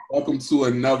Welcome to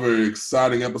another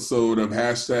exciting episode of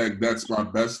hashtag That's My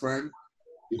Best Friend.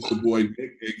 It's your boy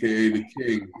Nick, aka The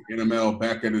King, NML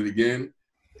back at it again.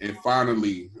 And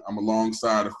finally, I'm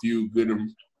alongside a few good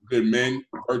men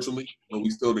virtually, but we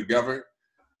still together.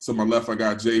 To my left, I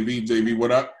got JV. JV,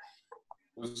 what up?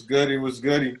 What's goody? What's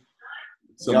goody?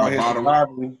 To my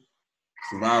bottom,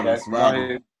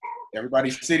 surviving.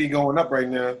 Everybody's city going up right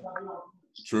now.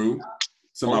 True.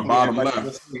 To my bottom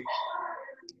left.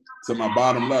 To my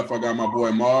bottom left, I got my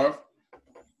boy Marv.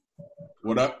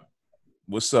 What up?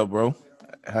 What's up, bro?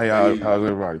 How's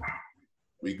everybody?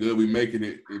 We good. We making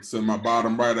it. And to my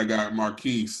bottom right, I got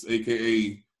Marquise,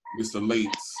 aka Mr.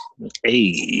 Lates.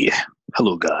 Hey,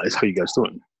 hello guys. How you guys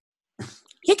doing?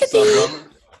 What's up, brother?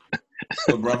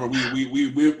 So, brother,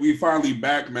 we finally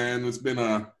back, man. It's been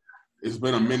a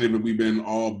minute, but we've been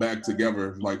all back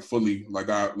together, like fully.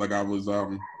 Like I was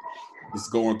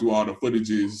just going through all the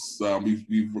footages.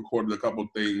 We've recorded a couple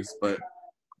things, but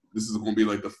this is going to be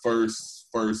like the first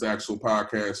actual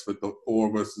podcast for the four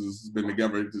of us has been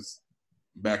together, just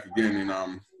back again.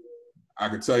 And I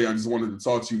can tell you, I just wanted to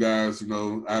talk to you guys. You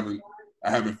know, I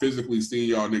haven't physically seen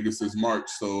y'all niggas since March,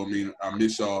 so I mean, I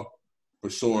miss y'all for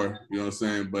sure. You know what I'm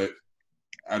saying? But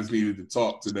I just needed to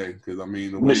talk today because I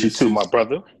mean, miss you too, my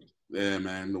brother. Yeah,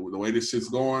 man. The way this shit's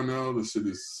going now, this shit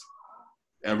is.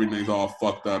 Everything's all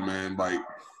fucked up, man. Like,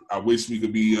 I wish we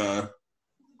could be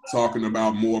talking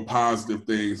about more positive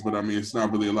things, but I mean, it's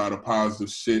not really a lot of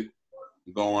positive shit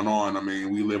going on. I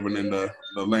mean, we living in the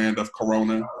land of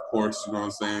Corona, of course, you know what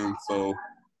I'm saying? So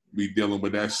we dealing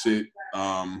with that shit.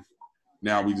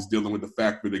 Now we just dealing with the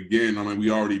fact that, again, I mean, we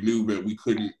already knew that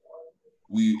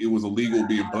it was illegal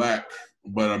being black,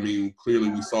 but I mean, clearly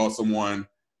we saw someone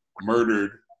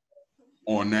murdered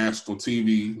on national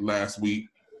TV last week.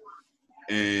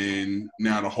 And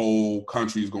now the whole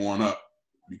country's going up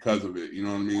because of it. You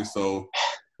know what I mean? So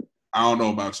I don't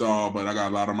know about y'all, but I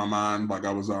got a lot on my mind. Like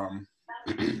I was I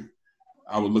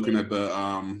was looking at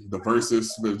the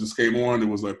verses that just came on. It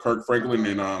was Kirk Franklin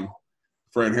and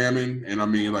Fred Hammond. And I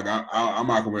mean, like I'm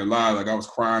not gonna lie, like I was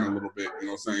crying a little bit. You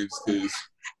know what I'm saying? Just because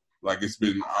like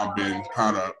I've been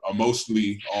kind of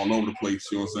emotionally all over the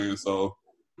place. You know what I'm saying? So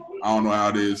I don't know how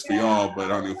it is for y'all,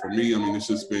 but I mean for me, I mean it's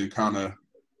just been kind of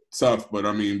tough, but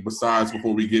I mean, besides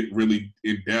before we get really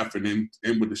in depth and in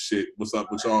with the shit, what's up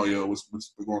with y'all, yo? What's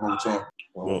been going on with y'all?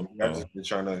 Well, I've just been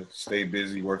trying to stay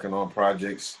busy working on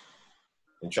projects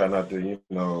and try not to,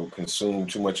 consume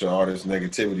too much of all this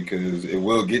negativity because it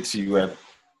will get to you at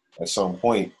some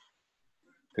point.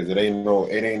 Because it ain't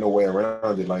no way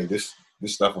around it. Like this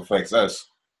stuff affects us.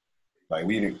 Like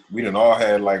we done all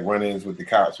had like run-ins with the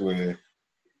cops where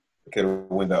it could have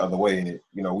went the other way, and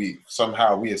we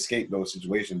escaped those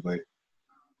situations. But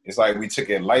it's like we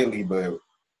took it lightly, but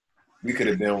we could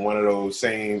have been one of those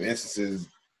same instances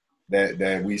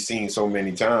that we've seen so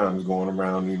many times going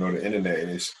around, the internet.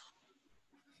 And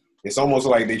it's almost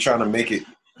like they're trying to make it.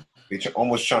 They're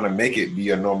almost trying to make it be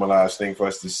a normalized thing for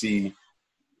us to see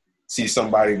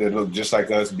somebody that look just like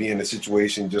us be in a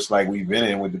situation just like we've been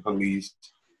in with the police,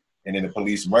 and then the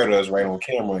police murder us right on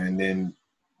camera, and then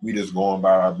we just going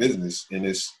about our business. And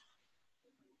it's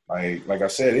like I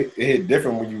said, it hit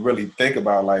different when you really think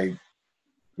about like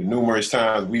the numerous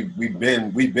times we've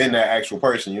been that actual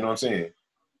person. You know what I'm saying?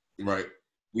 Right.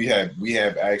 We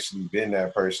have actually been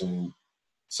that person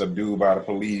subdued by the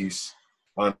police,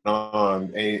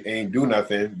 unarmed, ain't do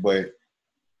nothing, but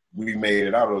we made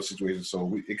it out of those situations.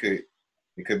 So it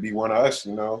could be one of us,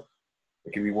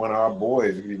 It could be one of our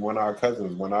boys. It could be one of our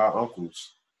cousins, one of our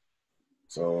uncles.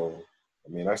 So I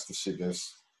mean, that's the shit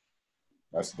that's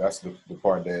the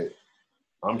part that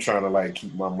I'm trying to like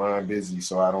keep my mind busy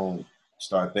so I don't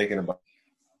start thinking about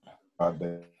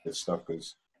that stuff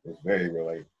because it's very real.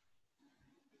 Like,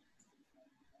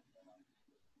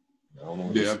 I don't know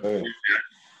what to say.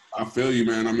 I feel you,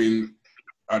 man. I mean,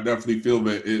 I definitely feel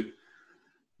that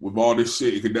with all this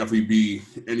shit, it could definitely be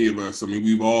any of us. I mean,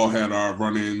 we've all had our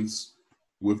run-ins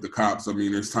with the cops. I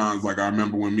mean, there's times like I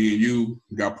remember when me and you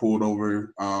got pulled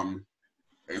over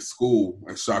at school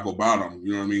at Shockoe Bottom.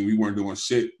 You know what I mean? We weren't doing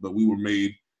shit, but we were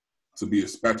made to be a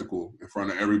spectacle in front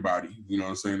of everybody. You know what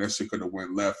I'm saying? That shit could have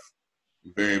went left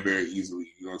very, very easily.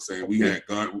 You know what I'm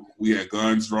saying? We had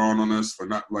guns drawn on us for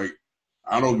not like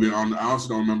I honestly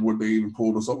don't remember what they even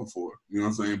pulled us over for. You know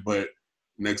what I'm saying? But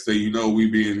next thing you know,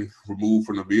 we being removed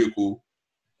from the vehicle,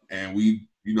 and we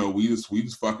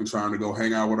just fucking trying to go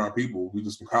hang out with our people. We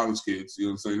just some college kids. You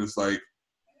know what I'm saying? It's like.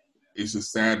 It's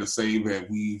just sad to say that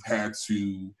we've had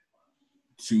to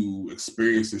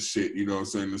experience this shit, you know what I'm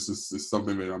saying? It's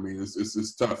something that, I mean,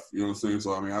 it's tough, you know what I'm saying?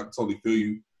 So, I mean, I totally feel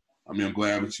you. I mean, I'm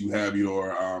glad that you have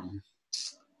your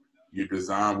your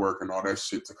design work and all that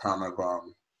shit to kind of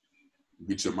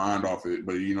get your mind off it.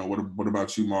 But you know, what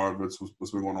about you, Marv?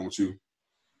 What's been going on with you?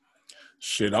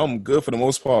 Shit, I'm good for the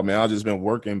most part, man. I've just been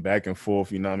working back and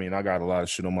forth. You know what I mean? I got a lot of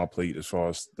shit on my plate as far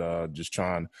as just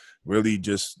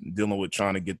dealing with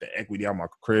trying to get the equity out of my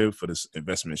crib for this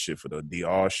investment shit, for the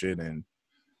DR shit, and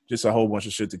just a whole bunch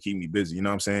of shit to keep me busy. You know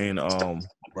what I'm saying?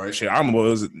 Right. Shit, I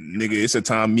remember it's a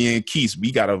time me and Keith,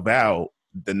 we got a vow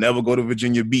to never go to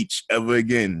Virginia Beach ever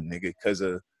again, nigga, because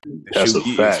of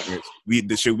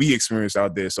the shit we experienced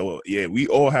out there. So yeah, we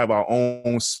all have our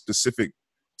own specific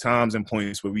times and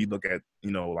points where we look at, you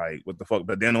know, like what the fuck.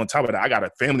 But then on top of that, I got a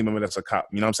family member that's a cop.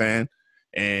 You know what I'm saying?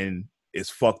 And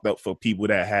it's fucked up for people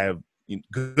that have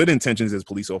good intentions as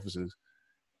police officers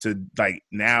to, like,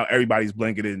 now everybody's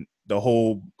blanketed the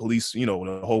whole police, you know,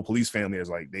 the whole police family is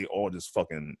like they all just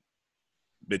fucking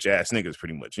bitch ass niggas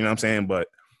pretty much. You know what I'm saying? But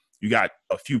you got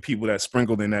a few people that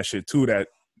sprinkled in that shit too that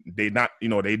they not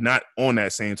on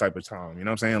that same type of time. You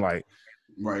know what I'm saying? Like,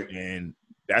 right. And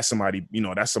that's somebody, you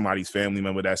know, that's somebody's family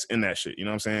member that's in that shit. You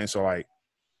know what I'm saying? So like,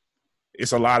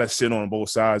 it's a lot of shit on both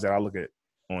sides that I look at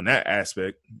on that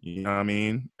aspect. You know what I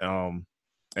mean?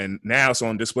 And now it's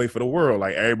on display for the world.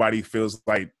 Like, everybody feels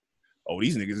like, oh,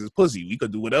 these niggas is pussy. We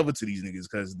could do whatever to these niggas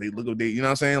because they look at they, you know what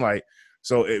I'm saying? Like,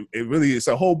 so it really, it's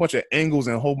a whole bunch of angles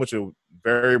and a whole bunch of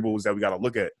variables that we got to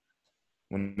look at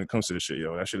when it comes to this shit,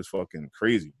 yo. That shit is fucking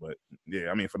crazy. But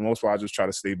yeah, I mean, for the most part, I just try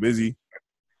to stay busy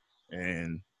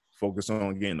and focus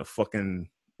on getting the fucking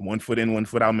 1 foot in, 1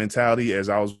 foot out mentality. As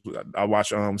I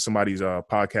watched somebody's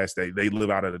podcast that they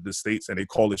live out of the States and they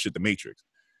call this shit the Matrix.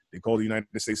 They call the United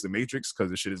States the Matrix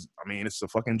because the shit is, I mean, it's a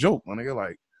fucking joke, my nigga.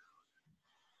 Like,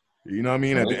 you know what I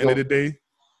mean? At the end of the day,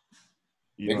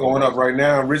 they're going up right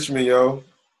now in Richmond, yo.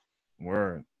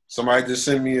 Word. Somebody just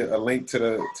sent me a link to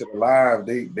the live.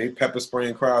 They pepper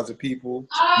spraying crowds of people.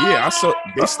 Yeah, I saw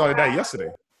they started that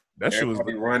yesterday. That shit was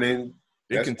running.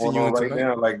 They continuing right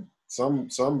now. Like some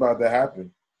about to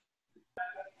happen.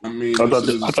 I mean, I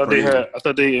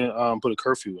thought they put a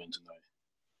curfew in tonight.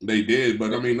 They did,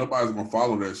 but I mean, nobody's gonna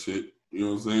follow that shit. You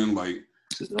know what I'm saying? Like,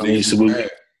 I mean, so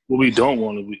we don't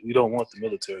want the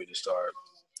military to start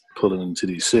pulling into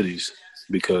these cities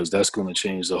because that's going to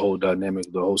change the whole dynamic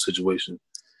of the whole situation.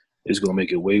 It's going to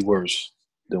make it way worse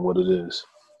than what it is.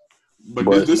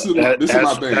 But this is my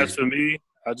thing. As for me,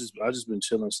 I just been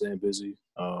chilling, staying busy.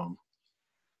 I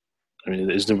mean,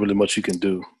 there's not really much you can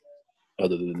do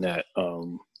other than that.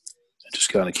 Just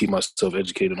kind of keep myself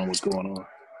educated on what's going on.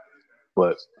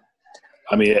 But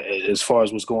I mean, as far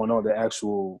as what's going on, the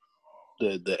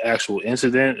actual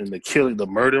incident and the killing, the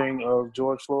murdering of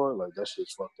George Floyd, like, that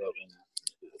shit's fucked up. And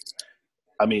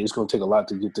I mean, it's going to take a lot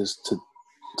to get this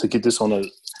to get this on a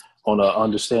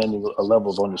understanding, a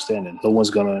level of understanding.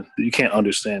 You can't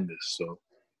understand this. So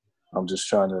I'm just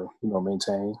trying to,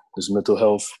 maintain this mental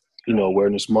health,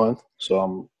 awareness month.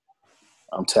 So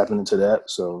I'm tapping into that.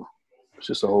 So it's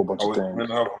just a whole bunch of things.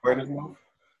 Mental health awareness month?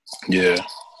 Yeah.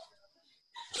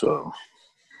 So.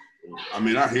 I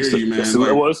mean, I hear you, man. It's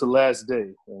the last day.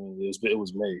 I mean, it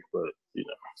was May, but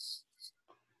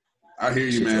I hear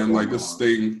you, man. Like this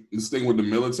thing with the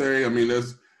military. I mean,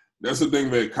 that's the thing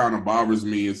that kind of bothers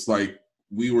me. It's like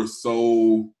we were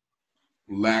so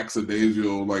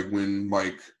lackadaisical, like when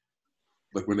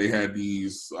they had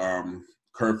these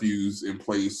curfews in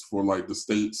place for like the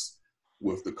states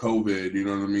with the COVID. You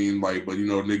know what I mean? Like, but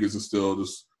niggas are still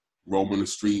just roaming the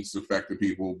streets, affecting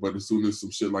people. But as soon as some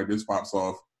shit like this pops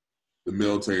off, the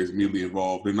military is immediately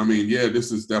involved. And I mean, yeah,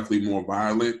 this is definitely more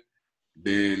violent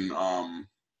than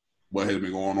what had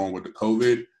been going on with the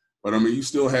COVID. But I mean, you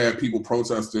still had people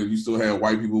protesting. You still had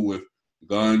white people with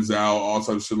guns out, all types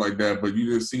of shit like that. But you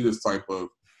didn't see this type of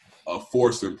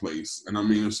force in place. And I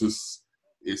mean, it's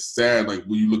sad. Like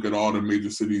when you look at all the major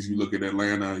cities, you look at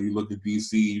Atlanta, you look at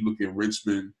DC, you look at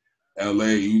Richmond, LA,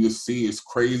 you just see it's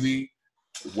crazy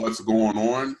what's going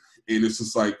on. And it's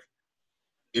just like,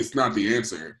 it's not the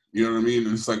answer. You know what I mean?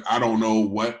 And it's like, I don't know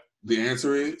what the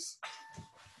answer is,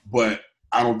 but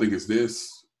I don't think it's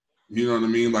this. You know what I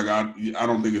mean? Like, I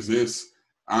don't think it's this.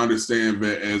 I understand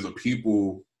that as a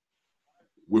people,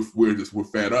 we're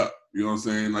fed up. You know what I'm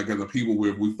saying? Like, as a people,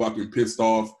 we fucking pissed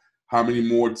off. How many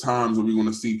more times are we going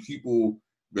to see people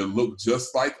that look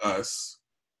just like us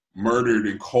murdered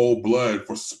in cold blood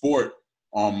for sport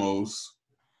almost?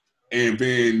 And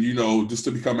then, just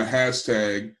to become a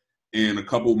hashtag, and a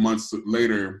couple months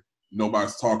later,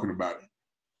 nobody's talking about it.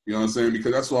 You know what I'm saying?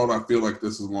 Because that's all I feel like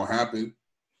this is going to happen.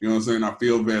 You know what I'm saying? I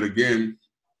feel that, again,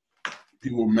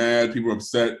 people are mad, people are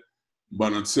upset,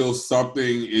 but until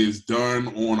something is done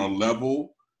on a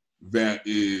level that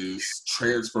is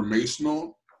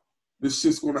transformational, this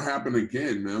shit's gonna happen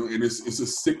again, man. And it's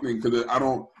just sickening because I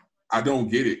don't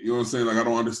get it. You know what I'm saying? Like I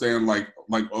don't understand. Like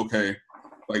okay,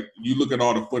 like you look at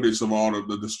all the footage of all of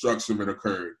the destruction that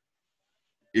occurred.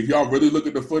 If y'all really look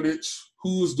at the footage,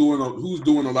 who's doing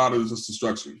a lot of this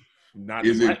destruction? Not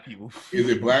black people. Is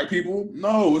it black people?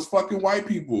 No, it's fucking white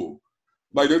people.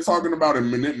 Like they're talking about in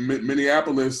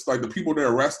Minneapolis, like the people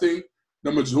they're arresting,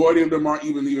 the majority of them aren't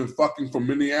even fucking from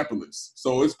Minneapolis.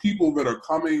 So it's people that are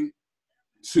coming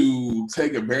to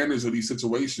take advantage of these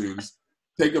situations,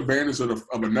 take advantage of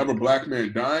another black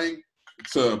man dying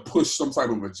to push some type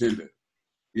of agenda.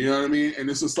 You know what I mean? And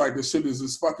it's just like this shit is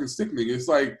just fucking sickening. It's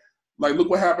like look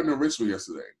what happened in Richmond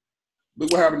yesterday.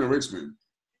 Look what happened in Richmond.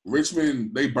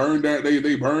 Richmond, they burned down.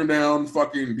 They burned down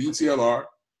fucking DTLR.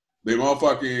 They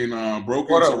motherfucking broke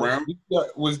into around.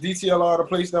 Was DTLR the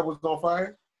place that was on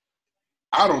fire?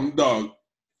 I don't know.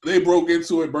 They broke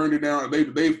into it, burned it down.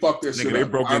 They fucked that shit up. They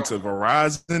broke into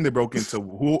Verizon. They broke into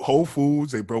Whole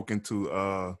Foods. They broke into.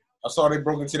 I saw they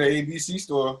broke into the ABC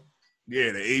store.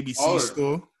 Yeah, the ABC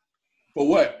store. For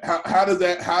what? How does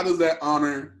that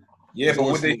honor? Yeah, but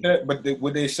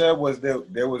what they said was that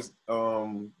there was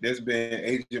there's been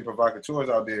agent provocateurs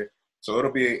out there, so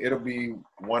it'll be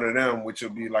one of them, which will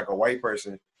be like a white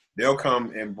person. They'll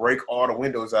come and break all the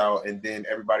windows out, and then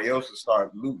everybody else will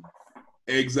start looting.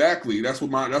 Exactly. That's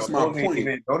my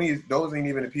point. Those ain't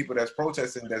even the people that's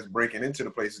protesting that's breaking into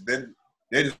the places. Then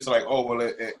they're just like, oh well,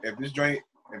 if this joint,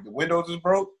 if the windows is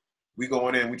broke, we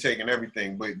going in, we taking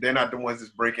everything. But they're not the ones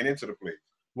that's breaking into the place.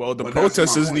 Well, the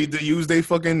protesters need to use their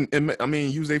fucking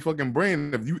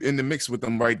brain. If you in the mix with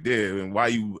them right there, and why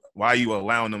you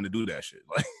allowing them to do that shit?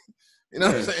 Like, you know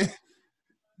what I'm saying?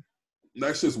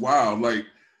 That's just wild. Like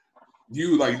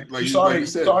you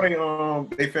said,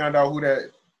 they found out who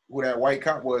that white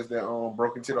cop was that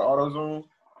broke into the AutoZone.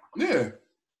 Yeah,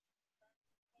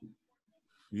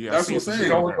 that's what I'm saying.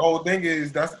 The whole thing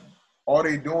is that's all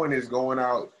they doing is going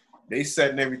out. They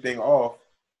setting everything off.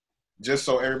 Just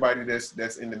so everybody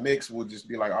that's in the mix will just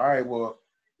be like, all right, well,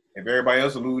 if everybody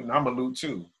else is looting, I'm gonna loot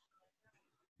too.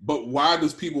 But why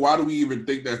do we even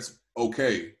think that's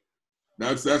okay?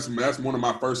 That's one of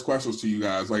my first questions to you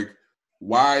guys. Like,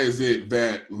 why is it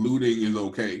that looting is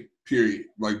okay? Period.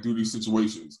 Like through these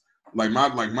situations. Like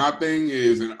my thing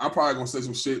is, and I'm probably gonna say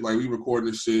some shit. Like we recording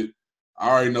this shit. I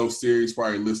already know Siri's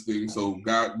probably listening, so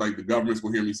God, like the government's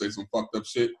gonna hear me say some fucked up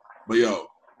shit. But yo,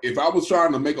 if I was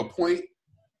trying to make a point,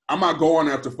 I'm not going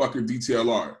after fucking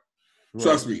DTLR. Right.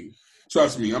 Trust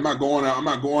me. I'm not going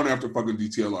after fucking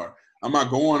DTLR. I'm not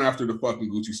going after the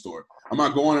fucking Gucci store. I'm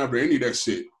not going after any of that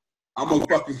shit. I'm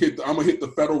gonna hit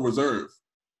the Federal Reserve.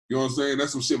 You know what I'm saying?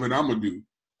 That's some shit that I'm gonna do.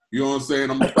 You know what I'm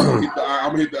saying? I'm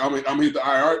gonna hit the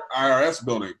IRS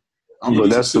building.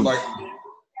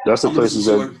 That's the places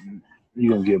that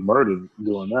you're gonna get murdered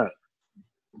doing that.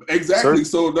 Exactly.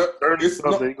 Certain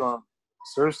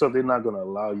stuff they're not gonna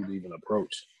allow you to even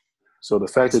approach. So the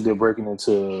fact that they're breaking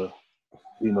into,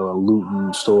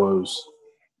 looting stores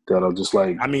that are just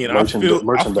like I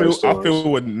feel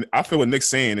what Nick's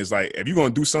saying is like, if you're gonna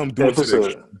do something,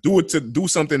 do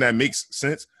something that makes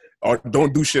sense, or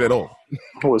don't do shit at all.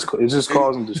 It's just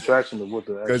causing distraction of what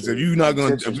the because if you're not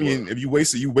gonna, if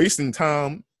you wasting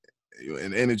time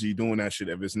and energy doing that shit,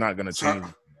 if it's not gonna change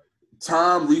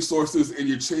time, resources, and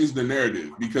you change the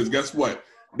narrative. Because guess what?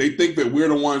 They think that we're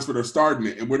the ones that are starting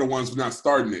it, and we're the ones who are not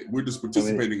starting it. We're just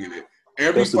participating in it.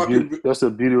 That's the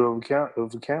beauty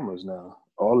of the cameras now.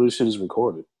 All of this shit is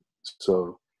recorded.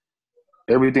 So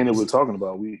everything that we're talking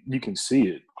about, you can see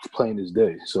it plain as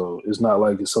day. So it's not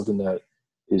like it's something that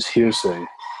is hearsay.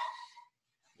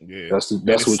 Yeah, that's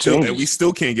what changes. And we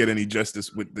still can't get any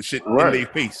justice with the shit in their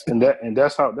face. And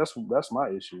that's my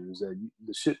issue is that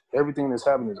the shit, everything that's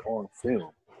happening is on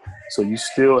film. So you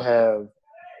still have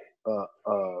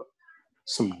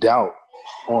some doubt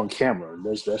on camera.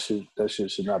 That shit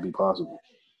should not be possible.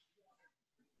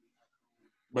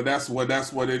 But that's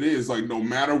what it is. Like no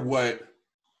matter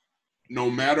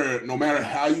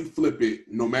how you flip it,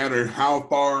 no matter how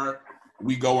far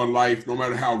we go in life, no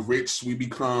matter how rich we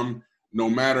become, no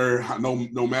matter how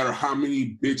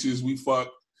many bitches we fuck,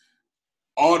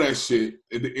 all that shit,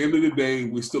 at the end of the day,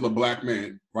 we're still a black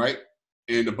man, right?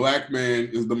 And the black man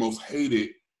is the most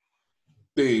hated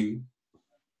thing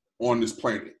on this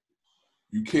planet.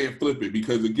 You can't flip it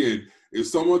because, again, if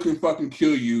someone can fucking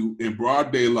kill you in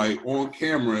broad daylight on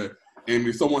camera, and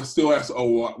if someone still asks,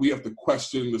 we have to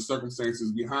question the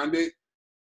circumstances behind it,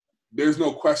 there's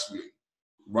no questioning,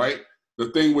 right? The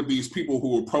thing with these people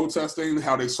who are protesting,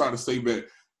 how they try to say that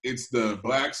it's the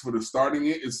blacks that are starting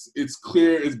it, it's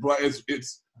clear, it's black,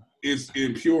 it's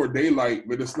in pure daylight,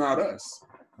 but it's not us.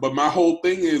 But my whole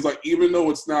thing is like, even though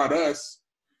it's not us,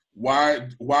 why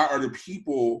are the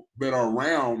people that are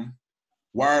around?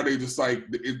 Why are they just like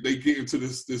they get into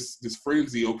this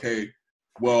frenzy? Okay,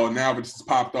 well now it just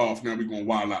popped off. Now we're gonna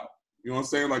wild out. You know what I'm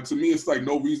saying? Like to me, it's like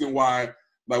no reason why.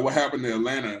 Like what happened to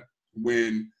Atlanta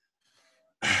when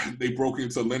they broke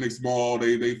into Lenox Mall?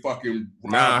 They fucking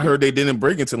I heard they didn't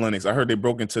break into Lenox. I heard they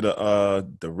broke into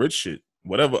the rich shit,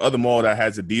 whatever other mall that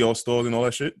has the Dior stores and all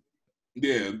that shit.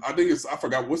 Yeah, I think it's I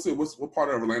forgot what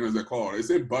part of Atlanta is that called? It's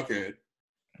in Buckhead.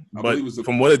 But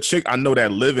from what a chick I know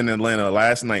that live in Atlanta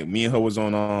last night, me and her was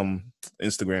on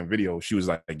Instagram video. She was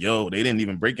like, "Yo, they didn't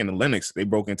even break into Lenox. They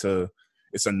broke into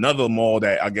it's another mall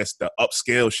that I guess the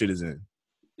upscale shit is in.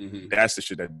 Mm-hmm. That's the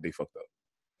shit that they fucked up."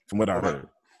 From what I heard.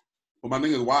 But my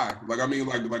thing is why? Like I mean,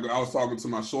 like I was talking to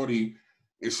my shorty,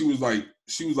 and she was like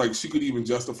she could even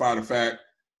justify the fact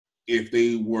if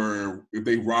they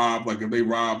robbed like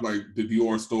the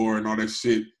Dior store and all that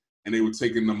shit. And they were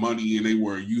taking the money and they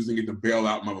were using it to bail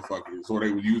out motherfuckers, or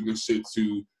they were using the shit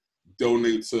to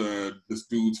donate to this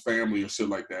dude's family or shit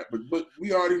like that. But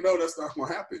we already know that's not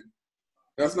gonna happen.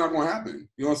 That's not gonna happen.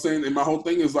 You know what I'm saying? And my whole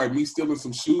thing is like me stealing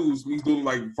some shoes, me doing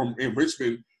like from in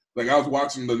Richmond. Like I was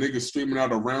watching the niggas streaming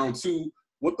out of round 2.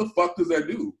 What the fuck does that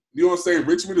do? You know what I'm saying?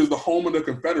 Richmond is the home of the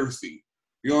Confederacy.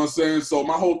 You know what I'm saying? So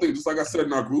my whole thing, just like I said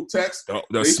in our group text, the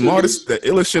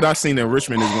illest shit I seen in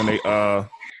Richmond is when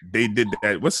they did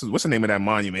that. What's the name of that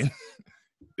monument?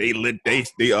 they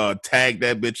tagged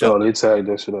that bitch up. Oh, they tagged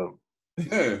that shit up.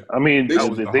 Yeah. I mean,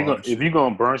 if you're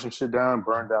gonna burn some shit down,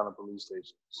 burn down the police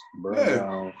stations.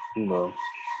 Burn down,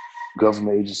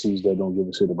 government agencies that don't give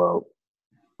a shit about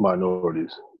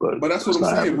minorities. But that's what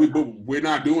I'm saying. We're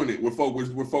not doing it. We're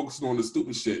focusing on the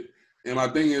stupid shit. And my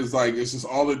thing is like it's just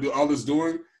all it's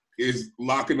doing is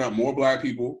locking up more black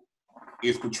people.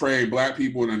 It's portraying black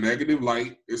people in a negative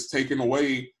light. It's taking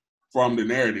away from the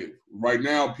narrative. Right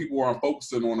now, people aren't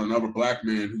focusing on another black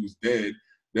man who's dead.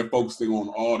 They're focusing on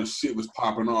all the shit that's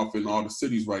popping off in all the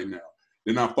cities right now.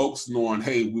 They're not focusing on,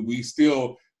 hey, we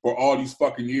still, for all these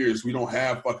fucking years, we don't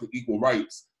have fucking equal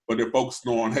rights. But they're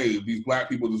focusing on, hey, these black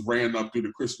people just ran up through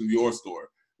the Christian Dior store.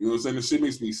 You know what I'm saying? The shit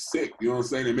makes me sick. You know what I'm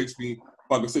saying? It makes me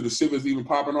fucking sick. The shit is even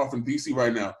popping off in D.C.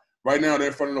 right now. Right now, they're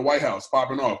in front of the White House,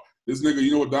 popping off. This nigga,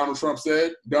 you know what Donald Trump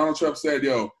said? Donald Trump said,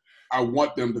 yo, I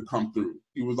want them to come through.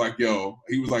 He was like,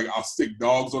 I'll stick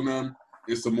dogs on them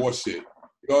and some more shit.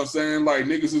 You know what I'm saying? Like,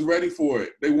 niggas is ready for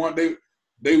it. They want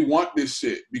this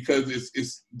shit because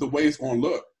it's the way it's going to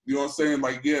look. You know what I'm saying?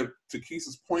 Like, yeah, to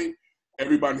Keith's point,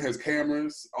 everybody has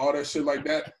cameras, all that shit like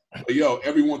that. But,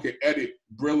 everyone can edit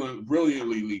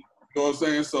brilliantly. You know what I'm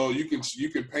saying? So you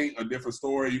can paint a different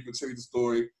story. You can change the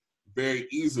story very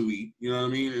easily, you know what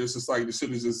I mean? It's just like the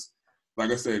shit is just like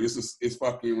I said. It's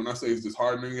fucking. When I say it's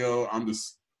disheartening,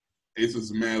 it's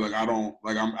just man. Like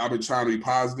I've been trying to be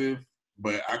positive,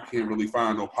 but I can't really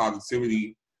find no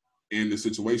positivity in the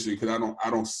situation because I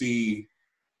don't see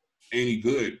any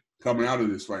good coming out of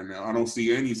this right now. I don't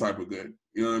see any type of good.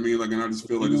 You know what I mean? Like, and I just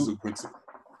feel like this is a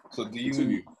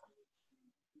continue.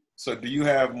 So do you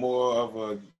have more of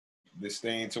a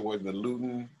disdain toward the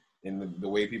looting and the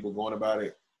way people going about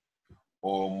it?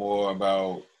 Or more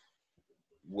about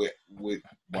why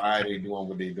they doing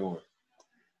what they doing?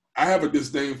 I have a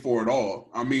disdain for it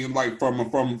all. I mean, like from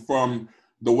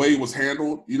the way it was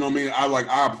handled. You know what I mean?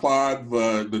 I applaud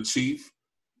the chief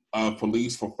of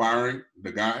police for firing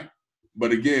the guy.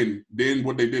 But again, then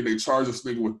what they did, they charged this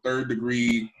nigga with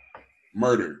 3rd-degree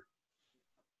murder.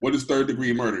 What is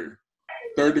 3rd-degree murder?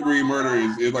 3rd-degree murder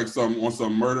is like some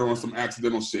murder on some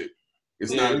accidental shit.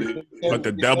 It's not. But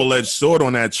the double-edged sword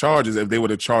on that charge is if they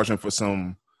would have charged him for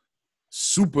some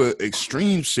super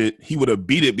extreme shit, he would have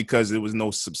beat it because there was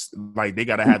no like they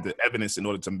gotta have the evidence in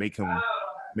order to make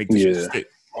this shit stick.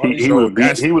 He would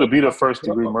have beat a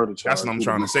 1st-degree murder charge. That's what I'm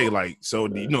trying to say. Like, so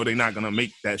they're not gonna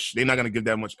make that. They're not gonna give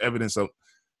that much evidence of.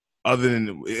 Other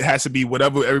than it has to be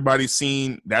whatever everybody's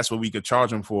seen. That's what we could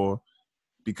charge him for,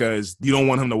 because you don't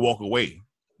want him to walk away.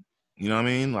 You know what I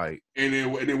mean? Like, and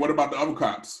then what about the other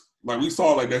cops? Like we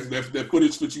saw, like that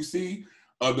footage that you see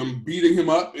of them beating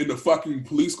him up in the fucking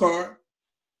police car.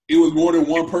 It was more than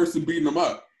one person beating him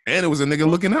up, and it was a nigga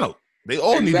looking out. They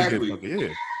all need to get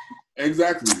yeah.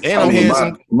 Exactly. And I'm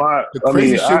hearing the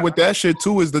crazy shit with that shit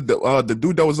too is the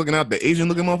dude that was looking out, the Asian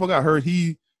looking motherfucker. I heard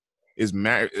he is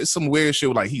married. It's some weird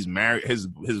shit like he's married. His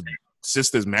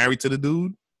sister's married to the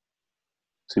dude.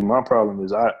 See, my problem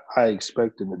is I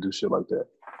expect them to do shit like that.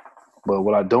 But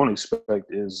what I don't expect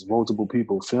is multiple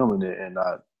people filming it and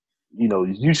not,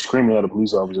 you screaming at a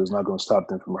police officer is not going to stop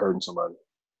them from hurting somebody.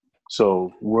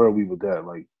 So where are we with that?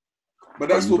 Like, but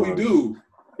that's what we do.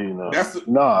 I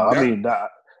mean,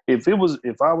 if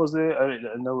I was there,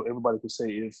 I know everybody could say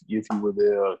if you were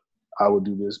there, I would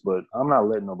do this, but I'm not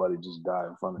letting nobody just die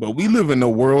in front of me. But we live in the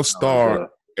world star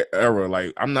era.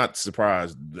 Like, I'm not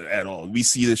surprised at all. We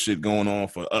see this shit going on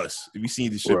for us. We see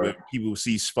this shit where people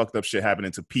see fucked up shit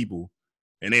happening to people,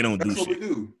 and they don't do shit. That's what we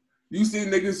do. You see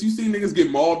niggas get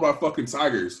mauled by fucking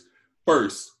tigers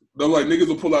first. They're like, niggas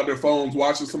will pull out their phones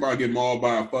watching somebody get mauled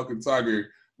by a fucking tiger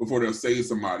before they'll save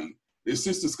somebody. It's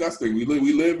just disgusting. We live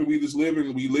in this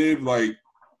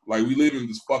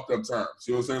fucked up times.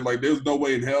 You know what I'm saying? Like, there's no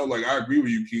way in hell. Like, I agree with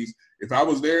you, Keith. If I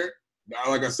was there,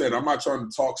 like I said, I'm not trying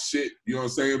to talk shit, you know what I'm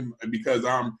saying, because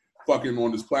I'm fucking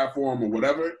on this platform or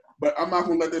whatever, but I'm not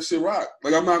going to let that shit rock.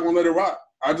 Like, I'm not going to let it rock.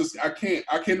 I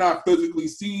cannot physically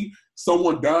see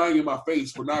someone dying in my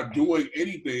face for not doing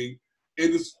anything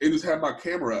and just have my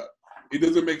camera up. It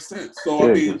doesn't make sense. So,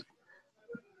 I mean...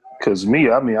 Because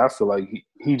I feel like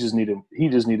he just needed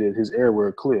his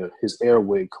airway clear.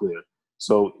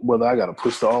 So whether I got to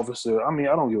push the officer, I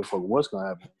don't give a fuck what's going to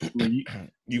happen. I mean,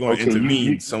 you're going to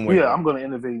intervene some way. Yeah, I'm going to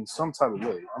intervene some type of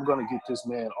way. I'm going to get this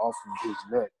man off of his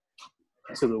neck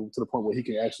to the point where he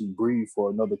can actually breathe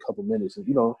for another couple minutes. And,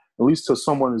 at least till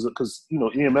someone is – because,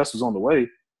 EMS was on the way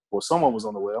or someone was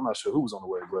on the way. I'm not sure who was on the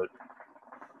way. But,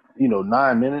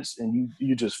 9 minutes and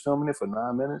you just filming it for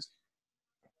 9 minutes.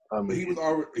 But he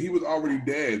was already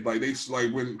dead. Like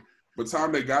when by the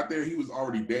time they got there, he was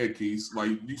already dead, Keith.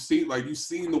 Like you seen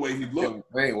the way he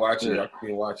looked. I ain't watching it. I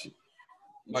can't watch it.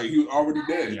 Like he was already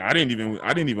dead. Yeah, I didn't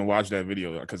even watch that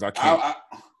video because I can't.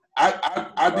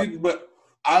 I didn't, but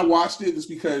I watched it just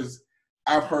because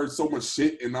I've heard so much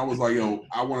shit, and I was like, yo,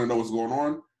 I want to know what's going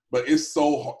on. But it's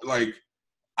so like,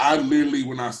 I literally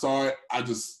when I saw it,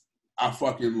 I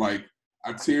fucking like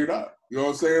I teared up. You know what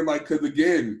I'm saying? Like, cause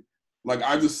again. Like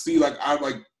I just see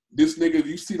this nigga.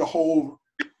 You see the whole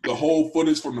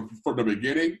footage from the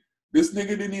beginning. This nigga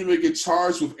didn't even get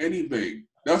charged with anything.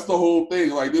 That's the whole thing.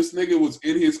 Like this nigga was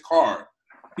in his car.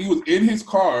 He was in his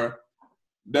car.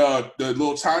 The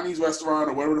little Chinese restaurant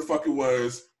or whatever the fuck it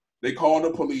was. They called the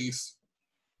police.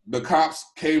 The cops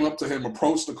came up to him,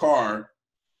 approached the car,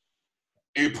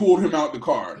 and pulled him out the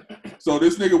car. So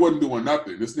this nigga wasn't doing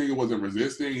nothing. This nigga wasn't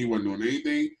resisting. He wasn't doing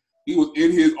anything. He was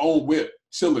in his own whip,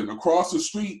 chilling across the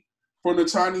street from the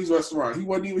Chinese restaurant. He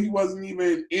wasn't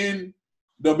even in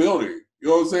the building. You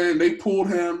know what I'm saying? They pulled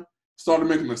him, started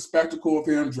making a spectacle of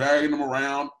him, dragging him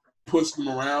around, pushing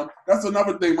him around. That's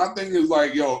another thing. My thing is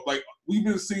like, yo, like we've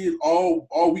been seeing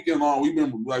all weekend long. We've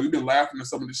been laughing at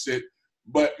some of this shit.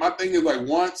 But my thing is like,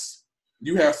 once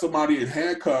you have somebody in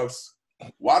handcuffs,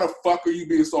 why the fuck are you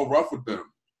being so rough with them?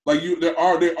 Like they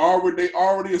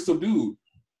already subdued.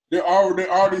 They're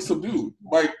already subdued.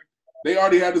 Like they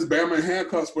already had this Bama in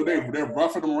handcuffs, but they're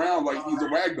roughing him around like he's a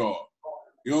rag doll.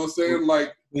 You know what I'm saying?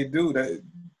 Like they do that.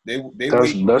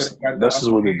 That's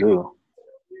just what they do.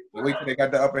 They wait till they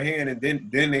got the upper hand, and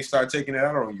then they start taking it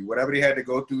out on you. Whatever they had to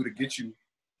go through to get you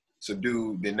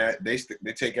subdued, then they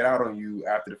take it out on you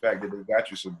after the fact that they got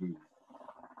you subdued.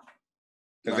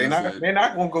 Because they're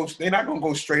not gonna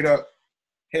go straight up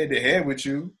head to head with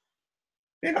you.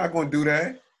 They're not gonna do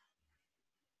that.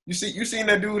 You seen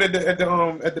that dude at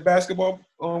the basketball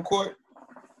court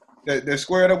that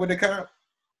squared up with the cop?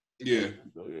 Yeah.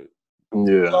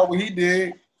 Saw what he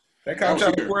did. That cop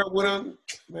tried to square up with him.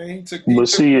 Man, he took. But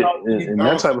see, in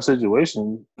that type of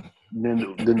situation,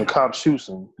 then the cop shoots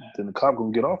him. Then the cop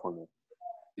gonna get off on him.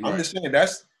 I'm just saying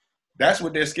that's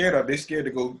what they're scared of. They're scared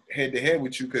to go head to head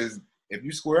with you because if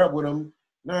you square up with them,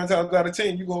 9 times out of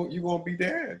 10, you gonna beat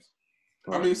their ass.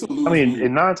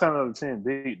 In 9 times out of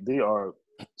 10, they are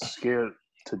scared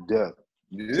to death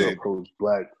to approach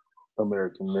Black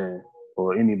American men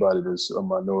or anybody that's a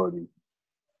minority.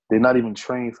 They're not even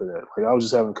trained for that. Like I was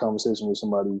just having a conversation with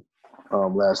somebody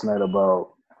last night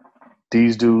about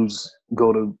these dudes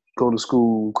go to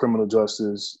school, criminal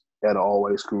justice at an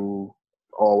all-white school,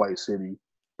 all-white city,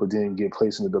 but then get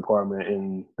placed in the department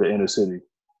in the inner city.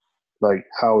 Like,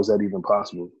 how is that even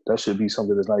possible? That should be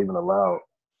something that's not even allowed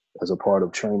as a part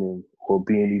of training or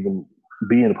being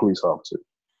a police officer.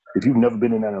 If you've never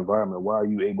been in that environment, why are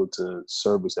you able to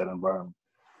service that environment?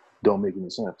 Don't make any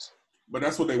sense. But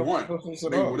that's what they want.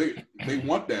 They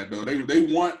want that, though.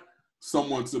 They want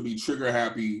someone to be trigger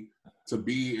happy to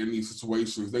be in these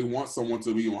situations. They want someone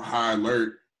to be on high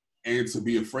alert and to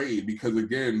be afraid because,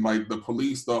 again, like the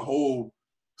police, the whole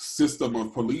system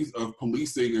of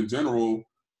policing in general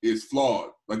is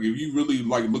flawed. Like if you really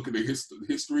like look at the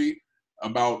history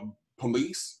about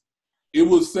police, it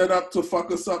was set up to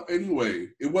fuck us up anyway.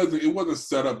 It wasn't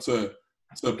set up to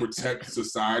protect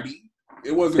society.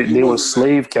 It wasn't. They were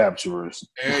slave capturers.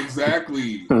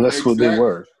 Exactly. That's what they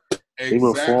were. Exactly. They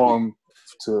were formed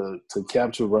to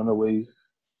capture runaway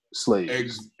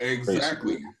slaves. Exactly.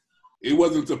 Basically. It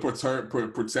wasn't to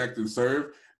protect and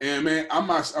serve. And man, I'm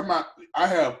not. I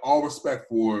have all respect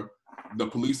for the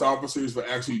police officers for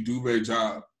actually do their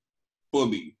job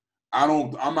fully.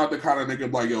 I'm not the kind of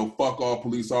nigga like, yo, fuck all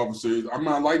police officers. I'm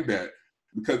not like that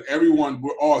because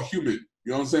we're all human.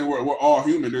 You know what I'm saying? We're all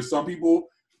human. There's some people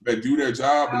that do their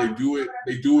job and they do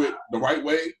it the right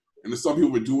way, and there's some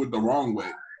people that do it the wrong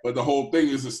way. But the whole thing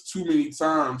is, it's too many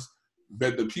times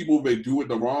that the people that do it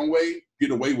the wrong way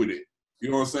get away with it. You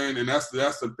know what I'm saying? And that's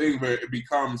the thing where it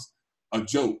becomes a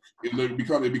joke. It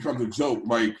becomes a joke.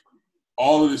 Like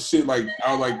all of this shit. Like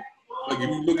if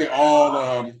you look at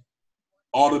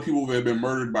all the people that have been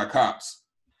murdered by cops,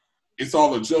 it's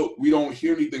all a joke. We don't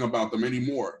hear anything about them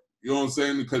anymore. You know what I'm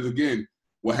saying? Because again,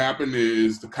 what happened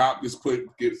is the cop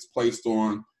gets placed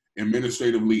on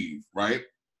administrative leave, right?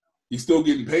 He's still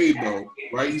getting paid though,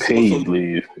 right? He's paid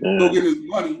leave. Yeah. Still getting his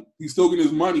money. He's still getting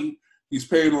his money. He's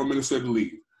paid on administrative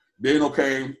leave. Then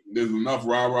okay, there's enough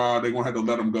rah-rah. They're gonna have to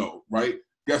let him go, right?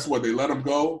 Guess what? They let him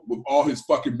go with all his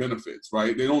fucking benefits,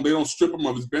 right? They don't strip him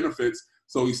of his benefits,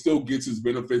 so he still gets his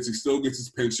benefits. He still gets his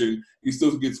pension. He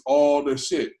still gets all their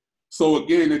shit. So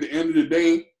again, at the end of the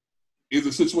day, is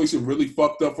the situation really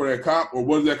fucked up for that cop, or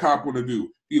what is that cop going to do?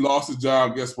 He lost his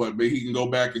job. Guess what? Maybe he can go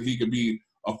back and he can be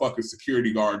a fucking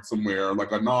security guard somewhere,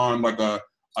 like a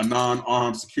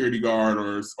non-armed security guard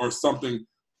or something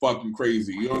fucking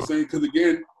crazy. You know what I'm saying? Because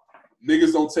again,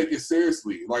 niggas don't take it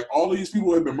seriously. Like all of these people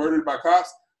who have been murdered by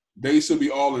cops, they should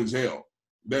be all in jail.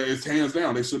 It's hands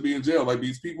down. They should be in jail. Like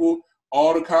these people,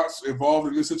 all the cops involved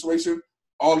in this situation,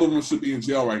 all of them should be in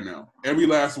jail right now. Every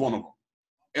last one of them.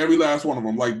 Every last one of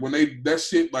them. Like when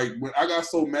when I got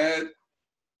so mad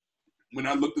when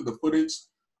I looked at the footage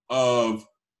of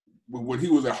when he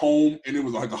was at home and it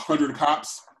was like 100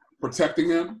 cops protecting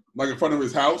him, like in front of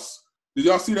his house. Did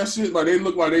y'all see that shit? Like they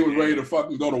looked like they was ready to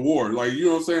fucking go to war. Like, you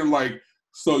know what I'm saying? Like,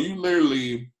 so you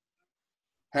literally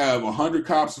have 100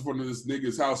 cops in front of this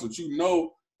nigga's house, but you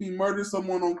know he murdered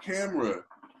someone on camera.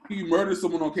 He murdered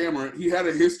someone on camera. He had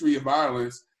a history of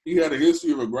violence. He had a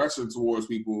history of aggression towards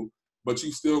people, but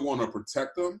you still want to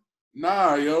protect them?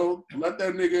 Nah, yo. Let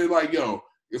that nigga, like, yo,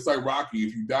 it's like Rocky.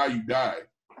 If you die, you die.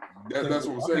 That's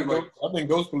what I'm saying. I think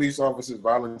those police officers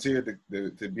volunteered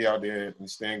to be out there and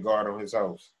stand guard on his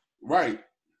house. Right.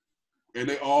 And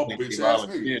they all bitch-ass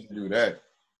niggas. To do that.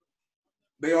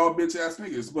 They all bitch-ass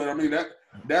niggas. But, I mean,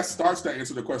 that starts to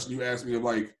answer the question you asked me of,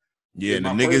 like, yeah, the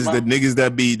niggas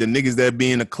that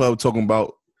be in the club talking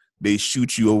about they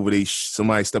shoot you over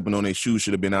somebody stepping on their shoes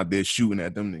should have been out there shooting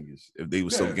at them niggas if they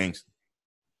was so gangster.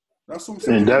 That's what I'm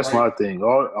saying. And that's my thing.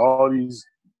 All these,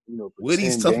 you know, where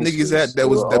these tough niggas at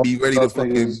that be ready to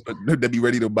fucking that be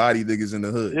ready to body niggas in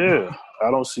the hood? Yeah,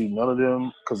 I don't see none of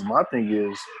them. Because my thing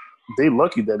is, they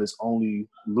lucky that it's only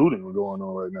looting going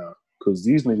on right now. Because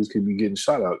these niggas could be getting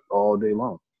shot out all day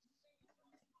long.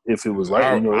 If it was like,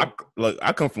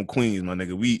 I come from Queens, my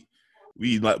nigga. We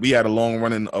had a long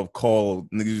running of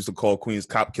niggas used to call Queens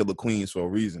Cop Killer Queens for a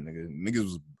reason,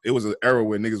 nigga. It was an era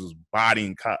where niggas was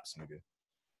bodying cops, nigga.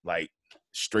 Like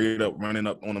straight up running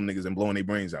up on them niggas and blowing their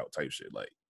brains out type shit. Like,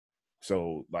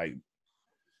 so like,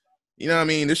 you know what I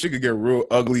mean? This shit could get real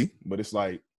ugly, but it's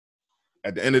like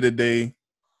at the end of the day,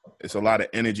 it's a lot of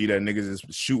energy that niggas is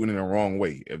shooting in the wrong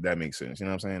way, if that makes sense. You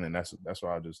know what I'm saying? And that's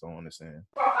why I just don't understand.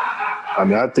 I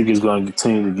mean, I think it's going to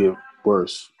continue to get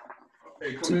worse,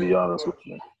 to be honest with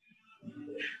you.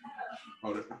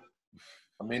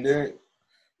 I mean, they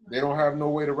don't have no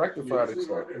way to rectify this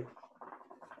stuff.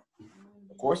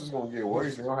 Of course, it's going to get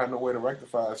worse. They don't have no way to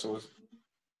rectify it, so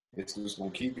it's just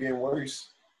going to keep getting worse.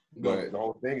 But the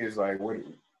whole thing is like, what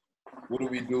do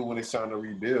we do when it's time to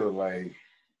rebuild? Like,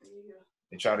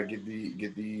 and try to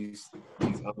get these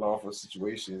unlawful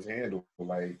situations handled.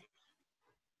 Like,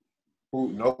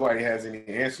 nobody has any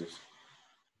answers.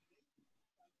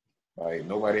 Like,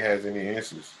 nobody has any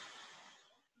answers.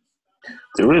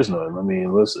 There is none. I mean,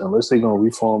 unless they're gonna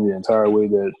reform the entire way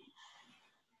that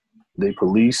they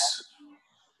police,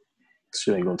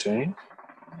 shit ain't gonna change.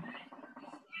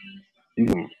 You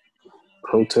can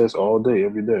protest all day,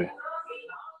 every day.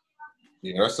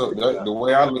 Yeah, the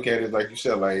way I look at it, like you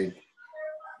said, like,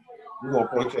 we're gonna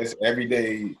protest every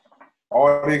day.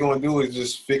 All they're gonna do is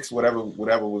just fix whatever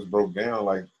was broke down.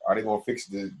 Like, are they gonna fix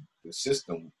the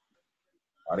system?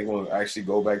 Are they gonna actually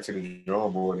go back to the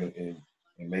drawing board and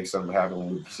make something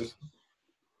happen with the system?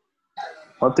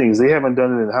 One thing is they haven't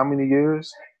done it in how many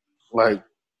years? Like,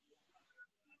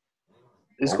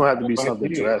 it's gonna have to be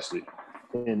something drastic.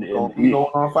 In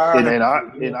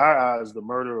our eyes, the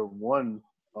murder of one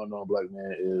unarmed black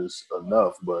man is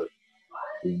enough, but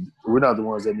We're not the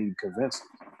ones that need convincing.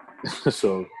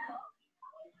 So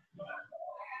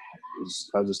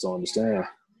I just don't understand.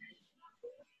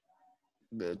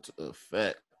 That's a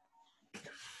fact.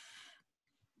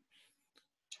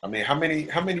 I mean, how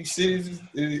many cities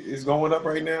is going up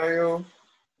right now, yo?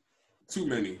 Too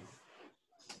many.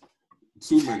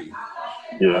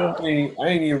 Yeah. I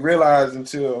ain't even realized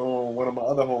until one of my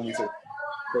other homies had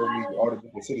told me all the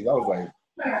different cities.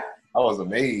 I was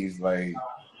amazed, like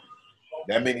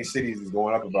that many cities is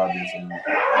going up about this. And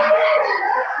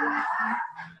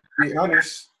to be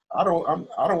honest, I don't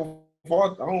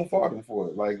fault them for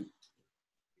it. Like,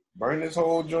 burn this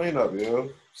whole joint up, yo.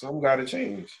 Something got to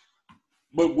change.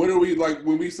 But what are we like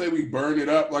when we say we burn it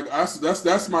up? Like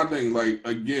that's my thing. Like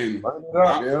again, burn it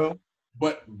up, yo.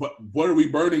 But what are we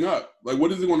burning up? Like,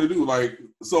 what is it going to do? Like,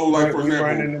 so like for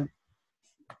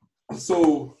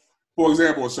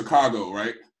example, in Chicago,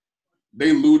 right?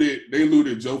 They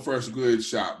looted Joe Fresh Goods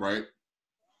shop, right?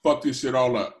 Fucked this shit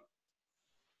all up.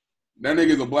 That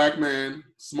nigga's a black man,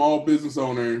 small business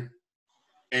owner,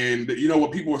 and you know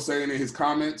what people were saying in his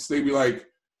comments? They be like,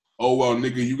 "Oh well,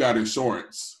 nigga, you got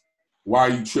insurance. Why are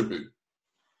you tripping?"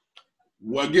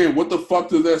 Well, again, what the fuck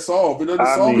does that solve? It doesn't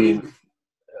solve anything.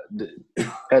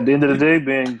 At the end of the day,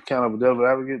 being kind of a devil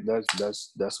advocate,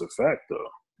 that's a fact, though.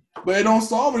 But it don't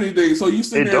solve anything. So you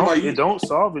sit there like it don't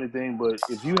solve anything. But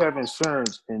if you have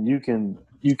insurance and you can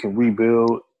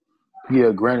rebuild,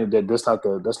 yeah. Granted, that's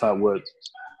not what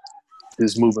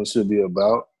this movement should be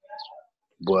about.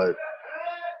 But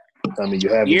I mean, you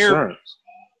have insurance.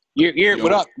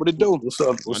 What up? What it do? What's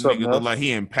up? What's up, nigga look like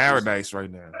he in paradise right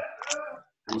now.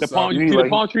 The palm, you see the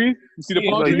palm tree? You see the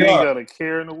palm tree? You ain't got a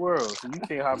care in the world, so you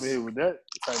can't hop in here with that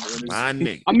type of energy. My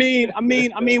nigga.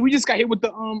 I mean, we just got hit with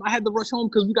the I had to rush home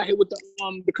because we got hit with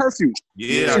the curfew.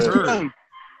 Yeah, I heard.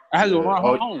 I had to run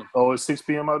home. Oh, it's 6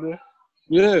 p.m. out there.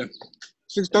 Yeah,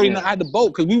 6:30. I had to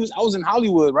boat because I was in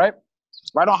Hollywood, right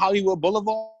on Hollywood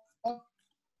Boulevard.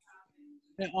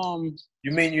 And,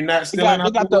 you mean you're not still?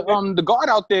 They got the guard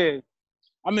out there.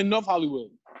 I'm in North Hollywood.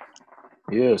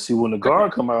 Yeah, see when the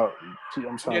guard come out,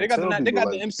 I'm trying. Yeah, they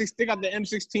got the M6, they got the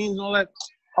M16s and all that.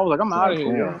 I was like, I'm out of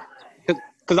here,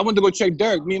 because I went to go check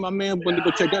Dirk. Me and my man went to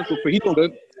go check Dirk for he doing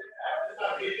good.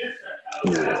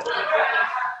 Yeah.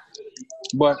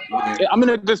 But I'm in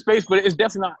a good space, but it's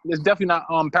definitely not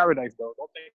paradise though.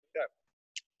 Don't think that.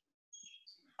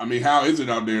 I mean, how is it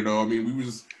out there though? I mean, we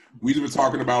just been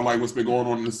talking about like what's been going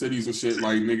on in the cities and shit,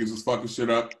 like niggas is fucking shit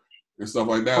up and stuff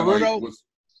like that.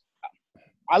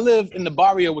 I live in the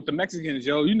barrio with the Mexicans,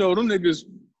 yo. You know, them niggas,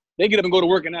 they get up and go to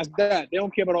work and that's that. They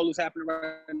don't care about all this happening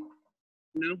right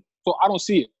now. So I don't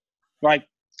see it. Like,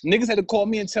 niggas had to call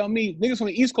me and tell me, niggas from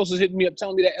the East Coast is hitting me up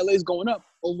telling me that LA's going up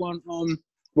over on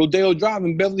Rodeo Drive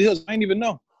in Beverly Hills. I didn't even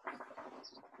know.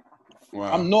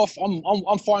 Wow.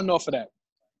 I'm far north of that.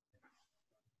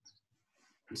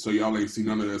 So y'all ain't see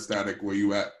none of that static where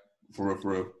you at for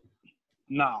real.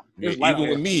 Nah.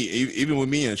 Even with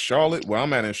me in Charlotte, where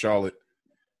I'm at in Charlotte,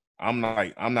 I'm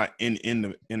not in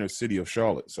the inner city of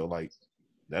Charlotte. So like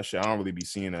that shit, I don't really be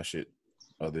seeing that shit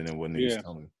other than what niggas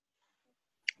telling me.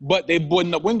 But they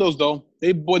boarding up windows though.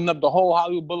 They boarding up the whole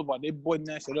Hollywood Boulevard. They boarding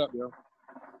that shit up, yo.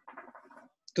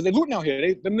 Cause they looting out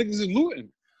here. Them niggas is looting.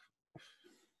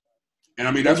 And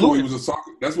I mean that's what we was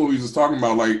just talking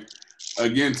about. Like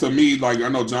again, to me, like I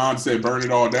know John said burn it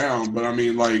all down, but I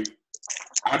mean like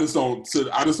I just don't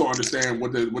understand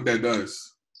what that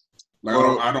does. Like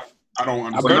I don't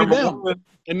understand. I burn it down.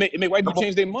 It make white people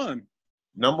change their mind.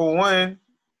 Number one,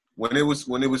 when it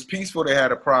was peaceful, they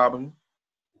had a problem.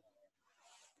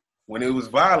 When it was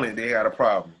violent, they had a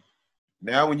problem.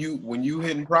 Now when you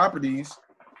hitting properties,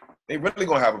 they really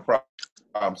gonna have a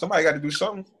problem. Somebody got to do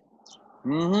something.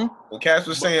 Mm-hmm. When Cass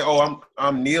was saying, "Oh,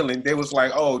 I'm kneeling," they was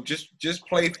like, "Oh, just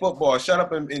play football. Shut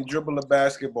up and dribble a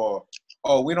basketball."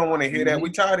 Oh, we don't want to hear that. We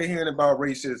tired of hearing about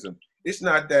racism. It's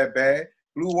not that bad.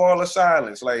 Blue wall of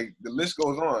silence. Like the list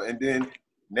goes on. And then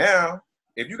now,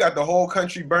 if you got the whole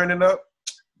country burning up,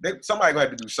 somebody gonna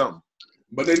have to do something.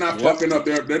 But they're not fucking up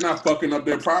their. They're not fucking up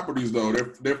their properties though.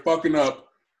 They're fucking up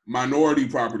minority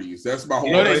properties. That's my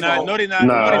whole. No, they're not. No, they're not.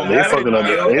 Nah, they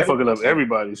fucking up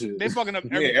everybody's shit. They fucking up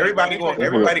everything. Yeah, everybody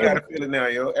got to feel it now,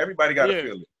 yo. Everybody got to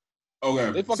feel it.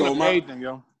 Okay. They fucking up everything,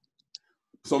 yo.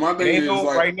 So my thing is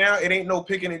like, right now, it ain't no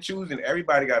picking and choosing.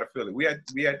 Everybody got to feel it. We at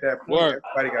that point. Word.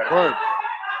 Everybody got to feel it.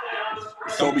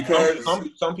 So because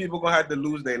some people gonna have to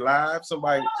lose their lives.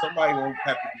 Somebody gonna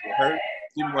have to get hurt.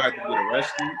 People gonna have to get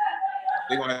arrested.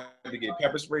 They gonna have to get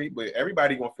pepper sprayed. But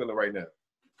everybody gonna feel it right now.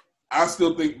 I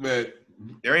still think that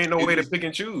there ain't no way to pick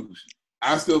and choose.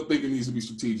 I still think it needs to be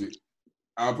strategic.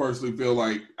 I personally feel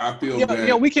like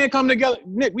Yo, we can't come together,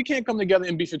 Nick. We can't come together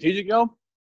and be strategic, yo.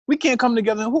 We can't come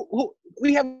together.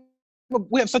 We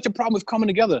have such a problem with coming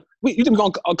together. You think we're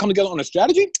gonna come together on a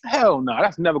strategy? Hell no,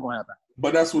 that's never gonna happen.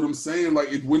 But that's what I'm saying. Like,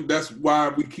 that's why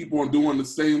we keep on doing the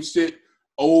same shit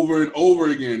over and over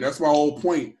again. That's my whole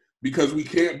point. Because we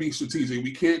can't be strategic.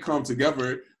 We can't come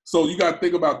together. So you got to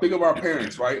think of our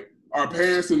parents, right? Our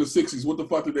parents in the 60s, what the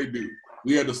fuck did they do?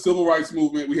 We had the civil rights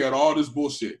movement. We had all this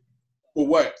bullshit. For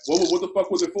what? What the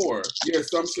fuck was it for? Yeah,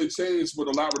 some shit changed, but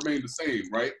a lot remained the same,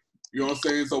 right? You know what I'm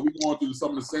saying? So we going through some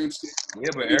of the same shit. Yeah,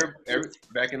 but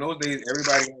back in those days,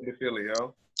 everybody had to feel it,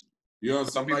 yo. You know,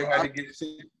 some people had to get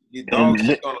dogs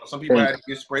shit on them. Some people had to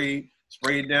get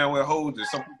sprayed down with hoses.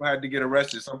 Some people had to get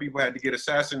arrested. Some people had to get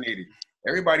assassinated.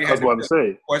 Everybody had to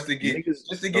say,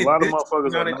 a lot of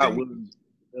motherfuckers are not willing.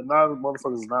 A lot of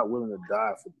motherfuckers are not willing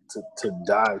to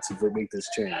die to make this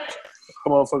change.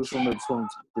 Some motherfuckers from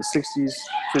the 60s,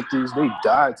 50s, they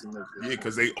died to make this. Yeah,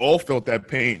 because they all felt that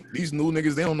pain. These new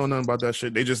niggas, they don't know nothing about that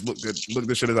shit. They just look at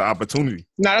this shit as an opportunity.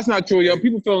 Nah, that's not true, yo.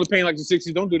 People feel the pain like the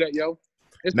 60s. Don't do that, yo.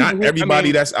 Not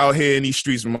everybody that's out here in these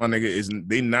streets, my nigga, is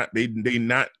they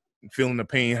not feeling the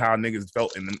pain how niggas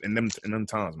felt in them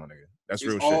times, my nigga. That's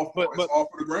real shit. But all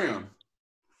for the gram.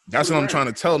 That's what I'm trying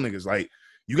to tell niggas. Like,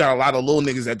 you got a lot of little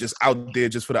niggas that just out there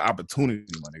just for the opportunity,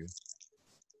 my nigga.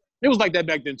 It was like that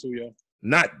back then too, yo.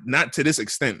 Not to this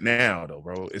extent now, though,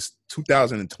 bro. It's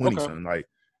 2020, son. Like,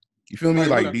 you feel me?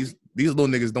 Like these little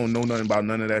niggas don't know nothing about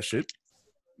none of that shit.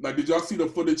 Like, did y'all see the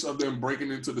footage of them breaking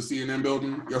into the CNN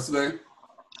building yesterday?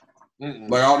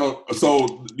 Like, I don't know.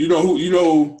 So you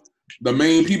know the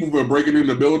main people who were breaking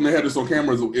into the building. They had this on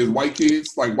camera is white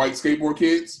kids, like white skateboard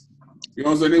kids. You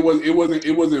know what I'm saying?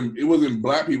 It wasn't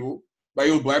black people. Like,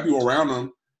 it was black people around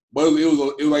them, but it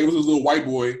was this little white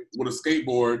boy with a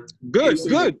skateboard. Good.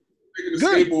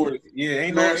 Skateboard. Yeah,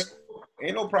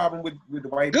 ain't no problem with the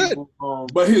white people.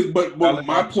 But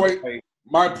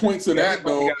my point to that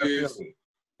though is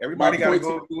everybody got to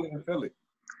go through it and feel it.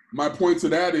 My point to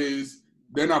that is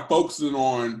they're not focusing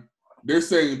on. They're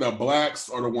saying the blacks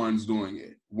are the ones doing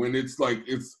it when it's like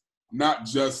it's not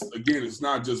just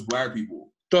black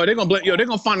people. So they're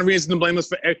gonna find a reason to blame us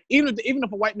for even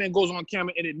if a white man goes on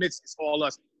camera and admits it's all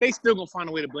us, they still gonna find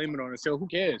a way to blame it on us. So who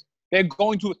cares? They're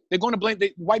going to blame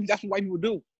that's what white people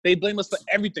do. They blame us for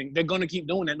everything. They're gonna keep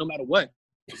doing that no matter what.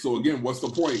 So again, what's the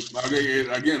point?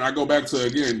 Again, I go back to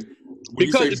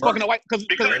because it's fucking up white because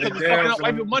it's fucking up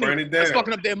white people's money. It's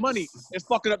fucking up their money. It's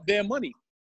fucking up their money.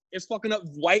 It's fucking up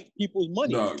white people's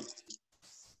money. No.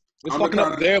 It's fucking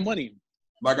up their money.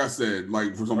 Like I said,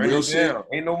 like for some real shit.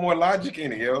 Ain't no more logic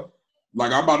in it, yo.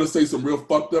 Like I'm about to say some real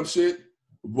fucked up shit,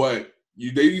 but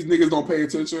these niggas don't pay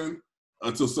attention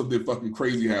until something fucking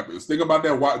crazy happens. Think about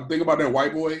that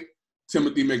white boy,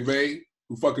 Timothy McVeigh,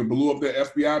 who fucking blew up the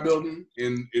FBI building,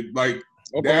 and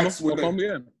that's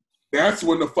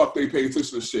when the fuck they pay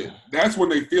attention to shit. That's when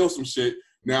they feel some shit.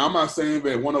 Now, I'm not saying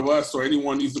that one of us or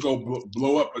anyone needs to go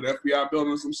blow up an FBI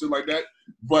building or some shit like that,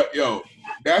 but yo,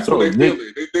 that's when they feel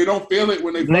it. They don't feel it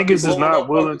when they niggas is not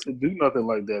willing to do nothing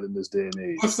like that in this day and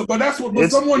age. But that's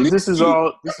what someone needs to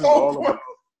do. This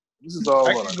is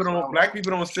all black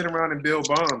people don't sit around and build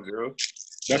bombs, yo.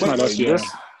 That's not us, yeah.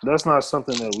 That's not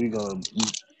something that we're gonna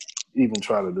even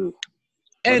try to do.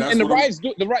 And the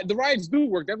riots do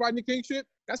work. That Rodney King shit.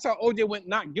 That's how OJ went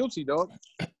not guilty, dog.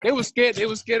 They were scared. They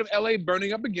were scared of LA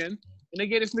burning up again, and they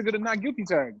gave this nigga the not guilty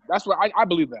tag. That's what I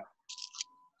believe that.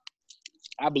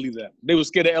 I believe that they were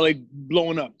scared of LA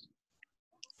blowing up.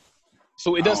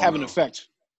 So it does have an effect.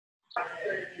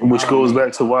 Which goes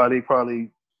back to why they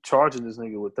probably charging this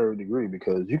nigga with third degree,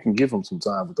 because you can give him some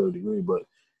time for third degree, but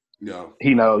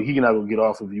he not gonna get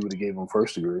off if you would have gave him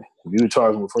first degree. If you would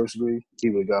charge him with first degree, he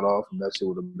would have got off, and that shit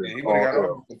would have been. Yeah, he would have got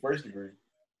off with first degree.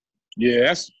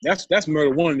 Yeah, that's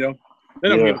murder one, yo.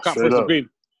 They're not gonna give a cop first degree.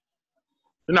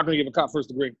 They're not gonna give a cop first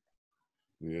degree.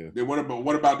 Yeah. Then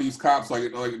what about these cops? Like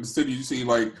in the city, you see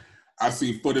I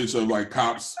see footage of like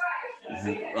cops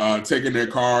taking their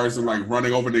cars and like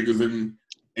running over niggas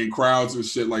in crowds and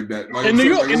shit like that. Like, in New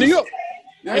York.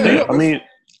 Yeah. I mean,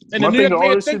 one thing,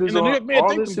 all this shit is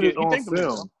on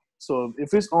film. So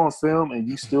if it's on film and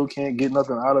you still can't get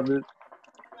nothing out of it,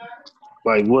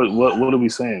 like what are we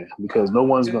saying? Because no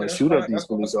one's gonna shoot at these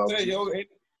police officers.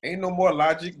 Ain't no more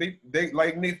logic. They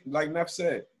like Neff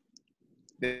said.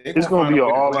 It's gonna be an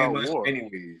all-out war,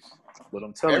 anyways. But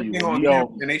I'm telling you,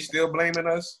 and they still blaming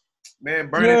us. Man,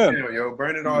 burn it down, yo.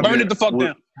 Burn it all down. Burn it the fuck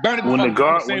down. Burn it the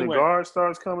fuck down. When the guard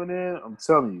starts coming in, I'm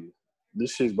telling you,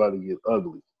 this shit's about to get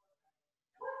ugly.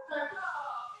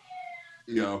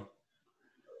 Yo,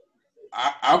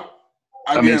 I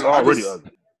mean, it's already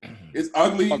ugly. It's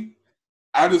ugly,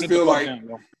 I just Get the feel fuck like down,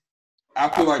 yo.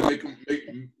 make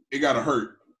it gotta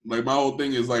hurt. Like my whole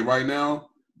thing is like right now,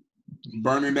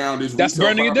 burning down this. That's retail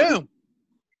burning it property, down.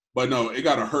 But no, it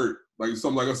gotta hurt. Like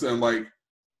something like I said, like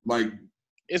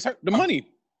It's hurt the money.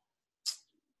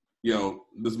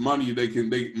 This money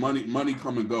money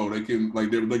come and go. They can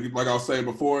like I was saying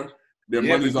before, their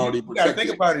money's already you gotta protected.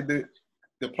 think about it.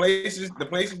 The places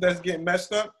that's getting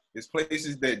messed up is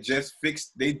places that just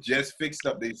fixed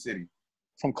up their city.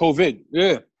 From COVID,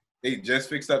 yeah. They just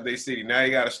fixed up their city. Now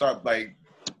you gotta start like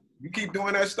you keep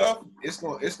doing that stuff, it's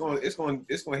gonna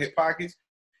hit pockets,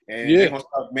 and they're gonna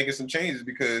start making some changes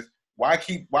because why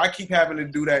keep having to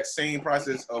do that same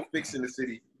process of fixing the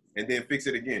city and then fix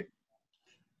it again?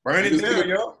 Burn it down,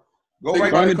 yo. Go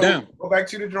back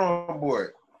to the drawing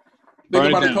board. Think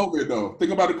about the COVID though.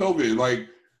 Think about the COVID. Like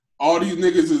all these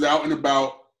niggas is out and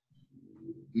about,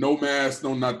 no mask,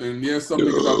 no nothing. Yeah, some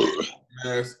niggas out there with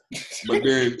masks, but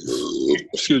then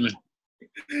excuse me.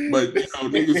 But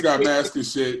niggas got masks and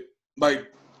shit.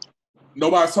 Like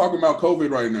nobody's talking about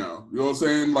COVID right now. You know what I'm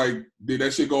saying? Like, did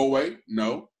that shit go away?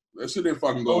 No, that shit didn't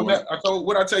fucking go away.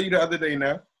 What I tell you the other day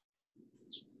now?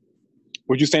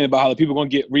 What you saying about how the people gonna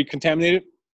get recontaminated?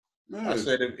 Yeah. I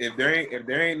said if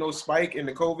there ain't no spike in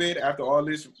the COVID after all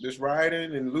this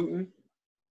rioting and looting,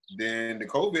 then the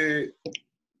COVID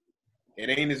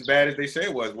it ain't as bad as they say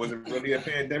it was. Was it really a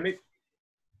pandemic?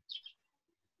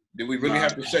 Did we really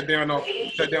have to shut down?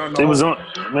 It was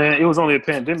only a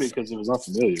pandemic because it was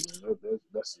unfamiliar. Man.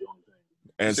 That's the only thing.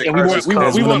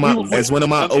 As one of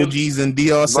my OGs in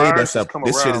DR say, this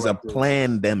shit is a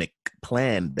pandemic.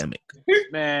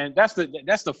 Man, that's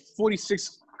the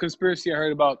 46th conspiracy I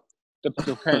heard about the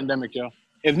pandemic, yo.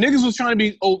 If niggas was trying to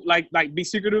be be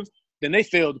secretive, then they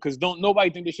failed because nobody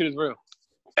think this shit is real.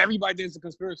 Everybody thinks it's a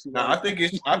conspiracy. No, I think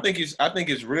it's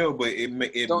real, but it may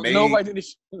nobody think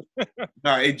this shit.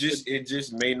 No, it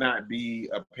just may not be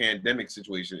a pandemic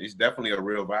situation. It's definitely a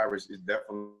real virus. It's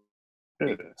definitely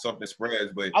something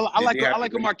spreads. But I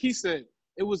like what Marquis said.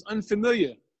 It was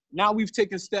unfamiliar. Now we've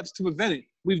taken steps to prevent it.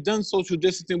 We've done social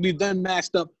distancing. We've done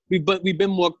masked up. We've been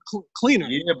more cleaner.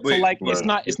 Yeah, but it's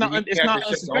not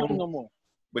unsuspecting no more.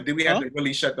 But did we have to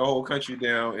really shut the whole country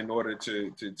down in order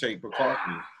to take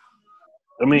precautions?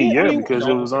 I mean, because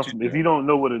it was if you don't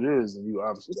know what it is, then you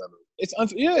obviously got to. It's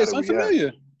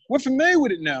unfamiliar. We're familiar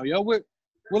with it now, yo. We're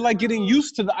like getting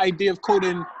used to the idea of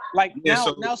coding. Like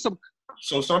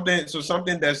So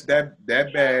something that's that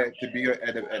bad to be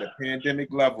at a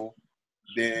pandemic level,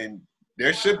 then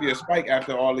there should be a spike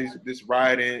after all this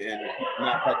rioting and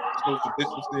not practicing social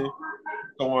distancing,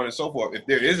 so on and so forth. If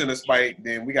there isn't a spike,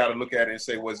 then we got to look at it and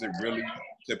say, was it really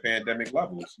to pandemic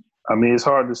levels? I mean, it's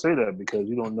hard to say that because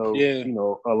you don't know. Yeah. You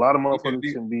know, a lot of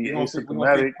motherfuckers can be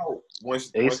asymptomatic,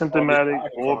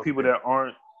 or people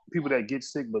that get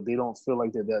sick, but they don't feel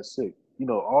like they're that sick. You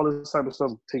know, all this type of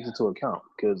stuff takes into account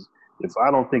because if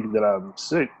I don't think that I'm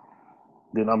sick,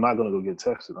 then I'm not gonna go get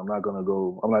tested. I'm not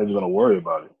even gonna worry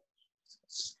about it.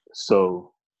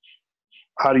 So,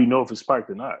 how do you know if it's spiked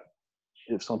or not?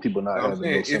 If some people not having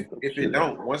no symptoms. If it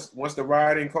don't, once the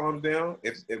rioting calms down,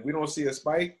 if we don't see a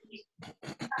spike,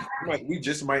 we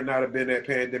just might not have been at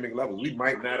pandemic levels. We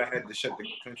might not have had to shut the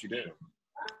country down.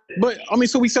 But I mean,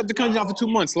 so we shut the country down for 2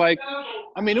 months. Like,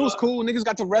 I mean, it was cool. Niggas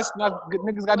got to rest.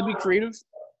 Niggas got to be creative.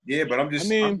 Yeah, but I'm just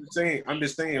saying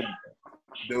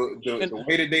the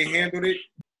way that they handled it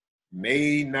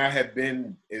may not have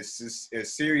been as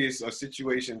serious a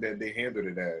situation that they handled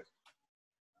it as.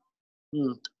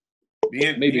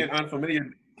 Being unfamiliar,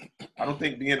 I don't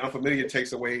think being unfamiliar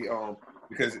takes away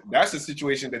because that's a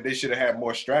situation that they should have had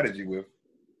more strategy with,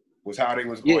 was how they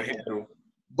was going to handle.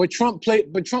 But Trump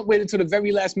waited till the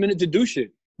very last minute to do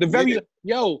shit. We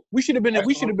should have been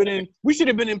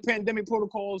in pandemic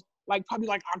protocols probably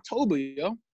October,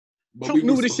 yo. But Trump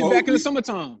knew this shit back in the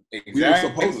summertime. Exactly. We were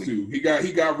supposed to. He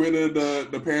got rid of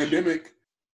the pandemic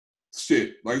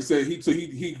shit. Like I said,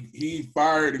 he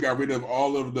fired and got rid of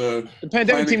all of the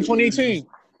pandemic team 2018.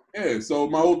 Yeah. So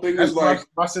my whole thing is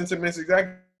my sentiments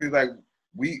exactly like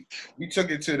we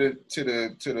took it to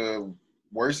the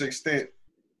worst extent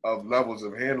of levels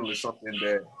of handling something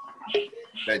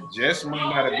that just might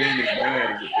not have been as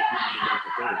bad as it.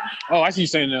 Oh, I see you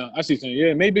saying now.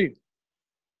 Yeah, maybe.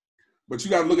 But you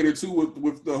got to look at it too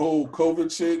with the whole COVID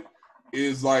shit.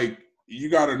 Is like you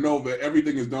got to know that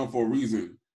everything is done for a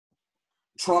reason.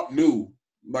 Trump knew,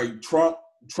 Trump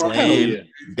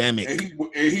pandemic,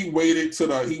 and he waited to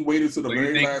the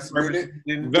very last minute.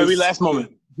 Very last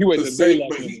moment. He waited the very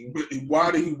last minute. But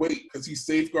why did he wait? Because he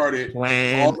safeguarded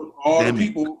all the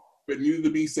people that needed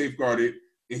to be safeguarded,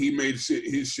 and he made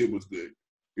his shit was good.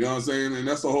 You know what I'm saying? And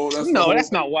that's the whole.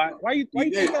 That's not why. Why you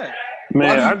think that?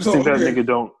 Man, I just think that nigga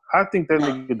don't. I think that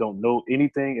nigga don't know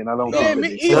anything, and I don't think that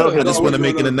they tell him. I just want to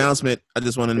make an announcement. I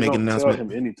just want to make an announcement. Tell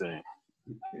him anything.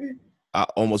 I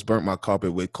almost burnt my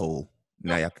carpet with coal.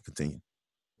 Now y'all can continue.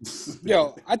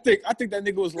 Yo, I think that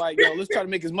nigga was like, yo, let's try to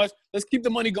make as much. Let's keep the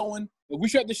money going. If we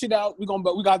shut this shit out, we're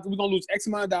gonna lose X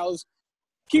amount of dollars.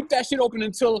 Keep that shit open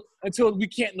until we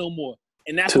can't no more.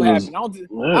 And that's what happened. I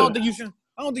don't think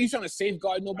you're trying to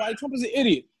safeguard nobody. Trump is an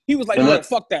idiot. He was like, look,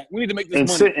 fuck that. We need to make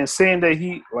this money. And saying that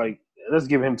he like, let's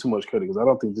give him too much credit because I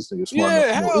don't think this nigga smart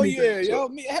enough. Hell yeah, yo.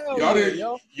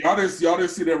 Y'all didn't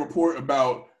see that report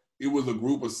about it was a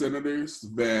group of senators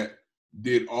that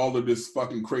did all of this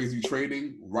fucking crazy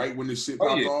trading right when this shit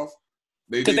popped off.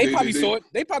 They probably saw it.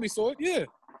 They probably saw it. Yeah.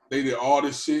 They did all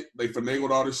this shit. They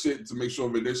finagled all this shit to make sure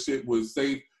that this shit was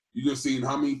safe. You just seen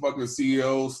how many fucking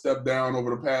CEOs stepped down over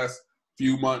the past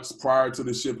few months prior to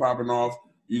this shit popping off.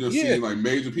 You just seen like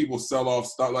major people sell off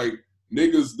stock. Like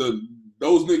niggas,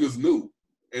 those niggas knew,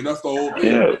 and that's the whole thing.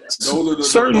 Yeah.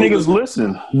 Certain niggas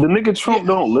listen. The nigga Trump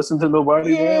don't listen to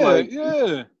nobody.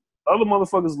 Other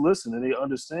motherfuckers listen and they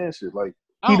understand shit. Like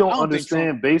he don't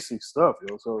understand basic stuff,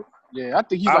 yo. So yeah, I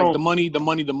think he's like the money.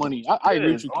 I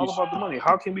agree with you. It's all about the money.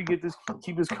 How can we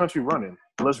keep this country running?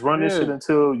 Let's run this shit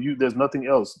until there's nothing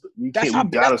else. We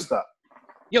gotta stop.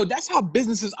 Yo, that's how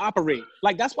businesses operate.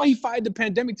 Like that's why he fired the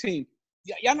pandemic team.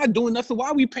 Y'all not doing nothing. Why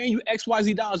are we paying you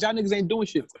XYZ dollars? Y'all niggas ain't doing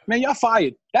shit. Man, y'all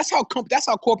fired. That's how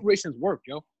corporations work,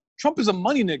 yo. Trump is a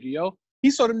money nigga, yo. He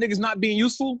saw them niggas not being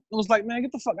useful and was like, man,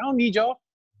 get the fuck. I don't need y'all.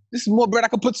 This is more bread I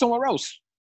could put somewhere else.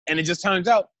 And it just turns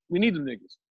out we need them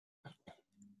niggas.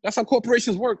 That's how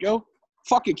corporations work, yo.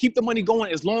 Fuck it. Keep the money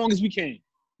going as long as we can.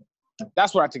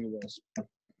 That's what I think it was.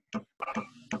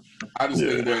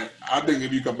 I think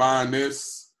if you combine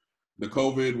this, the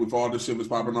COVID with all this shit that's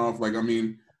popping off, like, I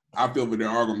mean, I feel that there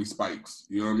are gonna be spikes.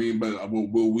 You know what I mean? But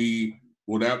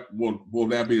will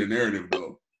that be the narrative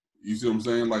though? You see what I'm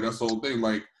saying? Like that's the whole thing.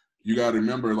 Like you gotta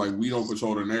remember, like we don't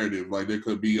control the narrative. Like there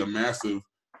could be a massive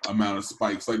amount of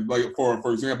spikes. Like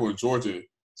for example in Georgia,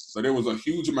 so there was a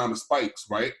huge amount of spikes,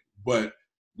 right? But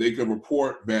they could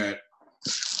report that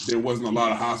there wasn't a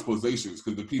lot of hospitalizations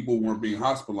because the people weren't being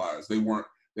hospitalized. They weren't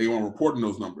reporting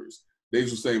those numbers. They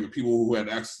just saying that people who had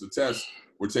access to tests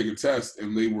were taking tests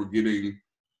and they were getting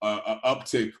an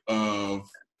uptick of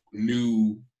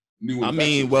new I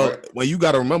mean, well, when you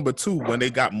got to remember too, when they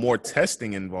got more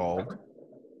testing involved,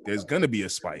 there's gonna be a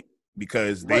spike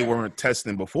because they weren't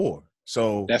testing before.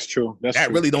 So that's true.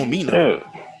 That really don't mean nothing.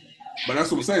 But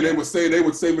that's what I'm saying. They would say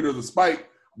that there's a spike,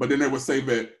 but then they would say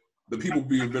that the people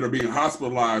that are being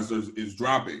hospitalized is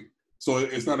dropping. So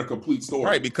it's not a complete story,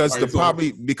 right? Because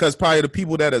probably the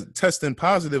people that are testing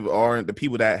positive aren't the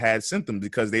people that had symptoms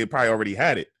because they probably already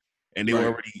had it. And they were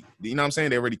already, you know what I'm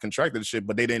saying? They already contracted the shit,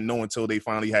 but they didn't know until they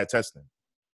finally had testing.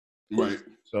 Right.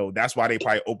 So that's why they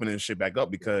probably opening shit back up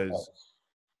because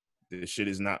this shit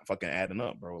is not fucking adding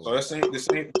up, bro. So the same thing's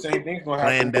gonna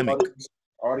happen. Pandemic.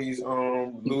 All these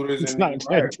looters and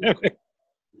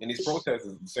these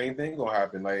protesters. The same thing gonna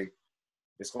happen. Like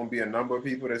it's gonna be a number of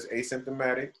people that's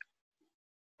asymptomatic,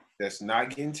 that's not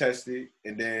getting tested,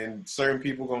 and then certain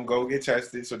people gonna go get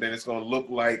tested. So then it's gonna look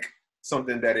like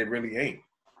something that it really ain't.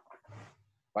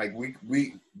 Like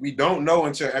we don't know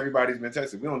until everybody's been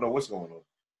tested. We don't know what's going on.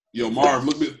 Yo, Marv,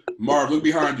 look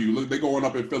behind you. Look, they're going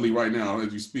up in Philly right now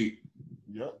as you speak.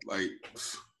 Yep. Like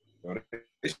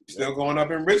it's still going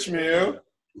up in Richmond. Yo.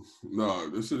 No,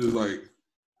 this shit is like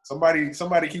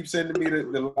somebody keeps sending me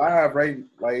the live right,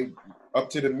 like up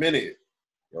to the minute.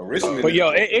 Yo, Richmond. But yo,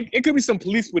 it could be some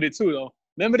police with it too, though.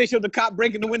 Remember they showed the cop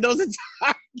breaking the windows and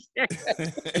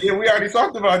yeah, we already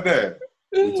talked about that.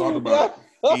 We talked about it.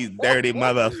 These dirty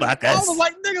motherfuckers. I was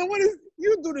like, nigga, what is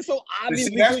you do this so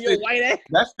obviously to your white ass?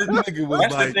 That's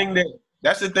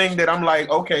the thing that I'm like,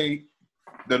 okay,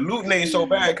 the looting ain't so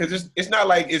bad because it's not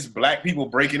like it's black people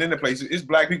breaking into places. It's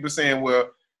black people saying,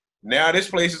 well, now this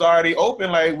place is already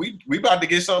open. Like we about to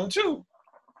get something too.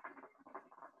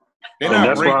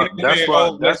 That's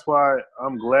why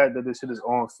I'm glad that this shit is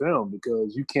on film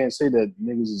because you can't say that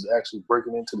niggas is actually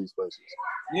breaking into these places.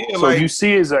 Yeah, so like, you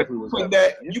see exactly what's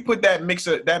happening. You put that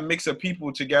mix of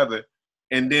people together,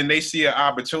 and then they see an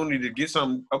opportunity to get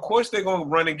something. Of course, they're gonna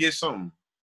run and get something.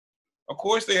 Of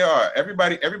course, they are.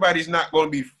 Everybody's not gonna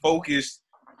be focused,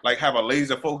 like have a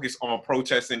laser focus on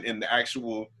protesting and the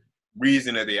actual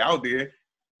reason that they out there.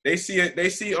 They see it. They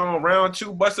see round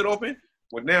 2 busted open.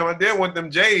 Well, now I did want them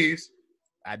J's.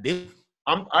 I did.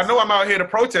 I know I'm out here to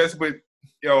protest, but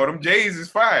yo, them J's is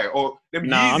fire. Or them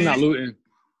Yeezys.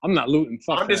 I'm not looting.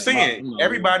 Fuck I'm just saying,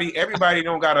 everybody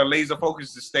don't got a laser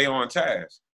focus to stay on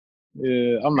task.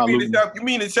 Yeah, I'm not looting. You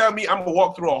mean to tell me I'm gonna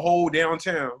walk through a whole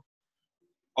downtown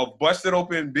of busted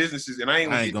open businesses, and I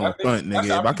ain't gonna nothing. front, That's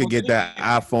nigga. how If I could people get that think.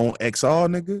 iPhone XR,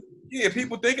 nigga. Yeah,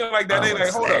 people thinking like that. They Oh, like,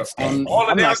 hold up. snatch that. All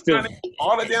the I'm not downtown, still.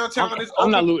 all the downtown is I'm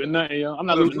open. not looting nothing, yo. I'm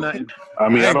not looting nothing. I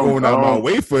mean, I I ain't don't. going out my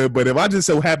way for it, but if I just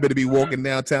so happen to be walking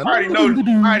downtown, I already know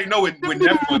what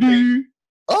Neff gonna think.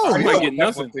 oh, I'm yo, not getting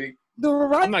nothing. the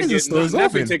I'm not Verizon getting store is nothing. Neff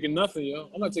ain't open. taking nothing, yo.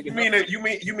 I'm not taking You mean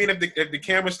nothing. you mean if the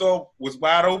camera store was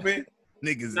wide open?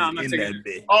 Niggas Nah, I'm not is in taking that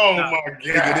bitch. Oh Nah. my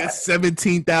Nigga, god! that's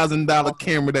 $17,000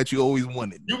 camera that you always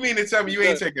wanted. You mean to tell me you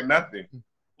ain't taking nothing?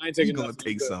 I ain't You taking gonna nothing.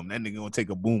 take something? That nigga gonna take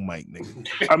a boom mic,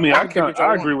 nigga. I mean, I Take what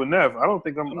y'all agree with Neff. I don't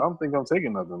think I'm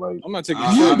taking nothing. Like, I'm not taking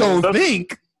I You shit. know. don't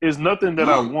think it's nothing that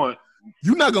I want.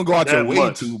 you're not gonna go out your That way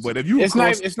much. to, but if you It's not.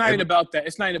 cross It's not even about that.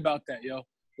 It's not even about that, yo.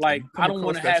 Like Come I don't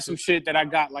want to across that have some shit that I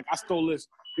got. Like I stole this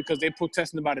because they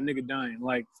protesting about a nigga dying.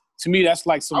 Like to me, that's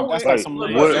like some. That's like some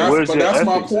lame. Where- shit. where's But your that's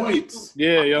my ethics at? point.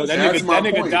 Yeah, yo. That That's my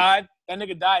nigga point. died. That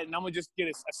nigga died, and I'm gonna just get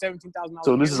a $17,000.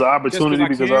 So this is an opportunity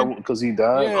can. because he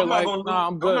died. Yeah, I'm like, not gonna nah,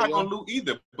 I'm good, I'm not yo. gonna loot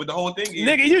either. But the whole thing is,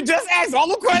 Nigga, you just asked all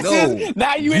the questions. No.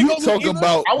 Now you ain't you gonna talk look either?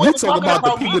 about I you wasn't talk talking about the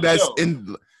about people me, that's though.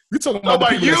 in. You talking No, about the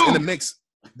about people that's in you. the mix.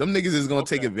 Them niggas is gonna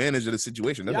take Okay. advantage of the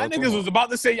situation. That's Y'all what I'm niggas talking was about.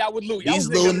 about to say y'all would loot. Y'all These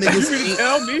was little thinking, niggas you mean to ain't-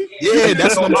 tell me? Yeah,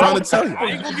 that's what I'm trying to tell you. I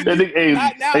ain't gonna get That you. nigga, hey, Now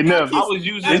Neff, Keith- I was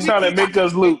using now they trying to Keith- make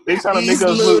us loot. They trying to These make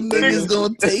us little loot. niggas Nigga.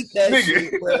 gonna take that Nigga.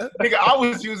 shit, bro. nigga, I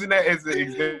was using that as an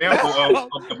example of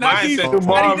the Now Keith- mindset. The now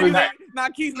Marvin- these niggas ain't- now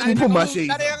Keith, now Let me they put gonna my loot. shades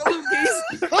Now they on. gonna loot Keith.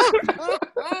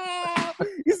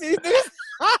 You see this?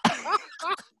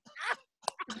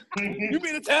 You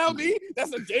mean to tell me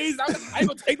that's a J's? I ain't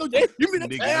gonna take no J's. You mean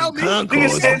to tell me? Nigga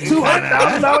said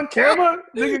 $200,000 camera.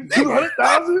 Nigga,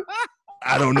 200,000.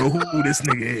 I don't know who this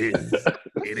nigga is. It That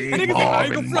ain't nigga said, I ain't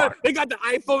Marvin gonna front. Mark. They got the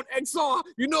iPhone XR.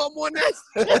 You know I'm on that.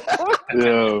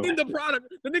 Yo, Named the product.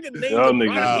 The nigga named Y'all the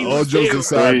niggas- product. He All was jokes scared.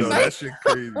 aside, though, Crazy. that shit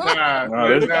crazy. nah, Nah,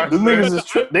 them niggas is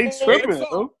they tripping. XR.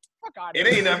 Bro. Fuck out It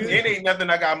ain't nothing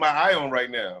I got my eye on right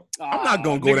now. I'm not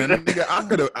gonna go there, nigga. I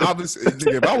could have obviously,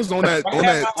 nigga. If I was on that I taking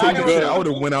am shit, good. I would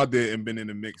have went out there and been in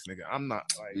the mix, nigga. I'm not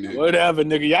like. Yeah. Whatever,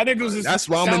 nigga. Y'all niggas is That's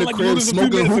why I'm sound in the like crib looters a few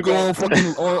smoking minutes hookah ago. on fucking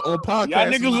on podcast. Y'all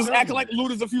niggas was acting like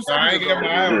looters a few Nah, I seconds ain't got ago.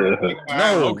 my eye on it.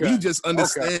 No, Okay. we just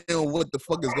understand what the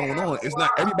fuck is going on. It's not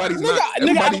everybody's Nigga, not I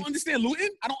everybody. don't understand looting.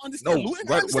 I don't No, understand looting.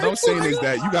 what I'm saying is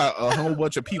that you got a whole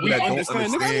bunch of people We that don't understand. Nigga,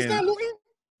 understand. understand looting?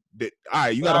 That, all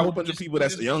right, you got a Nah, whole bunch of just- people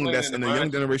that's just young, that's in explaining the the young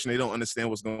mindset. generation. They don't understand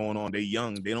what's going on. They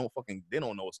young. They don't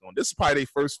know what's going on. This is probably their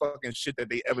first fucking shit that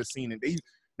they ever seen, and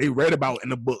they read about in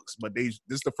the books, but this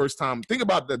is the first time. Think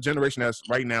about the generation that's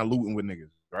right now looting with niggas,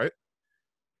 right?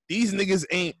 These niggas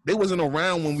they wasn't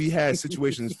around when we had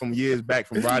situations from years back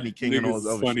from Rodney King and all Niggas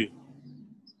this other funny.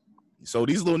 shit. So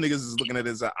these little niggas is looking at it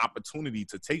as an opportunity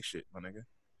to take shit, my nigga.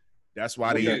 That's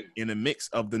why they Yeah. in the mix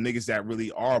of the niggas that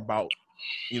really are about,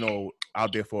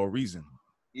 out there for a reason.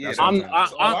 Yeah, That's what I'm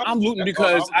that's I'm looting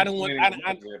because I don't want explaining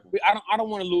I the example. don't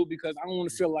want to loot because I don't want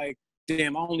to feel like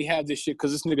damn I only have this shit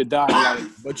because this nigga died. Like,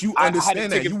 But you I had to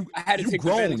understand that take you I had to you take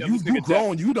grown, advantage of you this nigga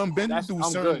grown, you done been That's- through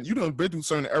I'm certain, good. you done been through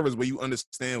certain eras where you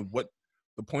understand what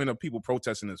the point of people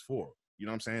protesting is for. You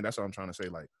know what I'm saying? That's what I'm trying to say.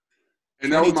 Like,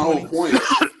 And that was my whole 2020.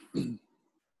 point.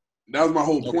 That was my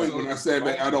whole point when I said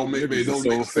that it don't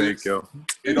make sense. yo.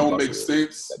 It don't make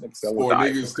sense for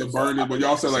niggas to burn it. But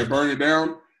y'all said like burn it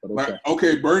down. Like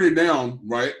okay, burn it down,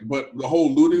 right? But the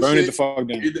whole looting Burn it shit, the fuck down.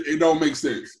 it don't make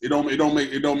sense. It don't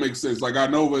make sense. Like I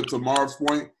know, but to Marv's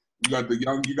point, you got the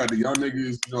young niggas.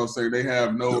 You know what I'm saying? They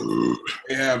have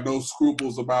no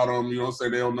scruples about them. You know what I'm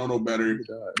saying? They don't know no better.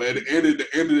 But at the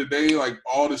end of the day, like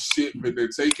all the shit that they're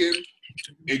taking,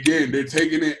 again, they're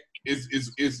taking it.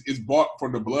 It's bought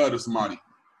from the blood of somebody.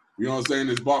 You know what I'm saying?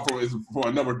 It's bought for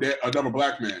another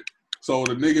black man. So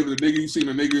the nigga you seen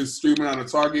the niggas streaming on the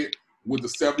Target with the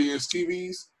 70-inch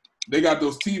TVs, they got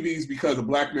those TVs because a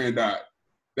black man died.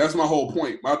 That's my whole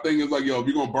point. My thing is like, yo, if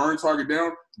you're gonna burn Target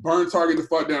down, burn Target the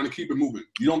fuck down and keep it moving.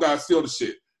 You don't gotta steal the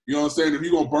shit. You know what I'm saying? If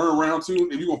you're gonna burn round two,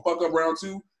 if you're gonna fuck up round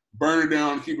two, burn it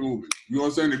down and keep it moving. You know what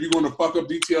I'm saying? If you're gonna fuck up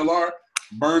DTLR,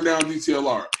 burn down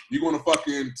DTLR. You're gonna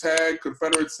fucking tag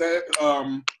Confederate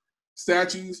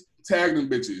statues, tag them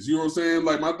bitches. You know what I'm saying?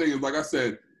 Like my thing is, like I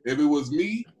said, if it was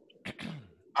me,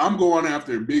 I'm going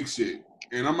after big shit,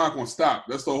 and I'm not gonna stop.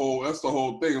 That's the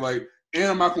whole thing. Like, and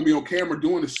I'm not gonna be on camera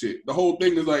doing the shit. The whole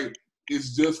thing is like,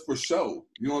 it's just for show.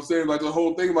 You know what I'm saying? Like the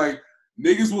whole thing, like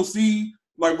niggas will see.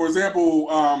 Like for example,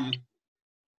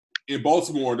 in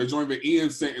Baltimore, the joint that Ian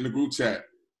sent in the group chat,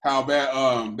 how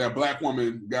that black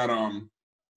woman got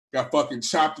fucking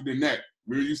chopped in the neck.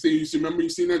 Remember you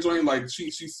seen that joint? Like she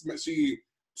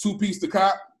 2-pieced the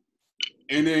cop,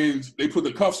 and then they put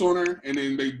the cuffs on her, and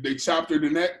then they chopped her in the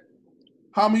neck.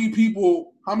 how many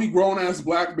grown ass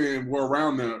black men were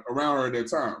around her at that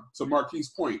time? To Marquis'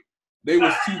 point, they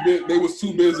was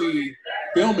too busy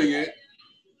filming it,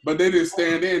 but they didn't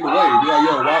stand in the way. Be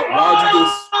like,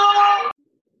 yo,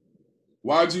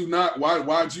 why'd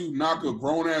you knock a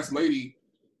grown ass lady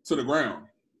to the ground?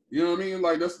 You know what I mean?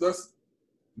 Like that's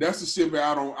the shit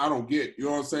that I don't get. You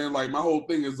know what I'm saying? Like my whole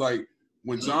thing is like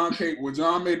when John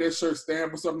made that shirt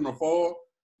stand for something to fall,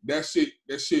 that shit,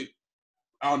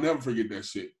 I'll never forget that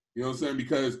shit. You know what I'm saying?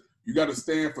 Because you got to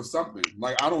stand for something.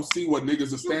 Like I don't see what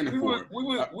niggas are standing for.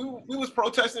 We was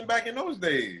protesting back in those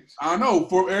days. I know,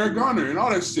 for Eric Garner and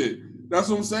all that shit. That's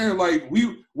what I'm saying. Like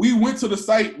we went to the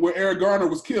site where Eric Garner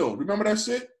was killed. Remember that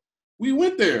shit? We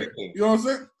went there. You know what I'm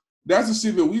saying? That's the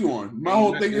shit that we on. My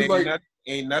whole thing is like,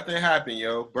 ain't nothing happened,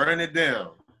 yo. Burn it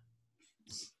down.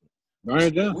 Burn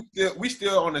it down. We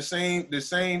still on the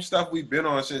same stuff we've been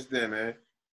on since then, man.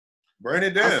 Burn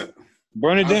it down.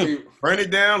 Burn it down. Burn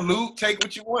it down. Loot. Take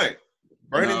what you want.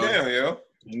 Burn it down, yo.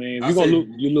 I mean, if you gonna loot,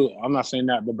 you loot. I'm not saying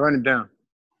that, but burn it down.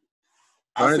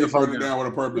 Burn it down with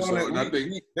a purpose. So, and I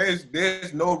think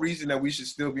there's no reason that we should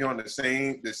still be on the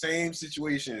same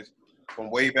situations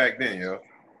from way back then, yo.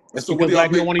 It's because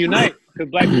black people want to unite. Because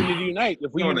black people need to unite.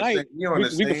 If we unite,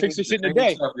 we can fix this shit in a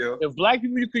day. If black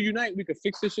people could unite, we could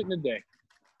fix this shit in a day.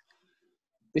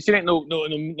 This shit ain't no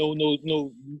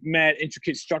mad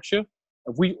intricate structure.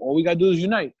 If all we gotta do is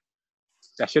unite.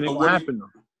 That shit ain't gonna happen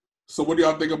though. So what do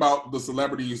y'all think about the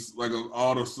celebrities? Like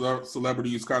all the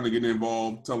celebrities kind of getting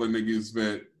involved, telling niggas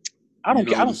that I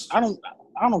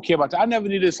don't care about that. I never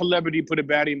needed a celebrity to put a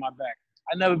baddie in my back.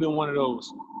 I never been one of those.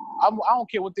 I don't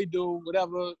care what they do,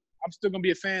 whatever. I'm still gonna be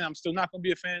a fan. I'm still not gonna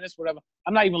be a fan. That's whatever.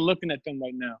 I'm not even looking at them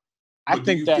right now.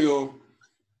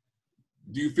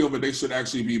 Do you feel that they should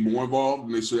actually be more involved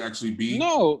and they should actually be in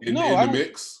the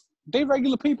mix? They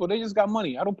regular people. They just got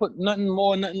money. I don't put nothing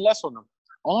more, nothing less on them.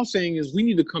 All I'm saying is we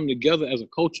need to come together as a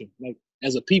culture, like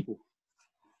as a people.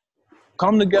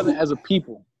 Come together as a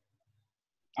people.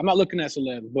 I'm not looking at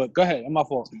celebs, but go ahead. I'm my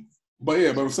fault. But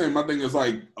I'm saying my thing is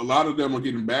like a lot of them are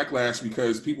getting backlash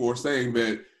because people are saying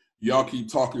that y'all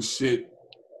keep talking shit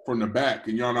from the back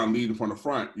and y'all not leading from the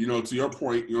front. You know, to your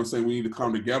point, you know what I'm saying, we need to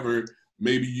come together.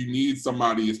 Maybe you need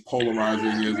somebody as polarizing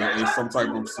as some type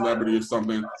of celebrity or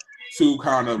something to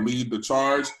kind of lead the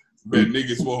charge. But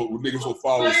niggas will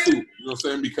follow suit. You know what I'm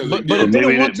saying? Because my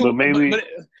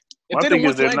thing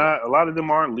is they're not. A lot of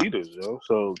them aren't leaders, yo.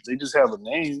 So they just have a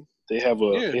name. They have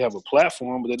a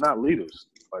platform, but they're not leaders.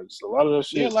 Like so a lot of that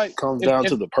shit comes down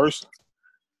to the person.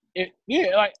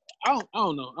 Like I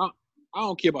don't know. I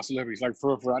don't care about celebrities. Like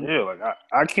for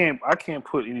I can't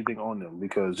put anything on them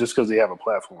because they have a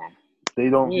platform. They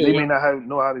don't. They may not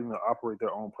know how to even operate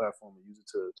their own platform and use it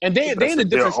to. And they in a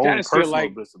different status here.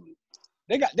 Like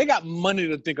they got money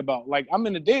to think about. Like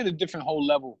they in a different whole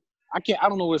level. I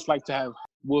don't know what it's like to have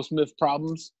Will Smith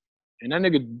problems, and that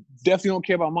nigga definitely don't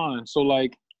care about mine. So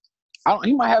like,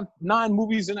 he might have 9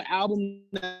 movies in an album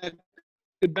that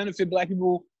could benefit black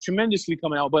people tremendously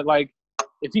coming out, but like,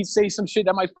 if he say some shit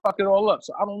that might fuck it all up.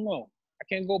 So I don't know. I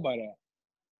can't go by that.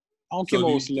 I don't care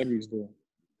about what celebrities do.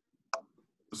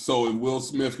 So if Will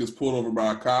Smith gets pulled over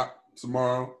by a cop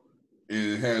tomorrow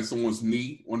and has someone's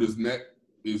knee on his neck,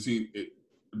 do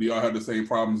y'all have the same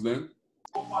problems then?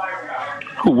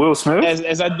 Who, Will Smith?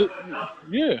 As I do,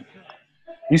 yeah.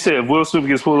 You said if Will Smith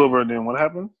gets pulled over, then what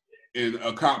happens? And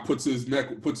a cop puts his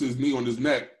knee on his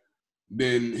neck,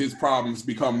 then his problems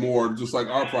become more just like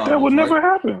our problems. That would never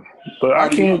happen. But I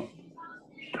can't.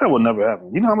 That would never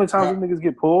happen. You know how many times these niggas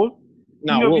get pulled?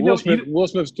 No, Will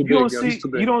Smith's too big.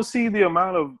 You don't see the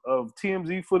amount of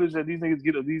TMZ footage that these niggas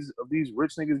get of these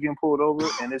rich niggas getting pulled over,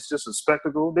 and it's just a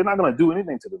spectacle. They're not gonna do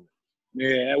anything to them.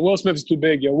 Yeah, Will Smith is too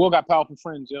big, yo. Will got powerful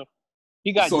friends, yo.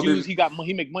 He got Jews. He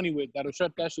make money with that'll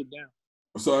shut that shit down.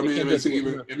 So I mean,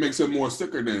 it makes it more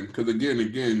sicker then, because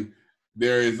again,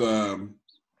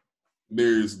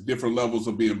 there's different levels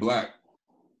of being black.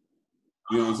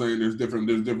 You know what I'm saying? There's different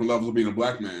levels of being a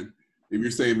black man. If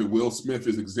you're saying that Will Smith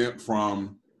is exempt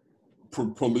from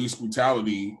police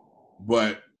brutality,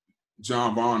 but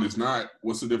John Vaughn is not,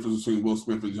 what's the difference between Will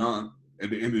Smith and John? At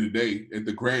the end of the day, at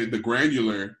the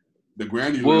granular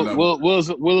level.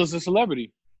 Will is a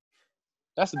celebrity.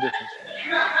 That's the difference.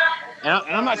 And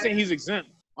I'm not saying he's exempt.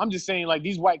 I'm just saying like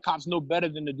these white cops know better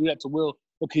than to do that to Will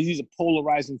because he's a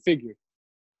polarizing figure.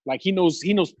 Like he knows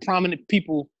prominent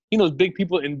people. He knows big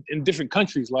people in different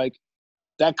countries. Like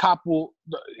that cop will.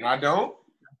 I don't.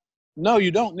 No,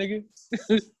 you don't, nigga.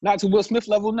 Not to Will Smith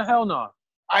level. No, hell no.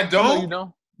 I don't. No, you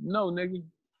don't. No, nigga.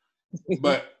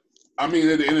 But I mean,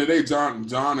 at the end of the day,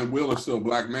 John and Will are still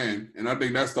black men, and I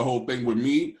think that's the whole thing with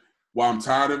me. Why I'm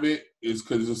tired of it is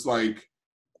because it's like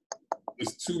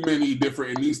it's too many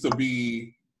different. It needs to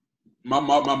be. My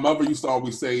mother used to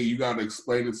always say, "You got to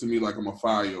explain it to me like I'm a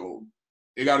 5-year-old."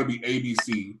 It got to be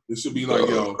ABC. It should be like,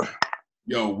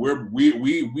 yo,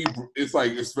 we. It's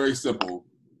like it's very simple.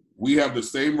 We have the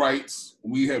same rights.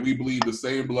 We bleed the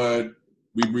same blood.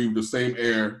 We breathe the same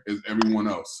air as everyone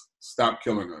else. Stop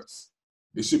killing us.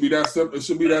 It should be that simple. It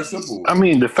should be that simple. I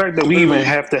mean, the fact that we even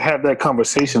have to have that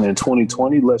conversation in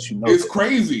 2020 lets you know it's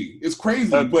crazy. It's crazy.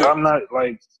 But I'm not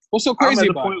like. What's so crazy I'm at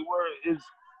the about point it? where it's.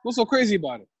 What's so crazy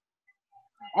about it?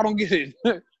 I don't get it.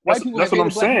 That's what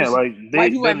I'm saying. Like they're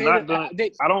not gonna.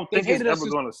 I don't think it's ever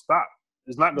going to stop.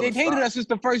 It's not going to stop. They've hated us since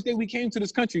the first day we came to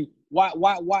this country. Why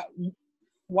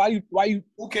you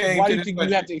think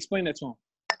you have to explain that to them?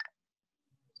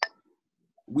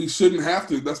 We shouldn't have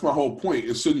to. That's my whole point.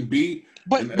 It shouldn't be.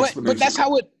 But that's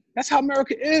how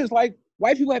America is. Like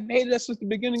white people have hated us since the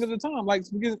beginning of the time. Like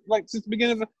since the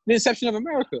beginning of the inception of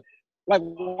America. Like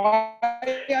why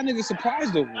y'all niggas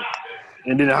surprised over it?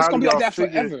 And then it's gonna be like that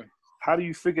forever. How do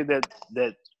you figure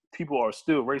that people are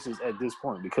still racist at this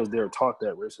point because they're taught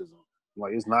that racism?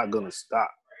 Like it's not gonna stop.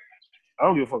 I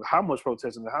don't give a fuck how much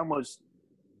protesting, how much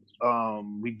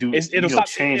we do. It'll stop.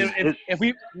 Change. If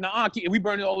we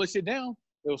burn all this shit down,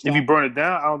 it'll stop. If you burn it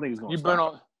down, I don't think it's gonna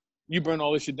stop. You burn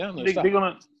all this shit down. They're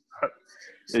gonna.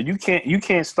 You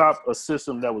can't stop a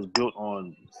system that was built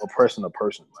on oppressing a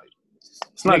person. Like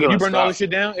it's not. If you burn all this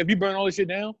shit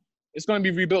down, it's gonna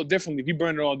be rebuilt differently. If you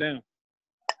burn it all down,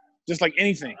 just like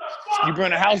anything, you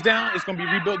burn a house down, it's gonna be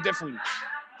rebuilt differently.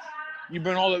 You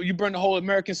burn the whole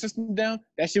American system down,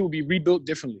 that shit will be rebuilt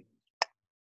differently.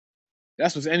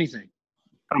 That's what's anything.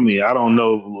 I mean, I don't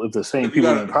know if the same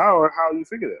people in power, how you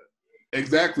figure that.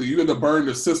 Exactly. You got to burn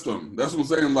the system. That's what I'm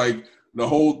saying. Like the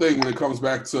whole thing when it comes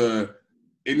back to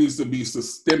it needs to be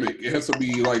systemic. It has to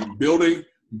be like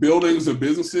buildings and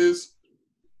businesses.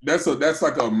 That's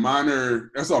a minor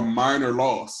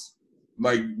loss.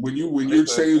 Like when you're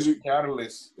changing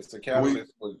catalyst. It's a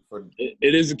catalyst for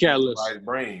it is a catalyst. Right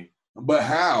brain. But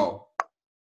how?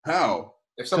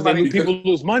 If somebody people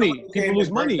lose money, so they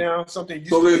lose money. So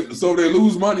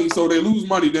they lose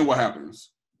money. Then what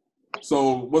happens?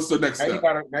 So what's the next step?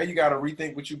 Now you gotta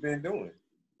rethink what you've been doing.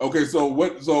 Okay, so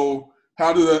what? So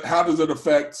how does it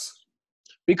affect?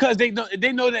 Because they know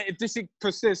that if this shit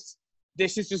persists,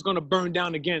 this shit's just gonna burn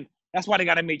down again. That's why they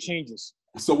gotta make changes.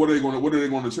 So what are they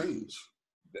going to change?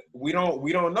 We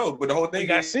don't know. But the whole thing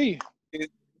gotta see. And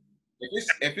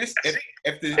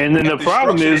then the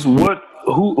problem is who's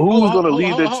going to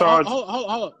lead the charge? Hold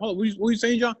on. What are you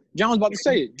saying, John? John was about to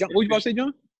say it. What you about to say,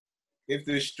 John? If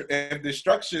the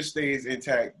structure stays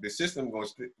intact, the system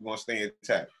gonna stay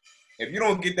intact. If you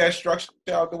don't get that structure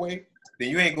out the way, then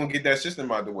you ain't gonna get that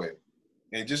system out the way.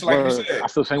 And just like you said, I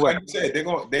feel the same way. Like you said, they're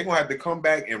gonna have to come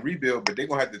back and rebuild, but they're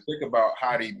gonna have to think about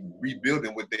how they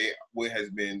rebuilding what has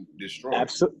been destroyed.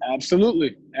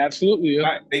 Absolutely.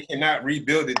 Yeah. They cannot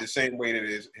rebuild it the same way that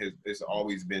it's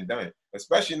always been done.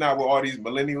 Especially now with all these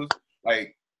millennials.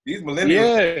 Like these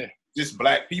millennials, just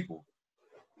black people.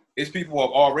 It's people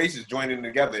of all races joining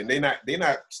together, and they're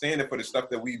not standing for the stuff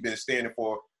that we've been standing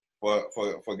for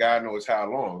God knows how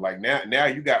long. Like now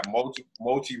you got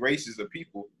multi races of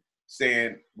people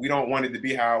saying we don't want it to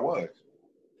be how it was.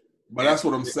 But that's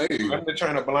what I'm saying. If they're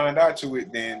trying to blind eye to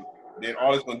it, then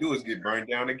all it's gonna do is get burned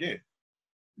down again.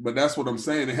 But that's what I'm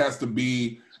saying. It has to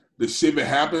be the shit that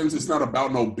happens. It's not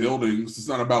about no buildings. It's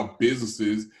not about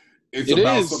businesses. It's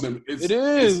something. It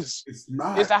is. It's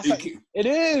not. It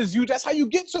is. That's how you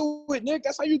get to it, Nick.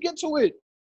 That's how you get to it.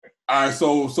 All right.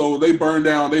 So they burned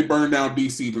down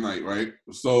DC tonight, right?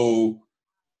 So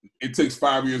it takes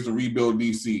 5 years to rebuild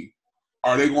DC.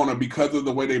 Are they going to, because of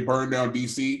the way they burned down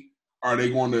DC, are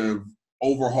they going to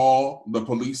overhaul the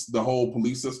whole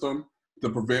police system to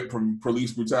prevent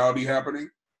police brutality happening?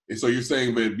 And so you're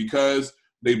saying that because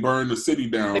they burned the city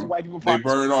down, they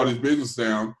burned all this business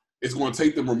down, it's going to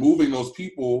take them removing those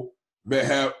people that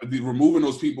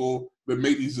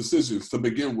made these decisions to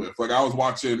begin with. Like I was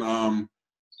watching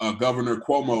Governor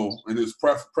Cuomo in his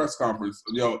press conference.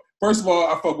 Yo, first of all,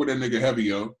 I fuck with that nigga heavy,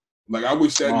 yo. Like I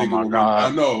wish that nigga would.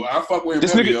 I know. I fuck with him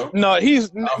this heavy, nigga, yo.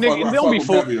 No, don't be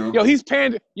fooled. Yo, he's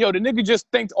panned. Yo, the nigga just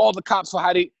thanked all the cops for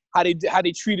how they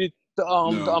treated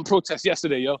the protest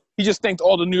yesterday, yo. He just thanked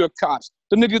all the New York cops.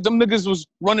 Them niggas was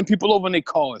running people over in their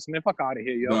cars. Man, fuck out of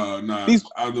here, yo. Nah.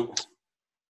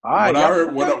 What I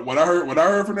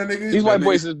heard from that nigga. These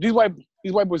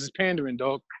white boys is pandering,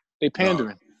 dog. They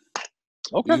pandering.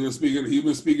 Okay. He's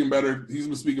been speaking better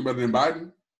than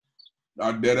Biden.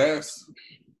 Dead ass.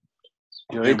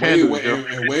 Yeah,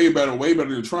 and way better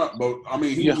than Trump. But I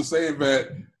mean, he was just saying that,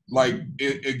 like,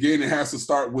 it has to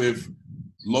start with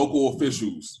local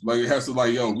officials. Like it has to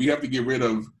like, yo, we have to get rid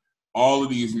of all of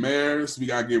these mayors. We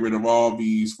gotta get rid of all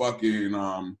these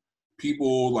fucking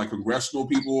people, like congressional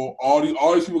people. All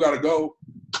these people gotta go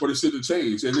for the shit to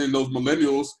change. And then those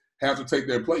millennials have to take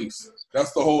their place.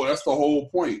 That's the whole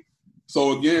point.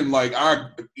 So again, like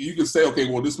you can say, okay,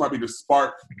 well, this might be the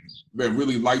spark that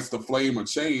really lights the flame of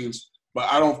change, but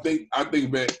I think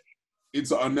that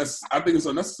it's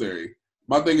unnecessary.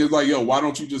 My thing is like, yo, why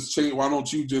don't you just change? Why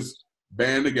don't you just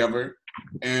band together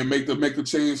and make the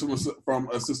change from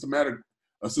a systematic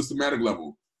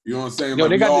level? You know what I'm saying? Yo,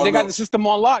 like, they got the system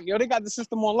on lock. Yo, they got the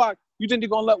system on lock. You think they're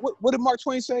gonna let what did Mark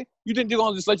Twain say? You think they're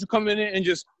gonna just let you come in there and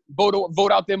just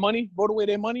vote out their money, vote away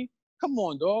their money? Come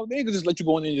on, dog. They ain't gonna just let you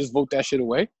go in there and just vote that shit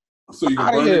away. So you're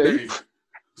gonna burn it down.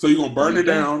 So you're gonna burn it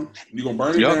down. You're gonna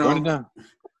burn it down.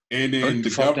 And then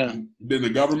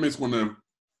the government's gonna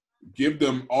give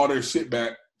them all their shit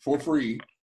back for free,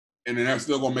 and then that's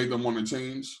still gonna make them want to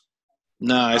change.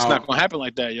 Nah, it's not gonna happen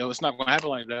like that, yo. It's not gonna happen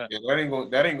like that. Yeah,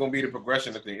 that ain't gonna be the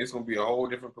progression of things. It's gonna be a whole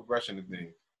different progression of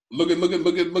things. Look at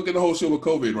the whole shit with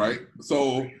COVID, right?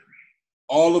 So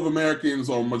all of Americans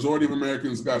or majority of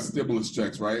Americans got stimulus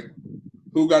checks, right?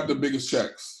 Who got the biggest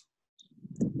checks?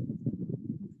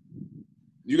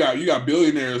 You got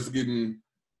billionaires getting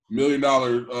 $1 million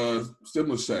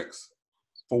stimulus checks.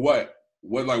 For what?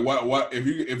 What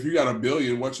if you got $1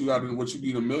 billion, what you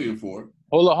need $1 million for?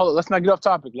 Hold on. Let's not get off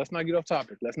topic. It's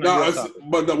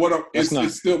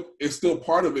still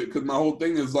part of it, because my whole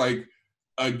thing is like,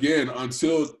 again,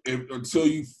 until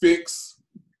you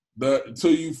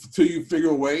figure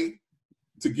a way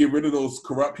to get rid of those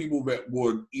corrupt people that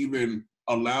would even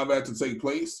allow that to take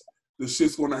place, the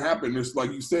shit's going to happen. It's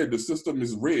like you said, the system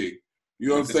is rigged. You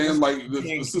know what I'm saying? Like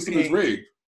the system is rigged.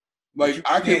 Like you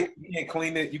can't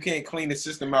clean it. You can't clean the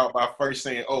system out by first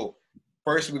saying, "Oh,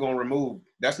 first we're gonna remove."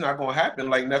 That's not gonna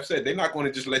happen. Like Neff said, they're not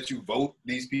gonna just let you vote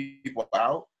these people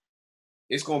out.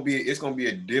 It's gonna be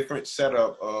a different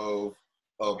setup of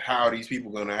how these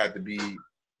people are gonna have to be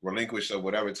relinquished of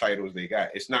whatever titles they got.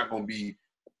 It's not gonna be,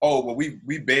 oh, well,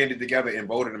 we banded together and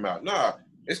voted them out. Nah,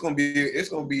 it's not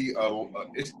gonna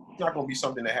be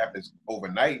something that happens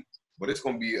overnight, but it's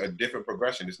gonna be a different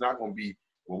progression. It's not gonna be,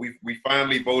 well, we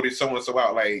finally voted so and so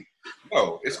out. Like,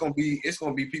 no, it's gonna be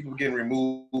people getting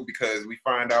removed because we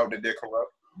find out that they're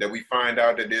corrupt, that we find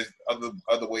out that there's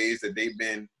other ways that they've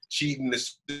been cheating the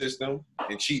system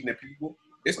and cheating the people.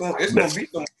 It's gonna be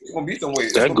some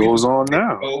ways that goes on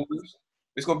now.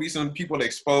 It's gonna be some people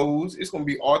exposed. It's gonna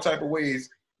be all type of ways,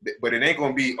 but it ain't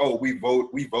gonna be, oh, we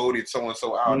voted so and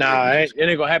so out. Nah, it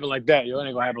ain't gonna happen like that, yo. It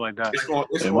ain't gonna happen like that.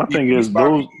 My thing is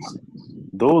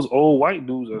those old white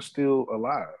dudes are still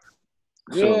alive.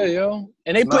 Yeah, yo.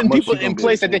 And they putting people in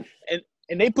place that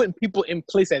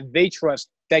they trust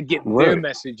that get their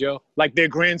message, yo. Like their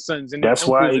grandsons and that's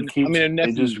why it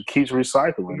nephews. just keeps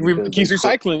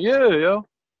recycling. Yeah, yo.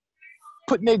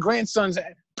 Putting their grandsons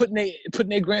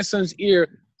ear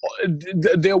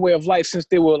their way of life since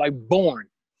they were like born.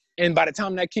 And by the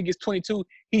time that kid gets 22,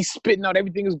 he's spitting out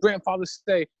everything his grandfather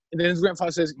say, and then his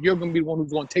grandfather says, "You're gonna be the one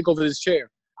who's gonna take over this chair.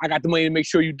 I got the money to make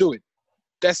sure you do it."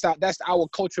 That's our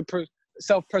culture,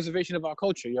 self-preservation of our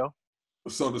culture, yo.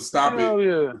 So to stop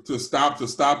to stop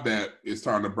that, it's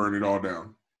time to burn it all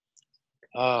down.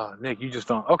 Nick, you just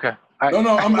don't. Okay. I'm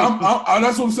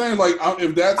that's what I'm saying. Like,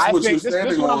 if that's what you're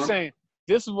standing on.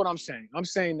 This is what I'm saying. I'm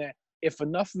saying that if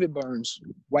enough of it burns,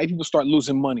 white people start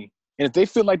losing money. And if they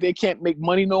feel like they can't make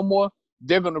money no more,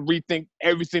 they're going to rethink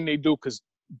everything they do, because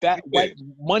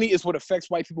money is what affects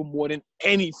white people more than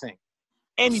anything.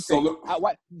 Anything.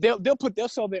 They'll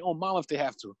sell their own mom if they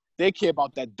have to. They care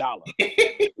about that dollar.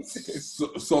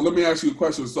 So let me ask you a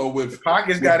question. So with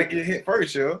pockets got to get hit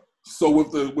first, yo. So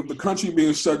with the country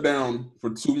being shut down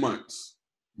for 2 months,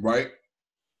 right?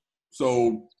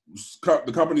 So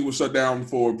the company was shut down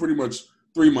for pretty much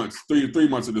 3 months, three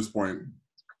months at this point.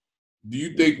 Do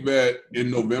you think that in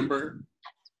November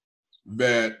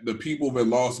that the people that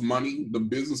lost money, the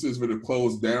businesses that have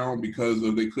closed down because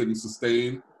they couldn't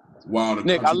sustain while the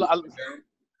Nick, country I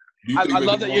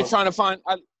love that you're trying to find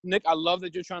Nick, I love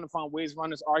that you're trying to find ways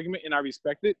around this argument, and I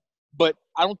respect it. But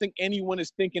I don't think anyone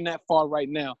is thinking that far right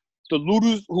now. The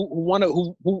looters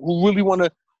who really want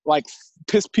to like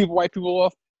piss white people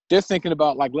off, they're thinking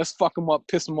about like, let's fuck them up,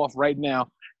 piss them off right now,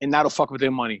 and that'll fuck with their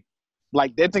money.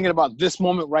 Like, they're thinking about this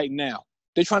moment right now.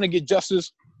 They're trying to get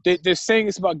justice. They're saying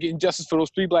it's about getting justice for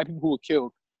those 3 black people who were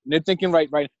killed. And they're thinking right.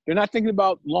 They're not thinking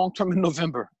about long term in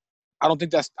November. But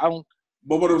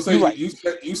what I'm saying, right. you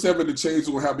said that the change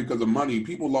will happen because of money.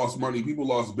 People lost money. People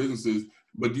lost businesses.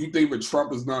 But do you think that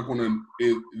Trump is not going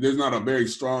to? There's not a very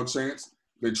strong chance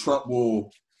that Trump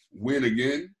will win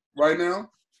again. right now,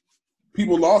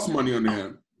 people lost money under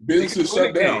him. Businesses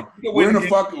shut down. We're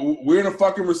in a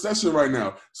fucking recession right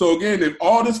now. So again, if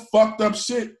all this fucked up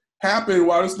shit happened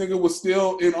while this nigga was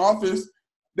still in office,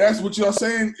 that's what you're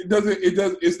saying.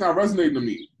 It's not resonating to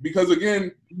me. Because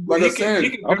again, like I said,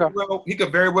 he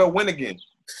could very well win again.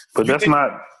 But that's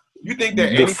not. You think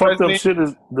that the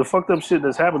fucked up shit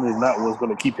that's happening is not what's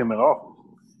going to keep him in office.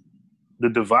 The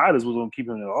divide is what's going to keep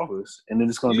him in office, and then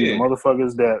it's going to be the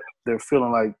motherfuckers that they're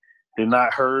feeling like they're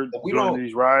not heard during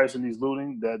these riots and these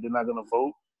looting, that they're not going to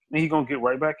vote. And he's going to get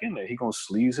right back in there. He's going to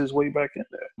sleaze his way back in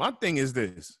there. My thing is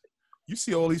this. You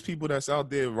see all these people that's out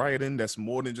there rioting that's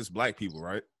more than just black people,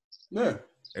 right? Yeah.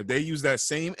 If they use that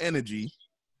same energy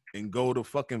and go to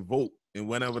fucking vote and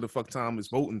whenever the fuck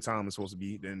voting time is supposed to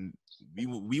be, then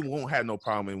we won't have no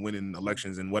problem in winning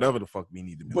elections and whatever the fuck we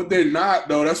need to do. But they're not,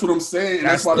 though. That's what I'm saying.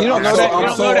 That's why I'm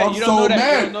so mad. You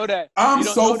don't know that. I'm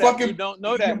so fucking. You don't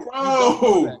know that,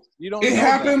 bro. It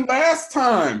happened last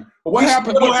time. What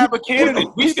happened? We don't have a candidate.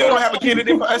 We still don't have a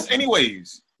candidate for us,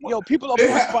 anyways. Yo, people are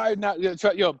more inspired now.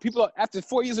 Yo, people are, after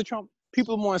 4 years of Trump,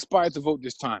 people are more inspired to vote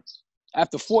this time.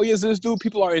 After 4 years of this dude,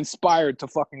 people are inspired to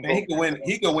fucking vote.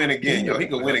 He could win again, yo. He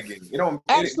could win again. We don't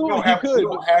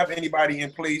have anybody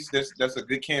in place that's a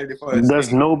good candidate for us.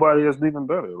 There's nobody that's even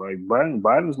better. Like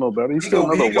Biden's no better. He's still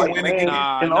another white man in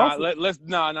office.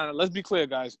 Let's be clear,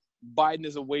 guys. Biden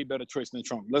is a way better choice than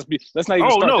Trump. Let's not even.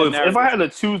 Oh no! If I had to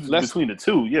choose between the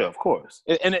two, yeah, of course.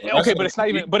 But it's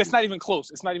not even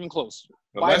close. It's not even close.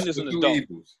 Biden is an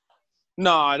adult.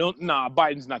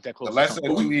 Biden's not that close. The lesser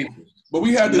of two evils. But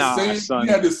we had the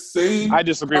same. I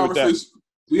disagree with that.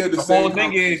 We had the same. The whole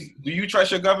thing is, do you trust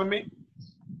your government?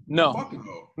 No. Fuck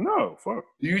no. No. Fuck.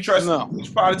 Do you trust?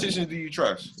 Which politicians do you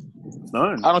trust?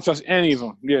 None. I don't trust any of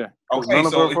them. Yeah. Okay,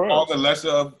 so it's all the lesser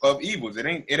of evils. It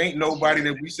ain't nobody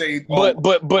that we say. But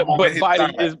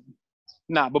Biden is.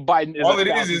 But Biden is. All it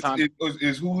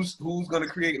is who's going to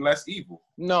create less evil.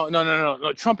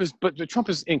 No. Trump is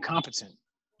incompetent.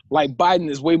 Like Biden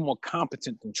is way more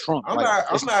competent than Trump.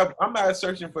 I'm not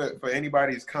searching for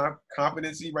anybody's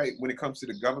competency right when it comes to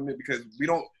the government, because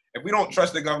if we don't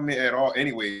trust the government at all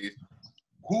anyways,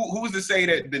 who's to say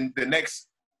that the next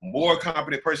more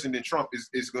competent person than Trump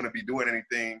is going to be doing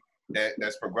anything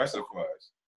that's progressive for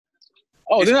us?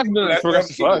 Oh, they're not doing that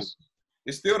progressive for us.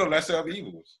 It's still the lesser of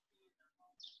evils.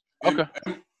 Okay.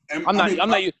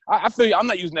 I feel you. I'm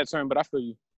not using that term, but I feel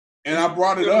you. And I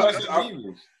brought it up.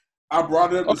 I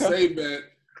brought it up to say that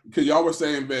because y'all were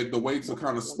saying that the way to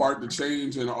kind of spark the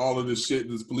change and all of this shit,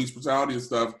 this police brutality and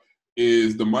stuff,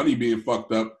 is the money being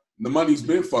fucked up. The money's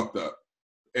been fucked up,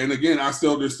 and again, there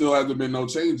still hasn't been no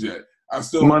change yet.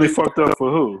 Money fucked up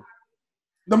for who?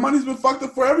 The money's been fucked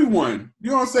up for everyone.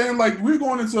 You know what I'm saying? Like, we're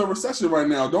going into a recession right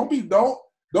now. Don't get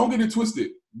it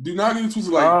twisted. Do not get it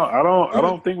twisted. Like, I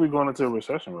don't think we're going into a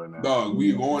recession right now. Dog,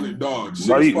 we're going to dog.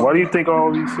 Why do you think all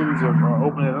these cities are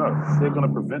opening up? They're going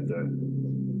to prevent that.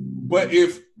 But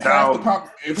if half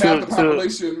the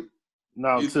population.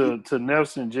 Now, to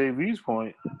Nelson JV's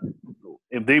point,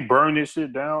 if they burn this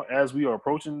shit down as we are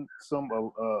approaching some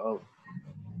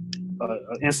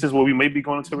instance where we may be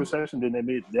going into a recession, then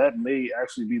that may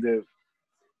actually be the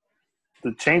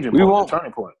changing point, the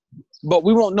turning point. But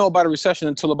we won't know about a recession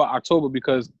until about October,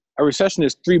 because a recession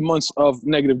is 3 months of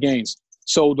negative gains.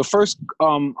 So the first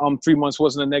 3 months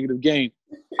wasn't a negative gain.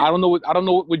 I don't know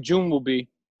what June will be,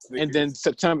 and then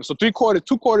September. So 2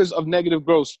 quarters of negative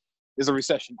growth is a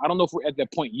recession. I don't know if we're at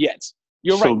that point yet.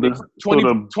 You're right.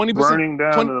 20% burning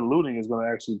down and the looting is going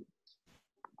to actually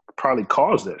probably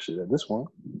cause that shit at this point.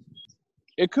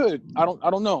 It could. I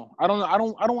don't know. I don't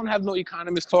want to have no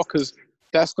economist talk, because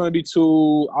that's going to be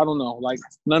too, I don't know, like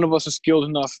none of us are skilled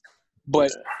enough.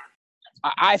 But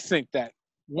I think that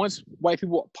once white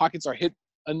people pockets are hit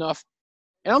enough,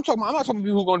 and I'm not talking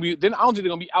people who are going to be, then I don't think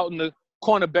they're going to be out in the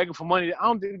corner begging for money. I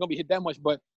don't think they're going to be hit that much,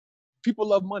 but people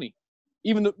love money.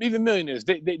 Even millionaires,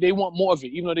 they want more of it.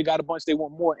 Even though they got a bunch, they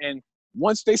want more. And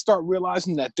once they start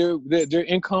realizing that their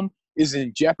income is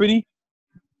in jeopardy,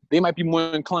 they might be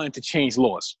more inclined to change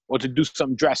laws or to do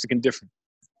something drastic and different.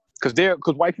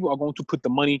 Because white people are going to put the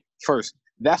money first.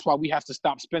 That's why we have to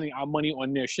stop spending our money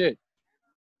on their shit.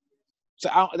 So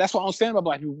that's why I don't stand by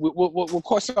black people. We'll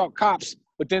cost out cops,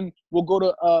 but then we'll go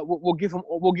to we'll give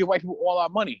white people all our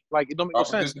money. Like, it don't make no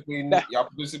sense. Y'all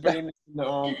participating in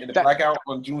the blackout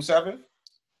on June 7th?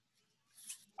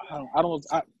 I don't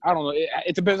know.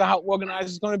 It depends on how organized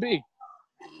it's going to be.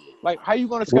 Like, how you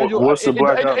going to schedule? What's the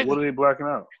blackout? What are they blacking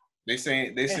out? They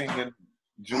saying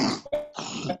June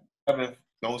 7th.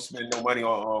 Don't spend no money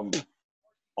on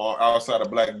outside of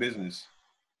black business.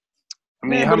 I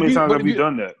mean, Man, how but many if you- times but have if you you-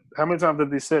 done that? How many times have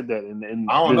they said that? And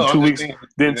I don't know. then I'm 2 just weeks, saying,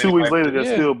 then 2 weeks later,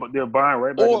 Yeah. they're buying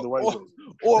right back Or at the white place.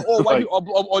 or white Like-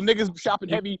 people, or niggas shopping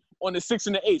heavy on the 6th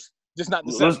and the 8th, just not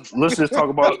the 7th. Let's just talk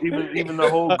about even the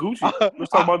whole Gucci.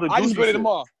 Let's talk about the I just Gucci read it shit.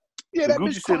 tomorrow. Yeah, The that Gucci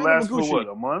bitch shit crying over lasts for Gucci. what,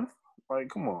 a month? Like,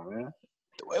 come on, man.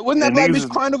 Wasn't that And black niggas bitch is-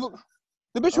 crying over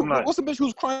the bitch? I'm not- What's the bitch who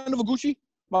was crying over Gucci?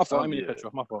 My fault. I mean yeah. to cut you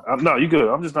off. My fault. No, you good.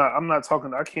 I'm not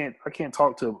talking. I can't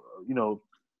talk to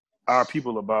our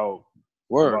people about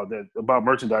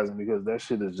merchandising because that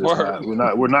shit is just Word.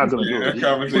 not. We're not gonna do Yeah, it. that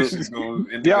conversation's going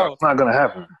to end Yo, up. It's not gonna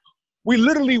happen. we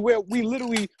literally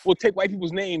will take white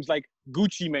people's names like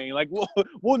Gucci Mane. Like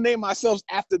we'll name ourselves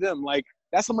after them. Like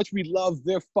that's how much we love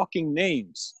their fucking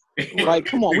names. Like,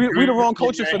 come on, we the wrong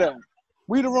culture for that.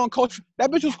 We the wrong culture. That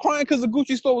bitch was crying because the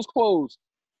Gucci store was closed.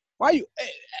 Why you?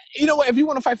 You know what? If you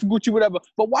want to fight for Gucci, whatever.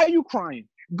 But why are you crying?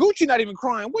 Gucci not even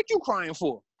crying. What you crying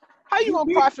for? How you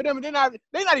gonna cry for them and they're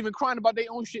not even crying about their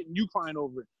own shit and you crying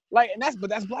over it? Like, but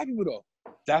that's black people though.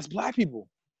 That's black people.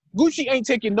 Gucci ain't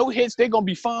taking no hits. They gonna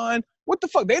be fine. What the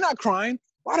fuck? They not crying.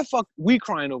 Why the fuck we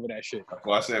crying over that shit?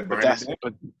 Well, I said, But burn it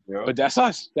down. but that's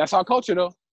us. That's our culture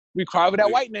though. We cry over that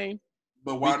white name.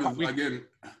 But why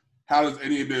how does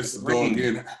any of this go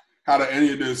again? How does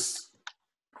any of this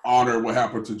honor what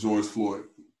happened to George Floyd?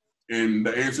 And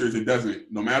the answer is it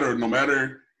doesn't. No matter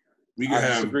we can I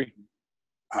have. disagree.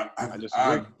 I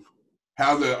disagree.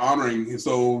 How's it honoring him?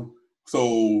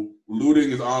 So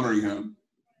looting is honoring him.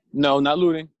 No, not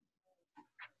looting.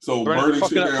 So Burning, burning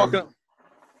fucking shit up, down. fucking up.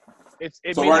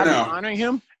 It So may right not now- be honoring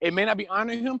him. It may not be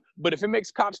honoring him, but if it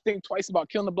makes cops think twice about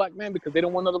killing a black man because they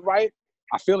don't want another riot,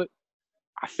 I feel it.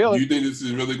 Do you think this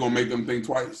is really gonna make them think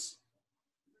twice?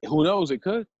 Who knows? It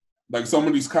could. Like some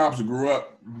of these cops grew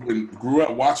up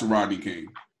watching Rodney King.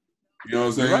 You know what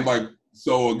I'm saying? Right. Like,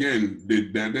 so again,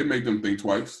 did that make them think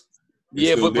twice? They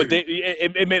Yeah, still but didn't.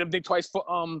 it made them think twice for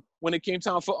when it came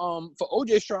time for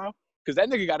OJ's trial because that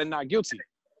nigga got a not guilty.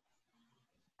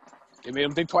 It made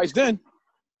them think twice then.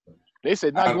 They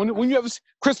said, nah, when you ever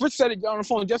Chris Rich said it on the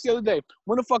phone just the other day.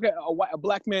 When the fuck a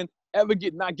black man ever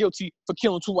get not guilty for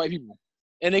killing 2 white people?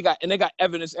 And they got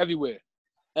evidence everywhere.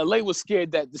 LA was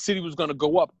scared that the city was gonna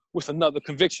go up with another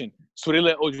conviction, so they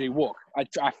let OJ walk.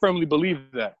 I firmly believe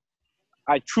that.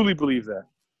 I truly believe that.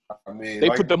 I mean, They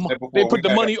like put the I said before, they put we the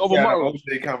got- money over we got morals.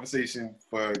 an OJ conversation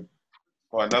for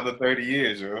another 30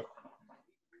 years, yo.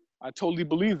 I totally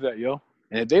believe that, yo.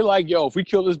 And if they like, yo, if we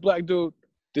kill this black dude,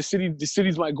 the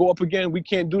cities might go up again. We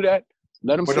can't do that.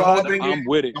 Let them But the whole slide. thing I'm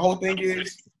with it. The whole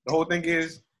thing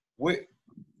is,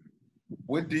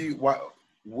 what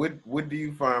do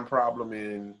you find problem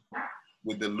in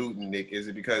with the looting, Nick? Is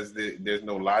it because there's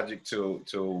no logic to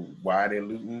why they're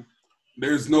looting?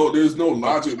 There's no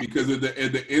logic because at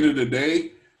the end of the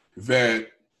day, that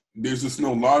there's just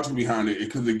no logic behind it.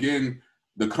 Because again,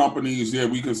 the companies,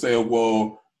 we can say,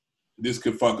 well, this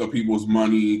could fuck up people's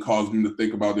money, cause them to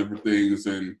think about different things,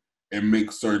 and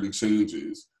make certain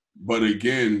changes. But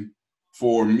again,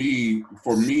 for me,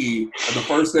 the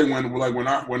first thing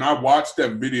when I watched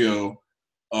that video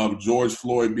of George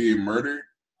Floyd being murdered,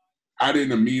 I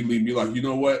didn't immediately be like, you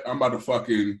know what, I'm about to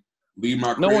fucking leave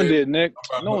my crib. No one did, Nick.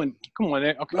 No one. Come on,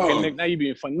 Nick. Okay, No. Nick. Now you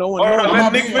being funny. No one. Hold on, I'm let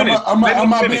not Nick being- finish. I'm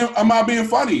not being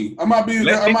funny.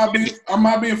 I'm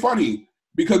not being funny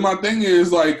because my thing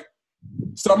is like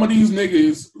some of these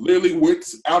niggas literally went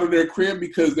out of their crib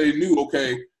because they knew,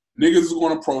 okay, niggas is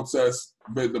going to protest,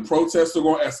 but the protests are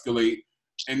going to escalate,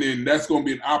 and then that's going to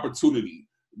be an opportunity.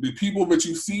 The people that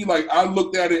you see, like I'm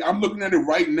looking at it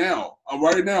right now.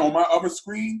 Right now on my other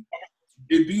screen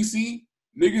in DC,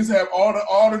 niggas have all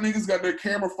the niggas got their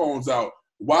camera phones out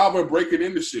while they're breaking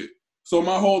into shit. So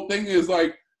my whole thing is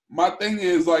like,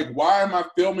 why am I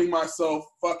filming myself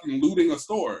fucking looting a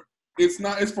store? It's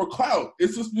not. It's for clout.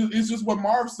 It's just what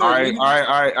Marv said. All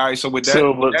right. So with that,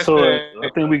 I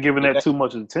think we're giving that too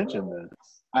much attention, man.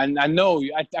 I know.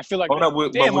 I feel like. Hold up,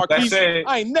 but damn, with that Marquise. said-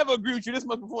 I ain't never agree with you this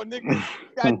much before, Nick.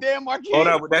 Goddamn, Marquise. hold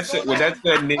up. With that said,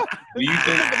 Nick, do you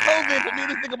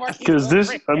think? Because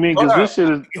this shit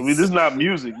is. This is not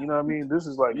music. You know what I mean? This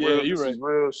is like Yeah, real. you're This right. is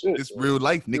real shit. It's real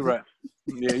life, nigga. You're right.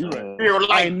 Yeah, you're right. Real I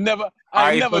life. ain't never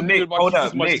Alright, so agreed Nick, with hold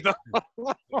Marquise up, this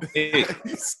much. Nick. though.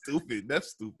 Nick, Stupid. That's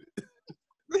stupid.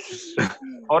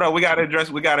 hold on. We gotta address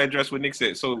what Nick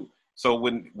said. So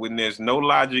when there's no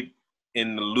logic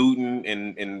in the looting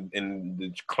and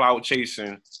the clout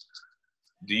chasing,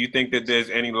 do you think that there's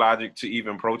any logic to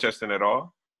even protesting at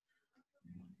all?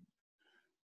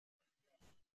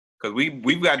 Because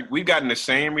we've gotten the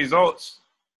same results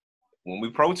when we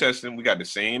protesting. We got the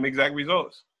same exact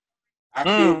results. I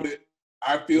feel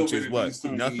that Which is it what? needs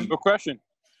to Nothing? be. Good question.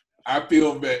 I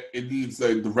feel that it needs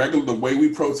the way we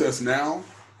protest now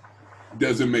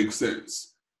doesn't make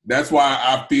sense. That's why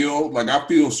I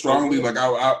feel strongly like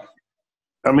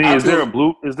I mean, I is there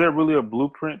feel- is there really a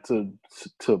blueprint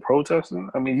to protesting?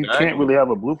 I mean, you can't really have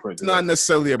a blueprint. It's not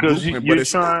necessarily a because blueprint, you're but it's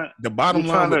trying. the bottom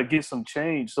You're line. trying to get some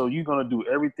change, so you're gonna do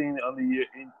everything under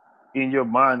in your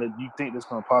mind that you think there's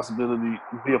gonna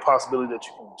be a possibility that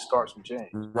you can start some change.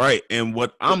 Right. And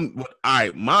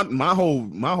my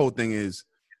whole thing is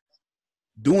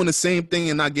doing the same thing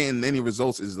and not getting any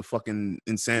results is the fucking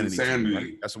insanity.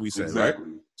 Right? That's what we said, exactly.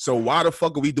 right? So why the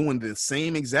fuck are we doing the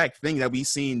same exact thing that we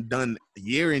seen done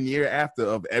year and year after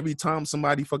of every time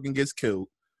somebody fucking gets killed,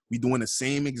 we doing the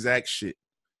same exact shit.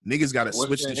 Niggas gotta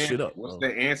switch this shit up. What's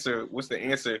the answer? What's the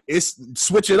answer? It's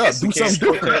switch it up. Do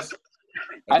something different.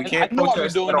 We can't I know why we're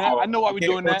protest doing at that. all. I know why we're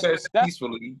doing that. Protest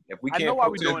peacefully. If we I know can't why we're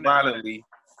protest doing that. violently,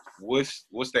 what's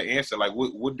the answer? Like,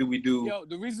 what do we do? Yo,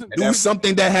 the reason Do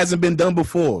something that hasn't been done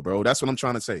before, bro. That's what I'm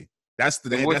trying to say. That's the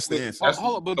Then what's answer.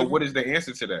 Hold on, so what is the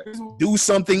answer to that? Do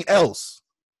something else.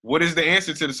 What is the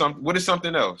answer to what is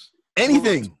something else?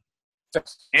 Anything.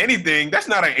 Anything. That's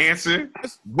not an answer.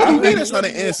 What do you mean that's not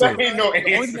an answer? That ain't no the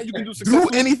only answer. thing that you can do Do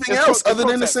successfully anything is else pro- other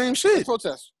than the protest. same shit.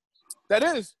 Protest. That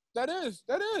is.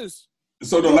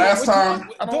 So the last time,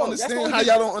 I don't understand how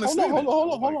y'all don't understand it.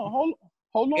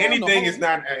 Hold on. Anything is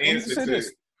not an answer say to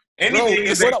this. anything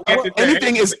is an answer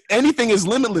to Anything is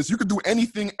limitless. You could do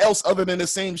anything else other than the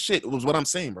same shit. Was what I'm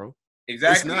saying, bro.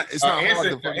 exactly. It's not hard answer.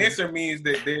 to The fucking- answer means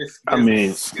that there's I mean,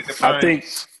 a I defined think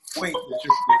point that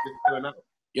you're filling out.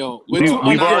 Yo, we've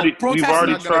already It's tried.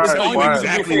 not gonna why- be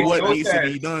exactly what No needs to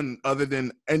be test. done other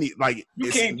than any like. You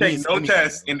it's- can't take means no anything,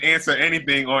 test bro. and answer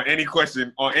anything on any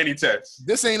question on any test.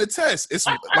 This ain't a test. It's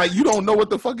like you don't know what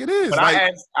the fuck it is. But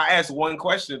Like I asked one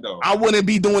question though. I wouldn't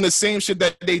be doing the same shit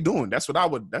that they doing. That's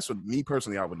what me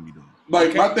personally I wouldn't be doing.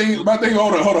 like my thing.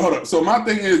 Hold on. So my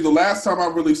thing is the last time I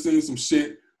really seen some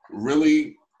shit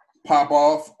really pop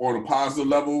off on a positive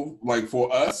level, like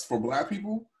for us, for Black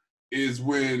people, is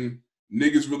when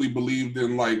niggas really believed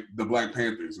in like the Black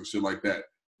Panthers and shit like that.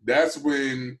 That's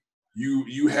when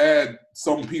you had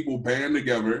some people band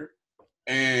together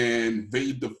and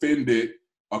they defended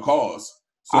a cause.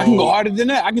 So, I can go harder than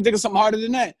that. I can think of something harder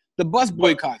than that. The bus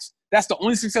boycotts. That's the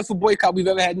only successful boycott we've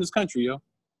ever had in this country, yo.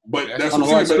 But that's on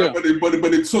what a I'm saying. large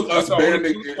But it took us That's the only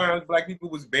banding. two times Black people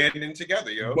was banding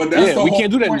together, yo. But that's Yeah, the we whole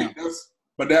can't do that point. now.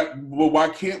 Well, why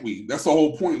can't we? That's the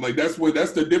whole point. Like that's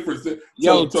the difference.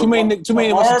 Yo, too many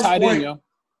of us are tied in, yo.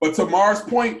 But to Mars'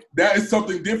 point, that is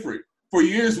something different. For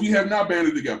years, we have not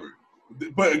banded together.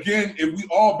 But again, if we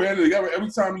all banded together, every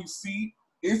time you see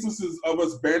instances of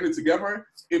us banding together,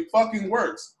 it fucking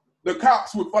works. The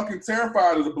cops were fucking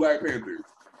terrified of the Black Panthers.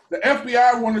 The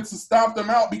FBI wanted to stomp them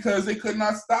out because they could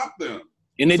not stop them.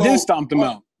 And they did stomp them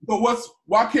out. But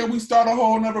why can't we start a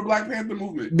whole another Black Panther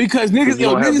movement? Because niggas, You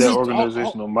don't have niggas that is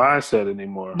organizational mindset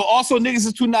anymore. but also niggas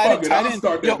is too Fuck tied it, I'll in.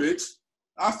 start Yo, that bitch.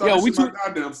 I'll start Yo, that we shit my too-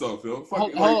 goddamn self, yo. Fuck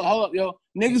hold it, like, up, yo.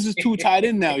 Niggas is too tied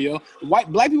in now, yo. Black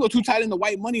people are too tied into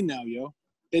white money now, yo.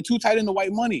 They're too tied into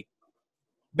white money.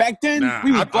 Back then, Nah,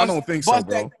 we would I don't think so, bust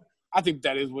bro. that- I think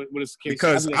that is what is the case.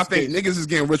 Because I that's the think case. niggas is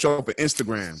getting rich off of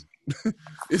Instagram.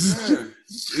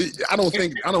 I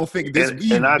don't think this.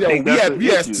 And I think that's the we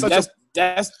had issue. such a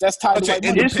that's tied to such white an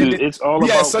money. independent- It's all we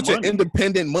about had such money. an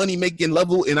independent money making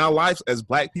level in our lives as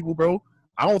Black people, bro.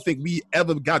 I don't think we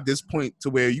ever got this point to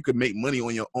where you could make money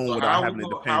on your own So without having to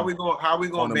depend. how we going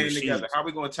on to the band machines. together? How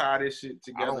we going to tie this shit I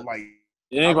together? don't like.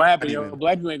 It ain't gonna happen, I yo. even-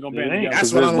 Black people ain't gonna band It ain't. together.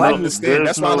 That's Because what I there's don't no- understand.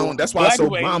 That's why I there's don't. That's why it's Black so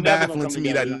people ain't mind never gonna baffling come to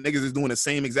me that together, niggas is doing the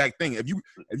same exact thing. If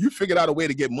you figured out a way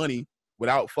to get money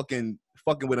without fucking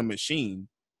with a machine,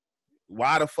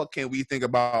 why the fuck can't we think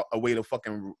about a way to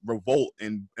fucking revolt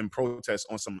and protest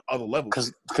on some other level?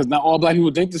 Because not all Black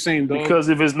people think the same, though. Because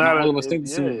if it's not, all of us think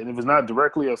the same. and if it's not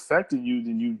directly affecting you,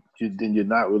 then you're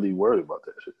not really worried about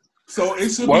that shit. So it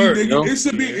should Word, be yo. niggas.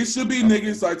 It should be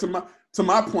niggas. Like to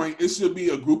my point, it should be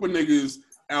a group of niggas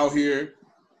out here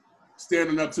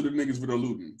standing up to the niggas for the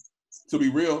looting. To be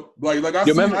real, like I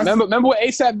Yo, seen, remember what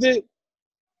ASAP did?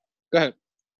 Go ahead.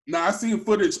 Now I seen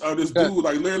footage of this Yeah. dude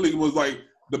like literally was like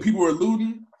the people were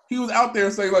looting. He was out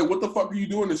there saying like, "What the fuck are you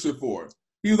doing this shit for?"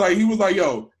 He was like,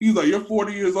 "Yo, you're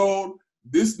 40 years old.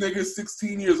 This nigga's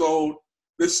 16 years old.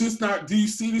 This shit's not. Do you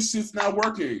see this shit's not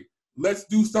working? Let's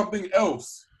do something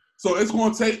else." So it's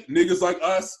gonna take niggas like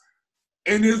us,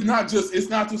 and it's not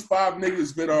just 5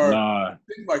 niggas that are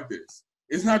think like this.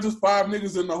 It's not just 5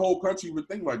 niggas in the whole country that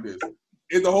think like this.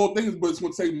 It's the whole thing is, but it's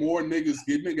gonna take more niggas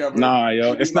getting together. Nah,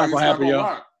 yo, And it's not gonna happen, yo.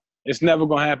 rock. It's never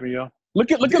gonna happen, yo.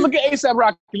 Look at ASAP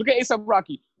Rocky. Look at ASAP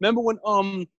Rocky. Remember when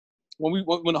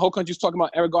when the whole country was talking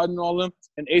about Eric Garden and all them,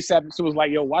 and ASAP was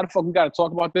like, yo, why the fuck we gotta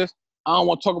talk about this? I don't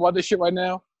want to talk about this shit right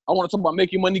now. I want to talk about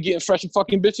making money, getting fresh and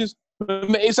fucking bitches.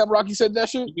 Remember ASAP Rocky said that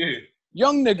shit? Yeah.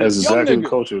 Young nigga. That's young exactly nigga. the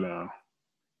culture now.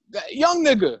 Young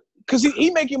nigga. Because he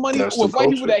making money That's with the white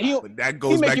people culture. that he But that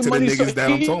goes back to the money, niggas so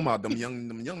that I'm talking about. Them young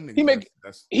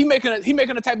niggas. He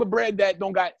making a type of bread that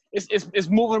don't got it's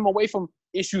moving him away from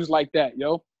issues like that,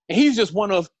 yo. And he's just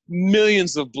one of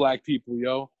millions of black people,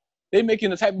 yo. They making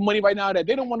the type of money right now that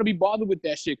they don't want to be bothered with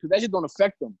that shit because that shit don't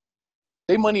affect them.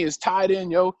 Their money is tied in,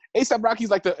 yo. A$AP Rocky's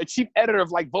like a chief editor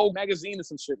of like Vogue magazine and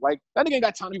some shit. Like that nigga ain't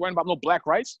got time to be worrying about no black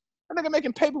rights. That nigga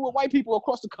making paper with white people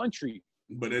across the country.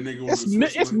 But that nigga was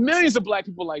It's millions of black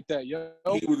people like that, yo.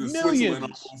 He was in Millions.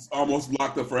 Switzerland almost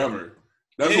locked up forever.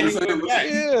 That's what I'm saying.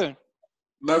 Yeah.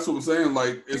 That's what I'm saying.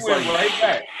 Like it's He went like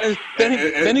right back.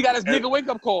 Then he got his nigga wake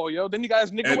up call, yo. Then he got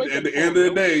his nigga wake up at the call, end of the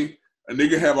yo. day, a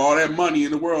nigga have all that money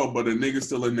in the world, but a nigga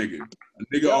still a nigga.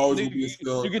 A nigga always will be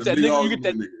still. You get a that nigga nigga. always You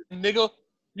get will that be a nigga. nigga.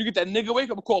 You get that nigga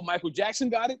wake up call. Michael Jackson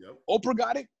got it. Yep. Oprah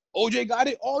got it. OJ got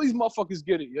it. All these motherfuckers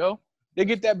get it, yo. They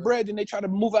get that bread, and they try to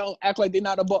move out and act like they're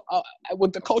not above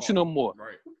with the culture no more.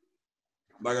 Right.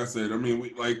 Like I said, I mean,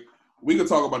 we could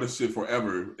talk about this shit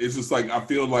forever. It's just like I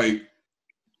feel like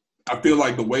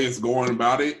the way it's going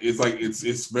about it is like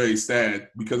it's very sad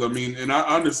because I mean, and I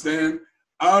understand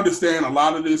a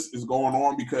lot of this is going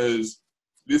on because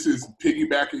this is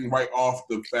piggybacking right off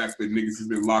the fact that niggas has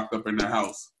been locked up in their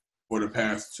house for the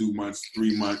past 2 months,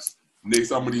 3 months.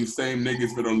 Some of these same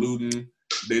niggas that are looting,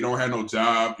 they don't have no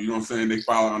job. You know what I'm saying? They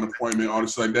file unemployment, all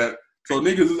this shit like that. So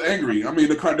niggas is angry. I mean,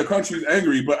 the country's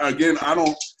angry, but again,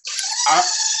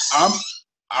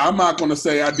 I'm not gonna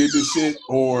say I did this shit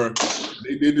or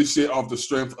they did this shit off the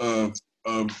strength of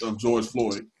George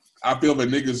Floyd. I feel that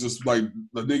niggas just like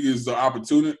the niggas the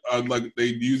opportunity, like they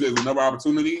use it as another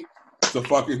opportunity to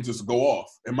fucking just go off.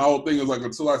 And my whole thing is like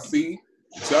until I see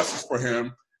justice for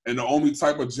him, and the only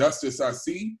type of justice I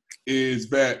see is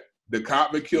that the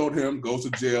cop that killed him goes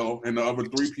to jail, and the other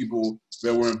 3 people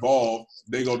that were involved,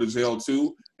 they go to jail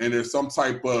too. And there's some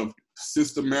type of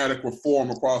systematic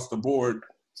reform across the board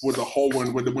with the whole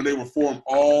one, when they reform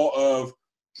all of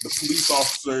the police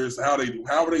officers,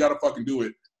 however they got to fucking do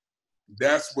it.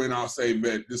 That's when I'll say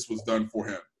that this was done for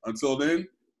him. Until then,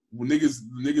 when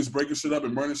niggas breaking shit up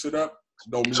and burning shit up,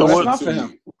 don't mean So That's what- not for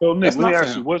him. So Nick, That's let me not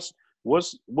ask for you,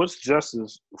 what's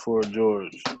justice for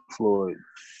George Floyd?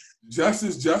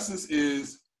 Justice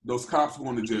is those cops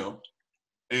going to jail.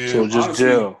 And So just honestly,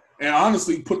 jail. And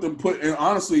honestly,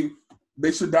 honestly,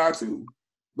 they should die too.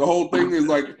 The whole thing is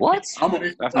like, What? That's I'm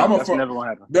never gonna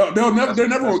happen. they're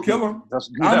never gonna kill him. That's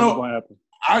I never know- gonna happen.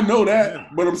 I know that,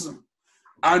 but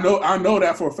I know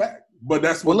that for a fact. But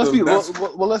that's what Let's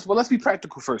be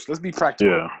practical first. Let's be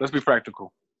practical. Yeah. Let's be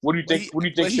practical. What do you think? What do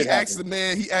you think should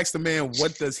happen? He asked the man,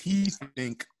 what does he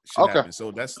think should Okay. happen?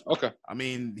 So that's, Okay. I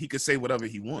mean, he could say whatever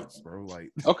he wants, bro.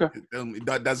 Like, Okay.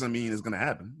 that doesn't mean it's gonna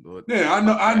happen. But Yeah, I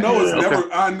know it's Yeah,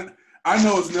 never. I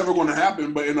know it's never going to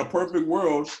happen. But in a perfect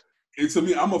world, to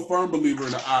me, I'm a firm believer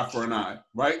in an eye for an eye.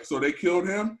 Right? So they killed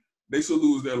him. They should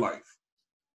lose their life.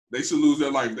 They should lose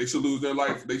their life.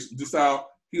 Just how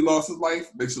he lost his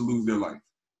life. They should lose their life.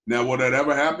 Now, will that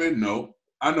ever happen? No,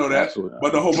 I know that. Absolutely.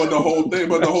 But the whole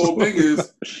thing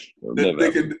is It'll that never they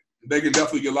happen. can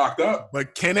definitely get locked up.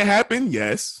 can it happen?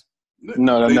 Yes.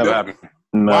 No, that They never don't- happened.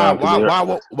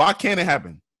 No, Why can't it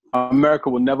happen? America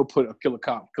will never kill a white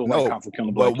cop for killing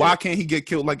a black But why kid. can't he get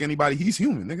killed like anybody? He's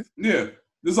human, nigga. Yeah,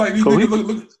 just like these So niggas he-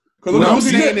 look.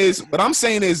 What I'm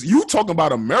saying is, you talking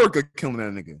about America killing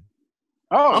that nigga.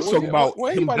 Oh, I'm talking about well,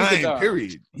 him anybody could dying. die.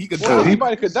 Period. He could Well, die.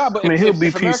 anybody could die, but I mean, he'll be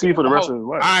if PC America- for the rest of his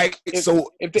life. All right, if-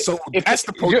 so if they- that's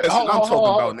the protest that I'm talking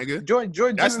about, nigga.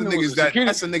 George That's the Zimmerman was niggas a that security-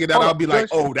 that's the nigga that Hold I'll on, be like,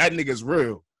 George- oh, that nigga's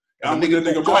real. I'm And the with that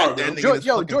nigga go clap Marv, that yo. nigga in George, his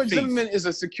yo, fucking George face. Zimmerman is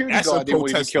a security That's a guard. They won't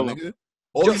even protester, kill him. nigga.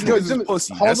 All George these niggas is Zimmerman-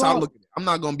 pussy. hold That's how I on. look at it. I'm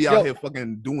not gonna be Yo. out here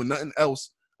fucking doing nothing else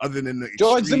other than the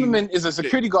George extreme Zimmerman is a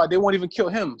security guard. They won't even kill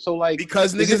him. So like,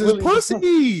 because is niggas it is really-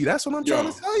 pussy. That's what I'm Yo.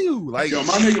 trying to tell you. Like, Yo,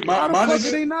 my nigga, why the my fuck nigga,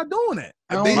 are they not doing that?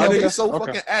 I If they don't know. get so Okay.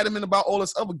 fucking adamant about all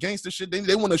this other gangster shit,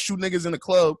 they want to shoot niggas in the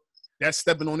club that's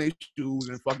stepping on their shoes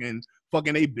and fucking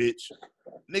a bitch.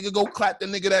 Nigga, go clap the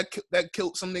nigga that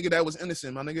killed some nigga that was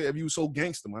innocent, my nigga. If you so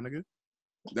gangster, my nigga.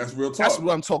 That's real talk. That's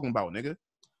what I'm talking about, nigga.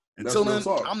 Until then, That's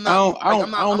I'm I not.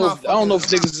 don't know if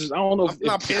niggas is. I don't know if I'm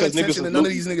not paying because niggas attention to none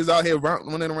of these niggas out here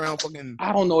running around fucking.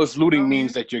 I don't know if looting You know what I mean?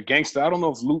 means that you're gangster. I don't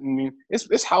know if looting means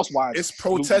it's housewives. It's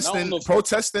looting. I don't protesting, know if-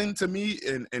 protesting to me,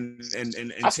 and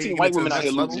I seen white women out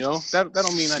here looting, yo. That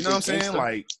don't mean that You know what I'm saying?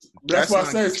 Like That's why I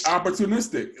not- say it's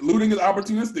opportunistic. Looting is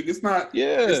opportunistic. It's not.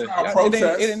 yeah, It's not it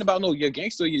protest. ain't about no you're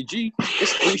gangster or you're G.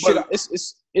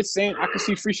 It's saying I can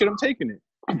see free shit. I'm taking it.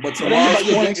 But It ain't about your Tamar's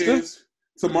point gangster. is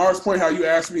Tamar's point. How you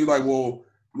asked me, like, well,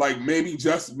 like maybe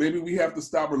we have to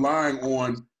stop relying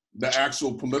on the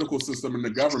actual political system and the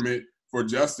government for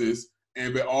justice,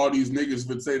 and that all these niggas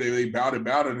would say they about it,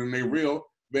 and they real.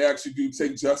 They actually do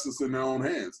take justice in their own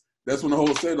hands. That's when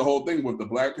the whole thing with the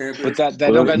Black Panther. But that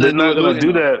Well, don't got they're nothing not to do going with to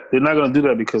do looting, that. They're not going to do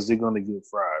that because they're going to get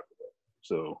fried.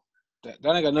 So though.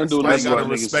 That ain't got nothing to do with That's That's why why you gotta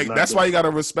niggas is respect. not That's doing why you gotta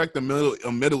respect a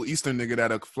Middle Eastern nigga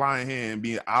that'll fly in here and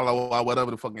be Allah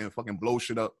whatever the fucking blow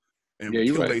shit up and Yeah,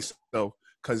 you kill right. themselves.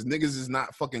 Cause niggas is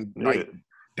not fucking Yeah. like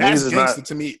that's Niggas is gangster not-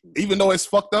 to me, even though it's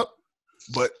fucked up.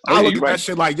 But Oh, I yeah, look you at right. that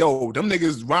shit like, yo, them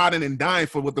niggas riding and dying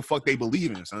for what the fuck they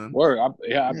believe in, son. Word.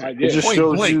 It just Point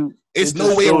shows blank. you. It's it no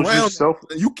just way shows around. yourself.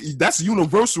 You that's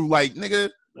universal, like nigga.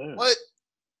 Yeah. What?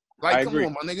 Like, I come agree.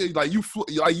 on, my nigga. Like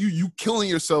you killing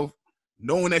yourself,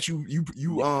 knowing that you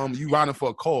riding for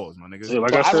a cause, my nigga. Yeah,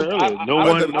 like But I I said don't- earlier, I- no I-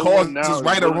 one, whether the no cause one now is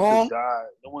right or willing to wrong, die.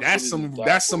 No one's That's willing to die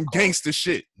that's for a some cause. gangster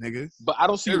shit, nigga. But I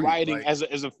don't see Period, rioting like- as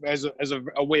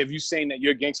a way of you saying that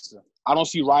you're a gangster. I don't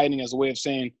see rioting as a way of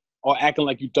saying or acting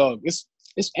like you thug. It's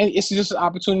just an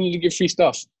opportunity to get free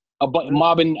stuff.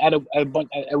 Mobbing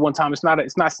at one time.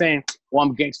 It's not saying, well,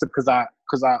 I'm a gangster because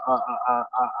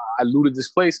I looted this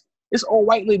place. It's all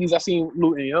white ladies I seen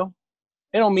looting, yo.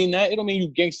 It don't mean that. It don't mean you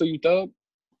gangster, you thug.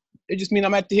 It just mean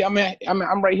I'm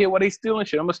right here while they stealing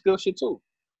shit. I'm gonna steal shit too.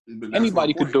 But that's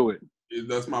Anybody my could point. do it.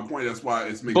 That's my point. That's why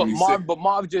it's making But me sick.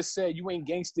 Marv just said you ain't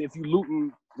gangster if you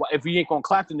looting. If you ain't gonna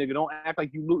clap the nigga, don't act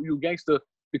like you loot. You gangster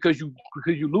because you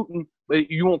looting, but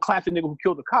you won't clap the nigga who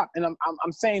killed the cop. And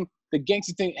I'm saying the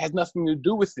gangster thing has nothing to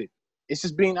do with it. It's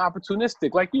just being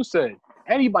opportunistic, like you said.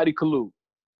 Anybody could loot.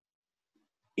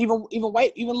 Even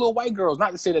little white girls.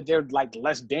 Not to say that they're like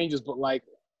less dangerous, but like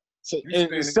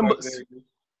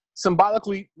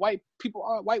symbolically, white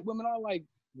women are like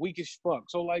weak as fuck.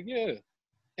 So like, yeah,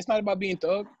 it's not about being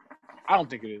thug. I don't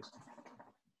think it is.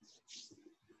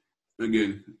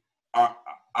 Again,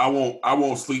 I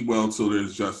won't sleep well until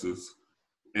there's justice,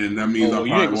 and that means Oh,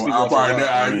 you ain't gonna sleep well for a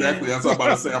while. exactly. That's what I'm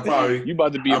about to say. You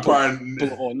about to be I'm probably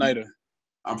all nighter.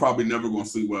 I'm probably never gonna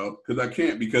sleep well because I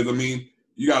can't. Because I mean,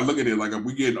 you gotta look at it like if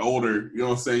we getting older, you know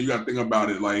what I'm saying. You gotta think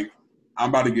about it. Like I'm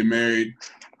about to get married.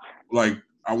 Like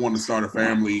I want to start a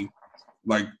family.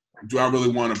 Like, do I really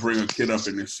want to bring a kid up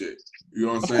in this shit? You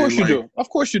know what I'm Of saying? course you Like, do. Of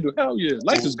course you do. Hell yeah.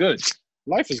 Life is good.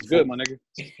 Life is good, my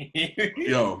nigga.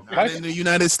 Yo, Not in the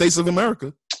United States of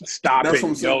America. Stop That's it. what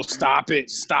I'm saying. Yo, stop it.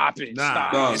 Stop it. Nah,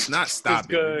 Stop. Dog. it's not stop It's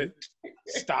it. good.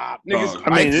 Stop. Dog. Niggas,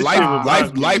 I mean, this shit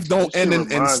reminds me- Life don't this shit end and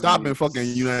reminds stop me- in fucking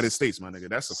United States, my nigga.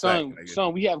 That's a fact, nigga.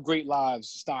 son, we have great lives.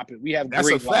 Stop it. We have That's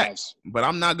great a fact. lives. But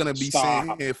I'm not gonna be Stop.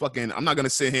 sitting here fucking. I'm not gonna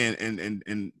sit here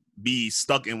and be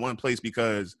stuck in one place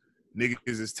because niggas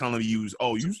is telling you,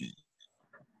 oh, you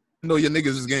know your niggas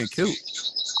is getting killed.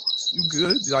 You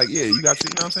good? Like, yeah, you got shit.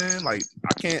 You know what I'm saying? Like,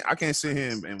 I can't sit here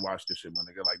and watch this shit, my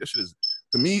nigga. Like, this shit is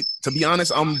to me. To be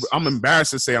honest, I'm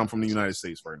embarrassed to say I'm from the United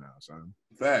States right now, son.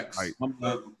 facts. Like,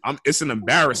 Uh, It's an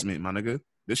embarrassment, my nigga.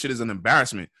 This shit is an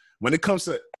embarrassment when it comes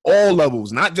to all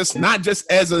levels, not just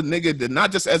as a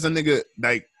nigga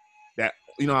like that.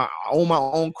 You know, I own my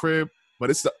own crib, but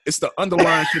it's the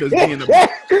underlying shit that's being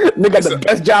Nigga got the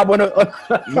best job on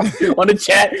the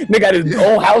chat. Nigga got his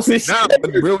own house and shit. Nah,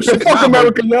 but real The shit. fuck Nah,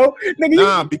 America, no. Nigga,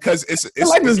 nah, because it's your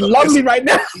life is lovely right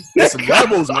now. It's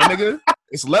levels, my nigga.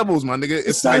 It's levels, my nigga.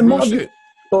 It's Son, like real Marv, shit.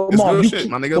 But It's Marv, real you shit,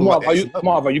 my nigga. but Marv, Like, it's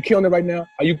Marv, are you killing it right now?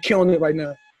 Are you killing it right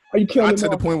now? Are you killing Not it, to the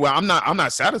Marv? point where I'm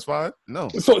not satisfied. No.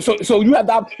 So you have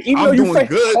the even I'm though you doing fresh,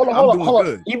 good. Hold on, I'm doing hold on.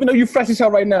 good. Even though you fresh as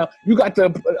hell right now, you got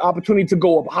the opportunity to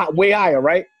go up way higher,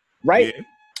 right? Right? Yeah.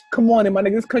 Come on, my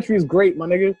nigga. This country is great, my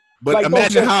nigga. But Like,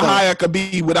 imagine don't how say high I could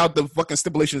be without the fucking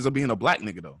stipulations of being a black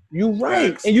nigga, though. You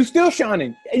right, Facts. and you still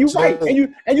shining, and you So, right, and you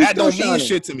That still don't shining. mean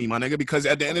shit to me, my nigga, because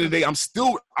at the end of the day, I'm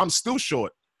still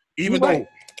short, even You though right.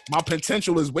 my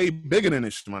potential is way bigger than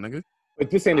this, my nigga. But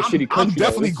this ain't a shitty country. I'm though.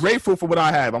 definitely This- grateful for what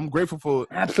I have. I'm grateful for.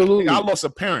 Absolutely. I lost a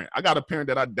parent. I got a parent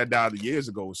that died years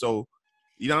ago. So,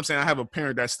 you know what I'm saying? I have a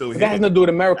parent that's still But here. that has nothing to do with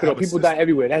America, I though. have a People sister. die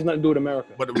everywhere. That has nothing to do with America.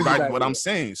 But People right, die what I'm everywhere.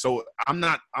 saying, so I'm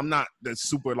not the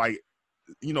super like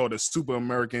the super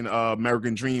American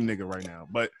dream nigga right now.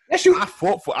 But Yes, you. I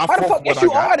fought for How the fuck? what Yes, I you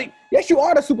got. are. Yes, you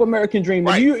are the super American dream. Nigga.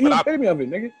 Right, You but epitome of it,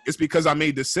 nigga. It's because I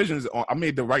made decisions. I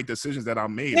made the right decisions that I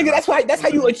made. Nigga, that's how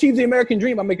you achieve the American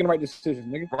dream by making the right decisions,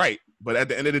 nigga. Right. But at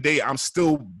the end of the day, I'm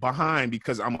still behind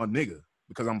because I'm a nigga.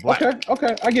 Because I'm black.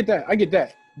 Okay, I get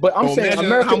that. But I'm So saying imagine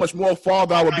American. how much more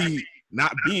farther I would be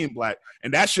not being black,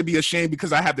 and that should be a shame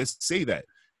because I have to say that.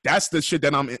 That's the shit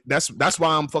that that's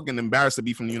why I'm fucking embarrassed to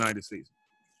be from the United States.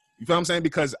 You feel what I'm saying?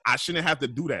 Because I shouldn't have to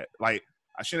do that. Like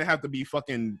I shouldn't have to be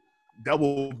fucking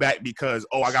double back because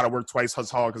I gotta work twice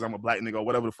as hard because I'm a black nigga or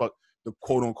whatever the fuck the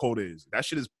quote unquote is. That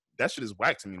shit is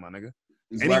whack to me, my nigga.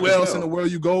 It's Anywhere whack as else hell. in the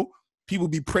world you go, people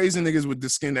be praising niggas with the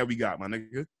skin that we got, my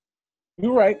nigga.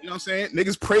 You're right. You know what I'm saying?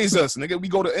 Niggas praise us, nigga. We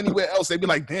go to anywhere else, they be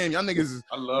like, damn, y'all niggas is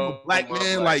I love black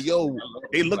man. Like, yo,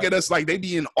 they look at us like they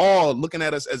be in awe looking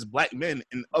at us as black men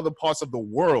in other parts of the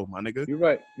world, my nigga. You're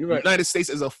right. The United States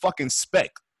is a fucking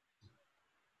speck.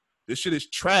 This shit is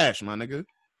trash, my nigga.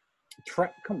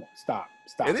 Come on, stop.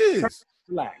 It is.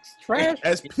 Relax. Trash.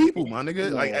 As people, my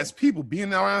nigga. No. Like, as people,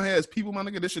 being around here as people, my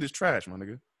nigga, this shit is trash, my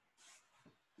nigga.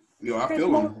 Yo, I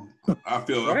feel him. I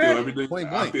feel everything. Point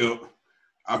I blank.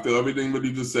 feel everything that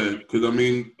you just said. Because I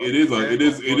mean,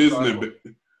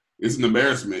 it's an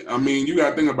embarrassment. I mean, you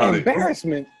gotta think about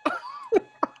Embarrassment. it,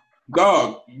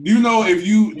 dog. We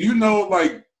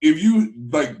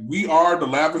are the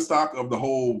laughingstock of the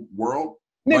whole world.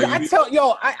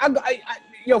 Nigga, Like,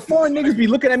 yo, foreign niggas be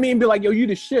looking at me and be like, yo, you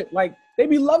the shit. Like, they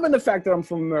be loving the fact that I'm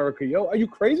from America, yo. Are you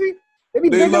crazy? They be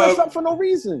bigging us up for no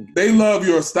reason. They love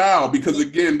your style because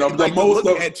again, the Like, most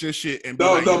look at your shit and be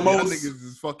the- like, the yo, y'all most- niggas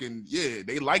is fucking, yeah,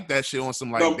 they like that shit on some,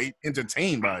 like, they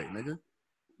entertained by it, nigga.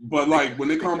 But like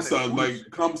when it comes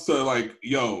to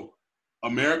yo,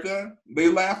 America, they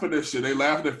laugh at this shit. They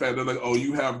laugh at the fact that like, oh,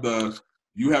 you have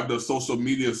the social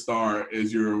media star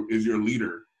as your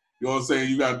leader. You know what I'm saying?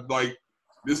 You got like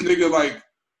this nigga like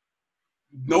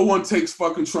no one takes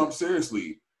fucking Trump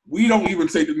seriously. We don't even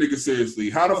take the nigga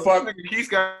seriously. How the fuck? Keith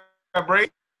got a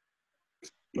break.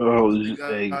 Oh,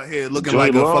 Hey, out here looking Joy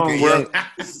like Long, a fucking bro. young.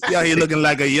 He out here looking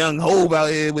like a young hove out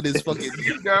here with his fucking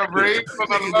Keith got a break for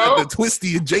the niggas got low. the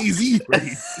twisty Jay-Z.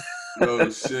 Oh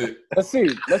shit. Let's see,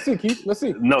 Keith. Let's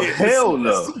see. No, Yeah, hell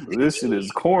let's no. This shit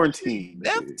is quarantine.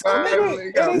 nigga.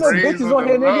 Nigga, there ain't no bitches on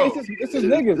here, nigga. It's just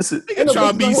niggas. This is Ain't no Trying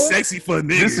to bitches be on here. sexy for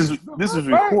niggas. this is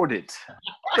recorded.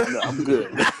 No, I'm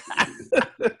good.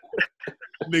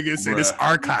 Nigga say this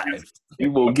Bruh. archived.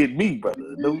 You won't get me, brother.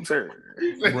 No sir.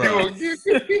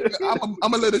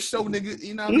 I'm a little show nigga.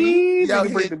 You know what I mean? Please, Y'all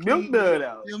bring the milk dud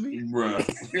out. Feel me? Bruh.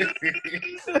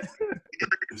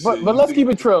 But let's keep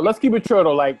it true. Let's keep it true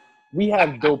though. Like we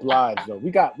have dope lives though.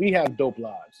 We have dope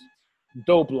lives.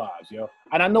 Dope lives, yo.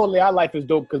 And I know y'all life is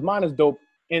dope because mine is dope.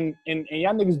 And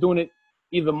y'all niggas doing it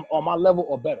either on my level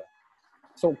or better.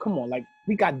 So come on, like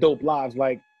we got dope lives.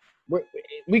 Like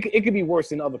it could be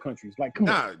worse in other countries. Like come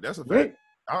on. Nah, that's a Right? fact.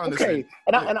 I understand. Okay.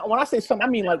 And when I say something, I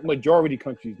mean like majority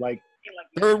countries. Like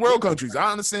Third world countries.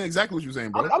 I understand exactly what you're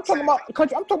saying, bro. I'm talking about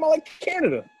country. I'm talking about like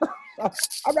Canada.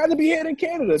 I'd rather be here than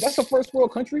Canada. That's a first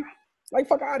world country. Like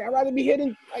fuck out. I'd rather be here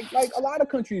than like a lot of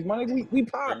countries, man. We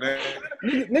pop.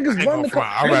 Niggas run to come.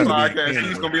 I'd rather be in Podcast, Canada.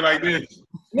 he's gonna be like this.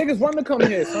 Niggas run to come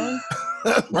here, son.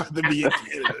 I'd rather be in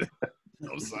Canada.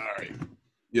 I'm sorry.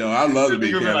 Yo, I love to be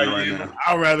in Nigga be Canada like, right yeah. now.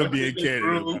 I'd rather be in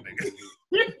Canada, my nigga.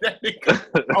 That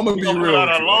nigga- I'm gonna be Gonna real. put out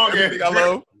a with you. long Everything I ass-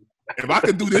 love. If I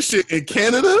could do this shit in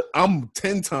Canada, I'm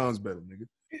 10 times better, nigga.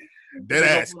 Dead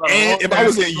Nigga ass. put out a And long if I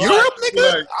was ass in flag. Europe,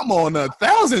 nigga, Flag. I'm on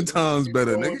 1,000 times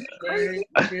better, nigga.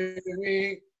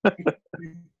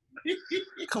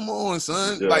 Come on,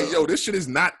 son. Yeah. Like, yo, this shit is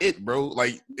not it, bro.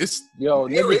 Like, it's Yo,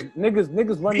 Eric.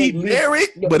 niggas run their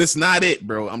generic, Yo, but it's not it,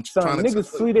 bro. I'm son, trying to. niggas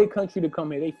flee their country to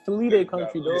come here. They flee their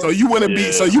country, dog. So you wouldn't be?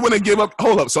 Yeah. So you wouldn't give up?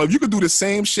 Hold up. So if you could do the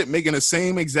same shit, making the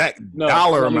same exact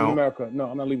dollar I'm not leaving amount, America. No,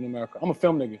 I'm not leaving America. I'm a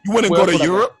film nigga. you wouldn't Where go else to would I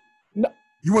Europe? No.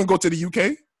 You wouldn't go to the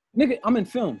UK? Nigga, I'm in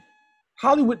film.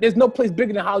 Hollywood. There's no place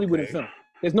bigger than Hollywood in film.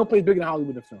 There's no place bigger than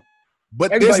Hollywood in film. But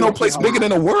Everybody there's no wants to place be bigger than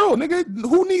the world, nigga.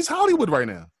 Who needs Hollywood right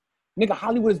now? Nigga,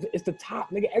 Hollywood is the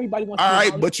top. Nigga, everybody wants. All to be in right,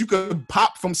 Hollywood. but you could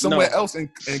pop from somewhere No. else and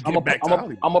get back to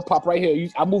Hollywood. I'm a pop right here.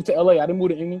 I moved to LA. I didn't move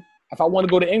to England. If I want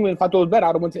to go to England, if I thought it was better,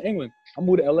 I'd have went to England. I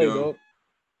moved to LA, Yeah. dog.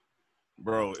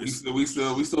 Bro, We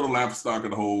still the laughingstock of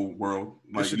the whole world.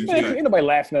 Like, shit you is Man, can't- ain't nobody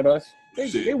laughing at us.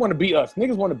 Shit. They want to beat us.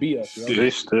 Niggas want to beat us. Yo. Shit. They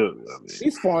still.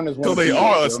 These foreigners want so to they beat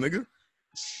are us. us, yo. nigga.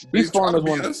 These They trying to foreigners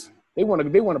beat want us, they want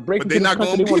to break but into they're not the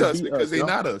gonna country. They beat want us to beat because us. they're yo.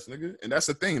 not us, nigga. And that's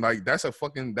the thing. Like that's a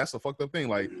fucked up thing.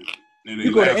 Like, and they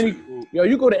You go to laugh.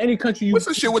 you go to any country. what's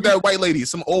the shit with that white lady?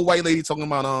 Some old white lady talking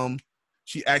about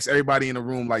She asked everybody in the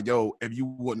room, like, "Yo, if you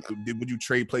would you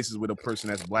trade places with a person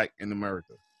that's black in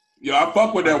America?" Yo, I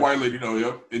fuck with that white lady though,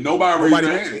 yo. And nobody raised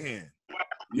their hand.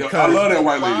 Yo, I love that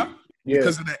white lady. Yeah.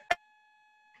 Because of that,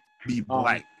 be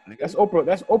black. That's Oprah.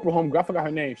 That's Oprah homegirl. I forgot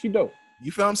her name. She dope.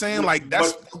 You feel what I'm saying? Like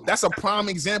that's a prime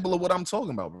example of what I'm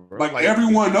talking about, bro. Like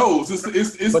everyone knows, it's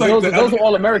but like those are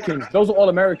all Americans. Those are all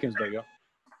Americans, though, yo.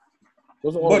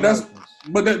 Those are all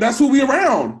Americans. That's who we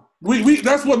around. We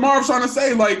that's what Marv's trying to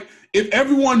say. Like, if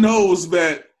everyone knows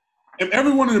that, if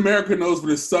everyone in America knows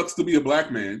that it sucks to be a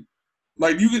black man,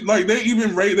 like you get, like they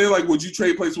even rate, they're like, would you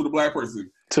trade places with a black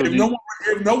person? So if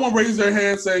no one raises their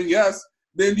hand saying yes,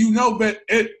 then you know that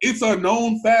it's a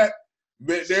known fact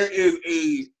that there is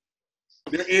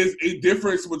a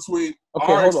difference between.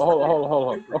 Okay,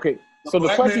 hold on. Okay, so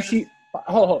the question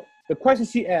the question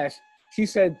she asked,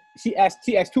 she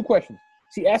asked two questions.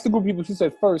 She asked a group of people. She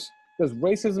said, first, does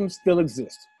racism still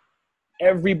exist?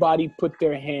 Everybody put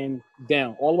their hand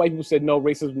down. All the white people said no,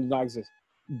 racism does not exist.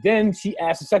 Then she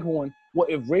asked the second one, well,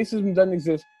 if racism doesn't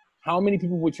exist, how many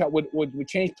people would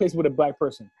change place with a black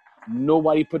person?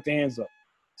 Nobody put their hands up.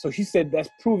 So she said that's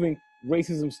proving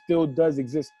racism still does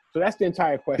exist. So that's the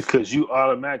entire question. Because you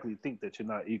automatically think that you're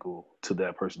not equal to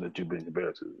that person that you're being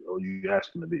compared to, or you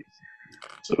ask them to be.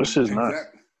 So it's just not.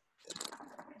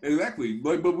 Exactly.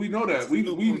 Like, but we know that. We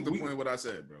the point of what I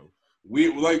said, bro.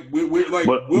 We're like.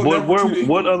 But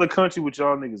what other country would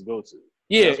y'all niggas go to?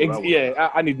 Yeah,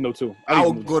 I need to know too. I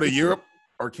would go to Europe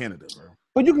or Canada, bro.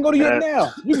 But you can go to Europe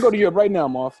now. You can go to Europe right now,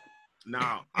 Marv.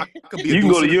 Nah, I could be. You can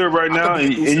go to Europe right now,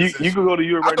 and you can go to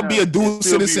Europe right now. I could be a dual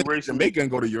citizen in Jamaica and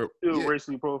go to Europe. Still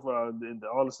racially profiled, and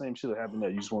all the same shit that happened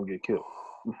there. You just won't get killed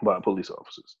by police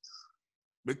officers.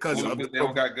 Because they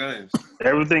don't got guns.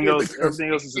 Everything else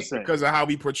is the same. Because of how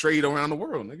we portrayed around the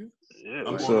world, nigga.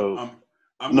 Yeah.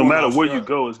 No matter where you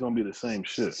go, it's gonna be the same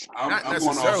shit. I'm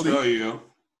going to Australia, yo.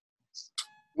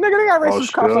 Nigga, they got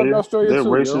racist cops out in Australia They're too.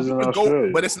 racist in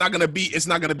Australia. But it's not gonna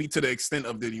be to the extent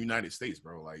of the United States,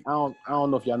 bro. Like I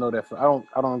don't know if y'all know that.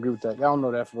 I don't agree with that. Y'all don't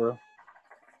know that for real.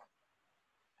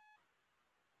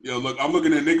 Yo, look, I'm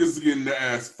looking at niggas getting their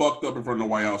ass fucked up in front of the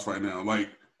White House right now. Like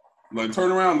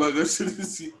turn around, like that shit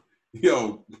is,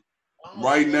 yo,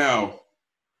 right now.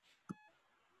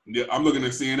 Yeah, I'm looking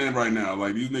at CNN right now.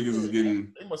 Like these niggas is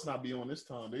getting. They must not be on this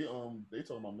time. They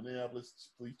talking about Minneapolis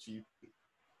police chief.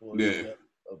 Yeah.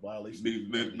 A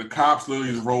violation. The cops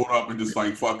literally just rolled up and just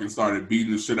like fucking started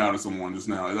beating the shit out of someone just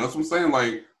now. And that's what I'm saying.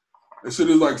 Like that shit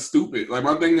is like stupid. Like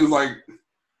my thing is like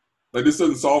this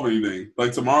doesn't solve anything.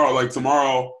 Like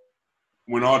tomorrow,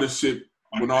 when all this shit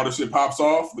pops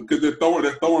off, because they're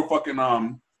throwing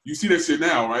fucking you see that shit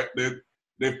now, right?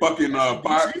 They're fucking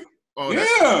fire. Oh,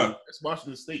 yeah. That's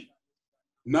Washington State.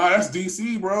 Nah, that's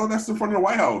DC, bro. That's in front of the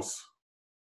White House.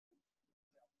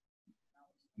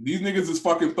 These niggas is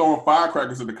fucking throwing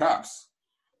firecrackers at the cops.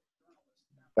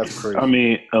 That's crazy. I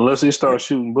mean, unless they start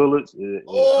shooting bullets, I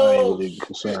ain't really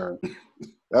concerned.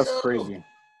 That's crazy.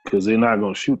 Because they're not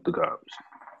going to shoot the cops.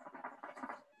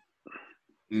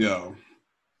 Yo.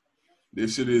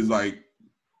 This shit is like,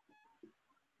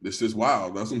 this is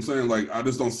wild. That's what I'm saying. Like, I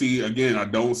just don't see, again, I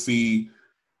don't see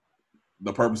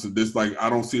the purpose of this. Like, I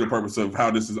don't see the purpose of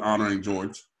how this is honoring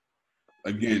George.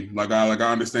 Again, like I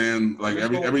understand, like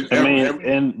every.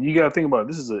 And you gotta think about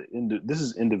it. This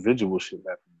is individual shit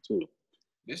happening too.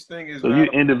 This thing is. So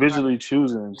you're individually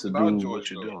choosing to do George, what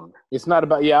you're doing. It's not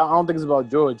about. Yeah, I don't think it's about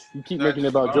George. You keep making it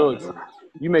about George.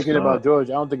 You making it about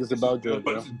George. I don't think it's about George.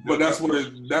 But that's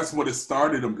what it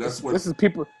started. That's what this is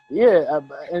people. Yeah,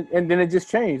 and then it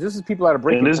just changed. This is people at a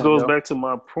breaking. And this point, goes back to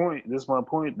my point. This is my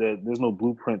point that there's no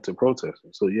blueprint to protesting.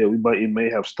 So yeah, it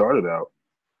may have started out.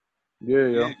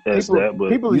 Yeah. As that, but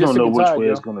you don't know which way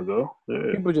it's gonna go.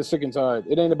 Yeah. People are just sick and tired.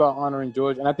 It ain't about honoring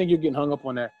George, and I think you're getting hung up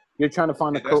on that. You're trying to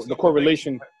find the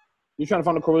correlation. You're trying to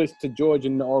find a correlation to George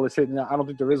and all this shit. And I don't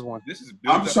think there is one.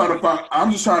 I'm just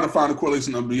trying to find a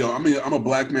correlation of I mean, I'm a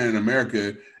black man in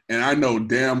America, and I know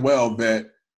damn well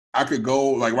that I could go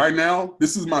like right now.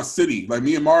 This is my city. Like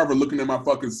me and Marv are looking at my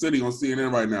fucking city on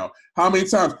CNN right now. How many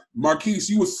times, Marquise,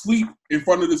 you was asleep in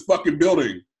front of this fucking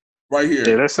building? Right here.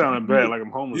 Yeah, that sounded bad. Like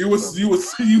I'm homeless. You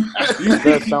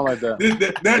that sound like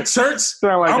that. That church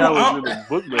sound like I was in a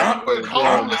book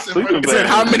bag. Said,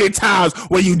 how many times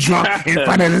were you drunk in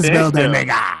front of this building,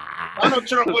 nigga? Donald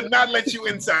Trump would not let you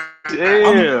inside.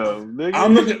 Damn,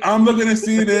 I'm looking at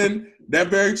CNN, that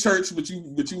very church, but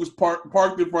you was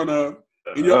parked in front of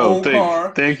in your own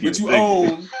car, but you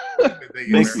own.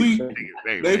 You sleep.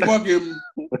 They fucking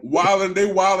wilding.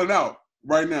 They wilding out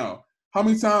right now. How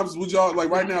many times would y'all like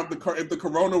right now if the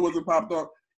corona wasn't popped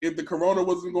up, if the corona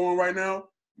wasn't going right now,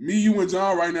 Me, you, and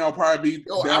John right now probably be.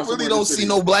 Yo, I really don't see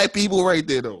no black people right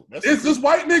there though. It's just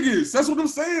white niggas. That's what I'm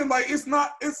saying. Like it's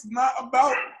not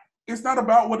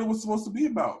about what it was supposed to be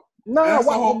about. Nah,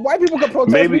 white people can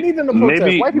protest. We need them to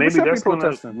protest. White people should be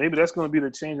protesting. Maybe that's going to be the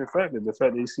changing factor. The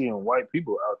fact they seeing white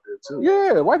people out there too.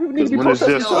 Yeah, white people need to be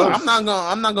protesting.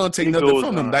 I'm not gonna take nothing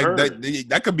from them.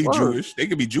 That could be Jewish. They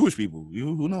could be Jewish people.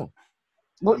 Who knows?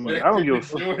 I don't give a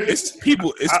fuck. It's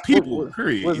people. It's people.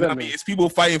 Period. You know what I mean? It's people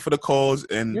fighting for the cause,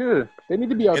 and yeah, they need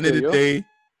to be out there. End of the day,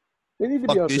 they need to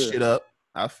be out there. Fuck this shit up.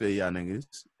 I feel y'all niggas.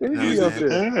 They need to be out there.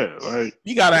 Yeah, like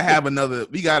we gotta have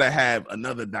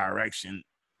another direction.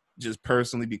 Just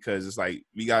personally, because it's like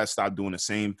we gotta stop doing the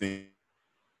same thing.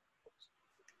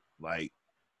 Like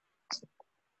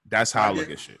that's how I look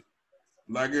at shit.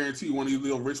 I guarantee you, one of these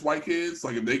little rich white kids,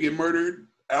 like if they get murdered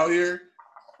out here,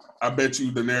 I bet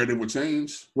you the narrative would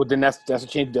change. Well, then that's a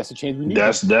change. That's a change we need.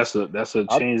 That's a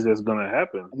change that's gonna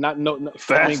happen. No.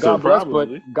 Faster, I mean, God bless,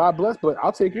 probably. God bless, but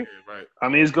I'll take it. Yeah, right. I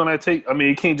mean, it's gonna take. I mean,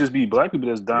 it can't just be black people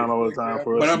that's dying all the time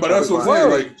for us. But that's what I'm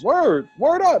saying. Like,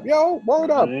 word up, yo. Word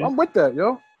up. I'm with that,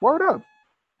 yo. Word up.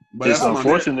 But it's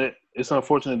unfortunate. It's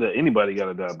unfortunate that anybody got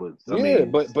to die, but I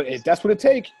mean, but if that's what it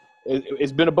takes,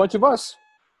 it's been a bunch of us.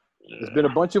 It's been a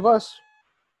bunch of us.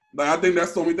 Like I think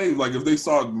that's the only thing. Like if they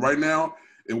saw right now,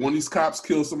 if one of these cops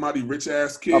kills somebody rich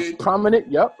ass kid, a prominent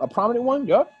one,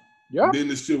 then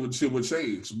the shit would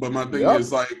change. But my thing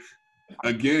is like,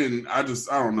 again, I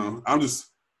don't know.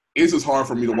 It's just hard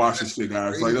for me to watch this shit,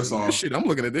 guys. Like that's all. This shit, I'm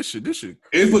looking at this shit.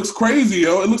 It looks crazy,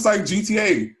 yo. It looks like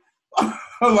GTA.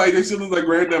 Like this shit looks like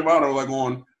Grand Theft Auto, like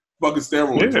on fucking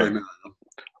steroids right now.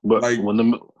 But like, when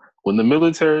the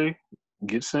military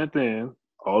gets sent in,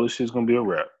 all this shit's gonna be a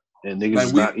wrap, and niggas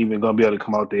is not even gonna be able to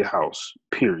come out their house.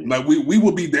 Period. Like we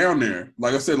would be down there.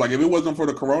 Like I said, like if it wasn't for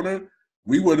the corona,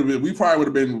 we probably would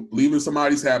have been leaving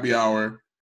somebody's happy hour,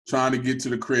 trying to get to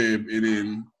the crib, and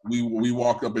then we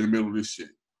walked up in the middle of this shit.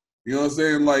 You know what I'm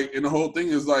saying? Like, and the whole thing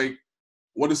is like,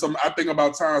 I think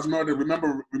about Tom's murder.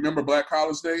 Remember Black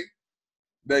College Day?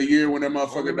 That year when that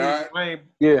motherfucker died?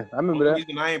 Yeah, I remember that. The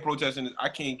reason I ain't protesting is I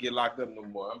can't get locked up no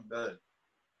more. I'm done.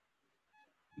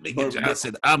 Nigga John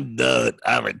said, I'm done.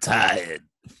 I retired.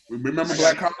 Remember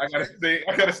Black College?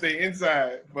 I gotta stay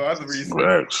inside for other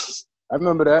reasons. I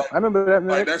remember that. Man.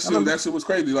 Like that shit was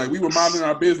crazy. Like we were minding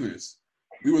our business.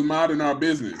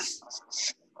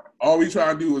 All we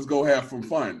try to do is go have some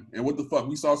fun. And what the fuck?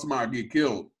 We saw somebody get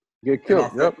killed. In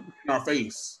our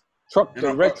face.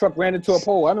 The red truck ran into a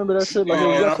pole. I remember that shit like it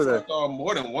was yesterday. I saw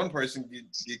more than one person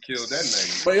get killed that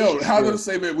night. But yo, how does it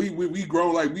say that we grow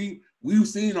like we've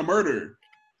seen a murder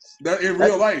that in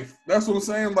real life? That's what I'm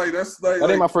saying. Like that's like that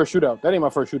ain't my first shootout. I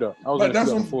was in a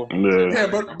shootout before. Yeah,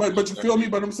 but you feel me?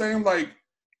 But I'm saying like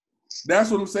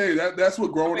that's what I'm saying. That's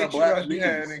what growing up black you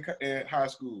had in high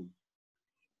school.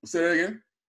 Say that again.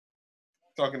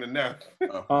 Talking to Neff.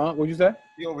 What'd you say?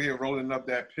 He over here rolling up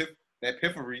that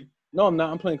piffery. No, I'm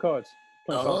not. I'm playing cards.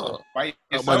 I'm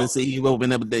about to say he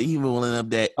rolling up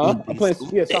that. I'm playing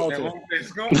solitaire.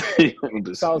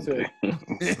 Solitaire.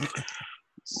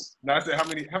 No, I said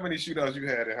how many shootouts you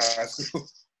had in high school?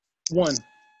 One.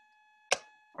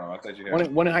 Oh, I thought you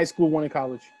had one in high school, one in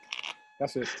college.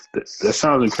 That's it. That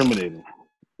sounds incriminating.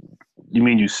 You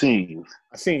mean you seen?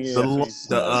 I seen, yeah.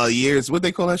 The years, what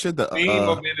they call that shit? The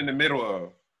in the middle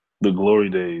of the glory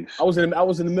days. I was in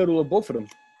the middle of both of them.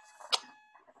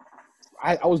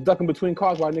 I was ducking between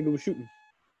cars while a nigga was shooting.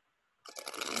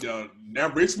 Yo,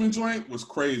 that Richmond joint was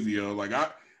crazy, yo. Like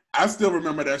I still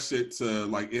remember that shit to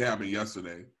like it happened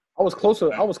yesterday. I was closer.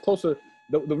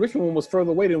 The Richmond one was further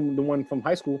away than the one from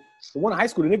high school. The one in high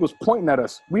school, the nigga was pointing at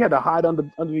us. We had to hide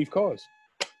underneath cars.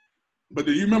 But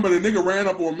do you remember the nigga ran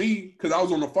up on me because I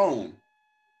was on the phone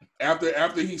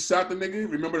after he shot the nigga?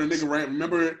 Remember the nigga ran?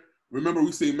 Remember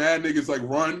we seen mad niggas like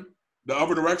run the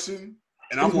other direction,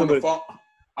 and I'm on the phone.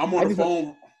 I'm on the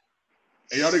phone,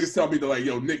 and y'all niggas tell me to like,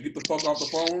 yo, Nick, get the fuck off the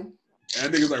phone.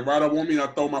 And niggas like right up on me, and I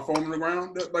throw my phone on the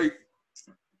ground. Like,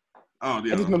 oh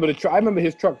yeah. I just remember I remember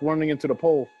his truck running into the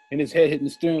pole, and his head hitting the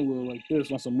steering wheel like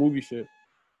this on some movie shit.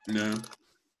 Yeah,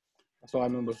 that's all I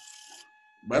remember.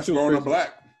 But that's growing up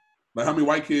black. Like, how many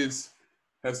white kids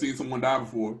have seen someone die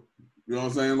before? You know what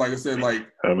I'm saying? Like I said, like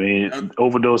I mean,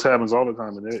 overdose happens all the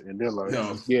time in their life.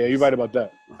 Yeah, you're right about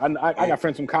that. I got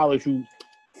friends from college who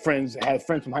had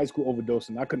friends from high school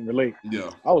overdosing. I couldn't relate.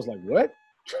 Yeah, I was like, what?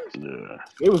 Yeah,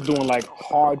 it was doing like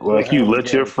hard. Like you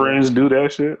let your friends do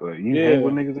that shit. Like you hang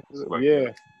with niggas.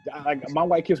 Like, like my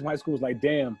white kids from high school was like,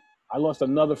 damn, I lost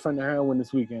another friend to heroin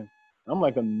this weekend. I'm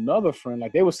like, another friend.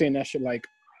 Like they were saying that shit like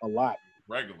a lot.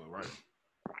 Regular, right?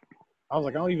 I was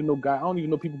like, I don't even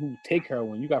know people who take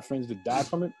heroin. You got friends that die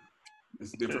from it?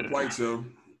 It's different plights, yo.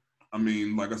 I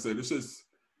mean, like I said,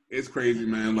 it's crazy,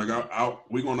 man. Like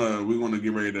we're gonna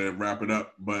get ready to wrap it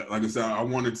up, but like I said, I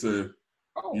wanted to,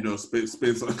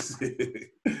 spend some.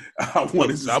 I'm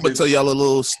gonna tell y'all a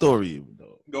little story.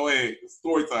 Go ahead,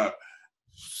 story time.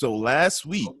 So last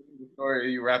week, Story, are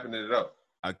you wrapping it up?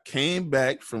 I came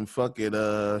back from fucking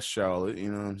Charlotte.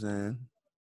 You know what I'm saying?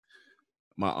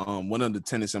 My one of the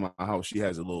tenants in my house, she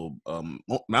has a little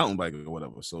mountain bike or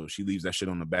whatever, so she leaves that shit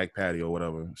on the back patio or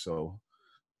whatever. So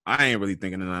I ain't really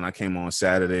thinking of nothing. I came on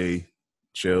Saturday,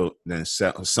 chilled. Then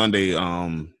Sunday,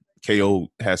 KO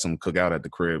had some cookout at the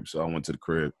crib, so I went to the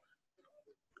crib.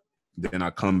 Then I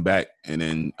come back, and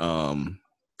then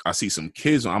I see some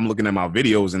kids. I'm looking at my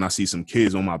videos, and I see some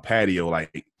kids on my patio,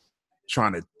 like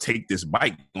trying to take this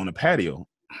bike on the patio.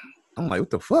 I'm like, what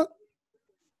the fuck?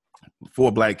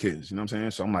 4 black kids, you know what I'm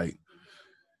saying? So I'm like,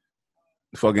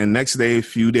 fucking next day, a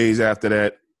few days after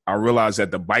that, I realized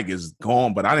that the bike is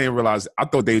gone, but I didn't realize. I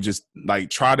thought they just like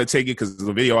tried to take it because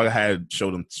the video I had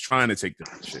showed them trying to take the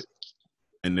shit,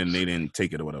 and then they didn't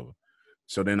take it or whatever.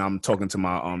 So then I'm talking to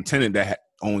my tenant that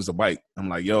owns the bike. I'm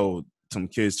like, yo, some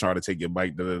kids try to take your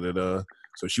bike. Da, da, da, da.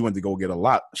 So she went to go get a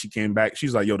lock. She came back.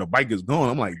 She's like, yo, the bike is gone.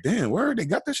 I'm like, damn, where they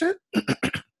got the shit?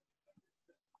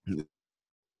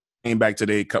 Came back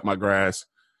today, cut my grass.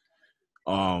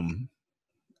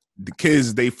 The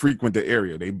kids, they frequent the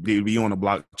area. They be on the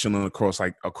block chilling across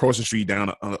the street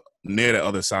down near the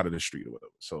other side of the street or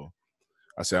whatever. So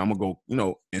I said, I'm going to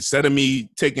go, instead of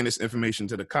me taking this information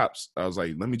to the cops, I was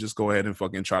like, let me just go ahead and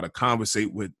fucking try to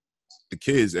conversate with the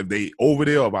kids if they over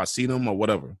there or if I see them or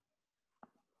whatever.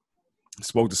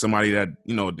 Spoke to somebody that,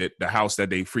 that the house that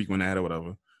they frequent at or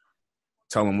whatever.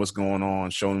 Tell them what's going on,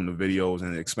 show them the videos,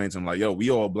 and explain to them like, yo, we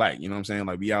all black, you know what I'm saying?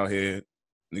 Like, we out here,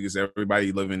 niggas,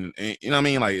 everybody living, you know what I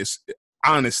mean? Like,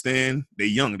 I understand they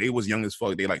young. They was young as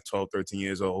fuck. They like 12, 13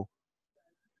 years old.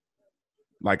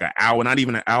 Like an hour, not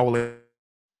even an hour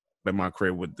at my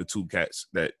crib with the 2 cats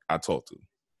that I talked to.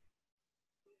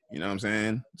 You know what I'm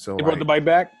saying? So They brought the bike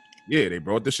back? Yeah, they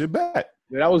brought the shit back.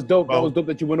 Yeah, that was dope. That was dope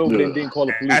that you went over there and didn't call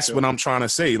the police. That's what I'm trying to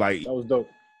say. Like, that was dope.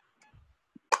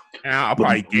 I'll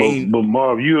probably gain. But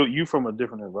Marv, you from a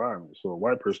different environment, so a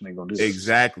white person ain't gonna do this.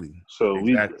 Exactly. So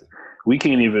we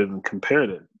can't even compare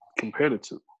the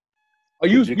two.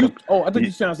 Oh, I thought you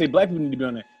were trying to say black people need to be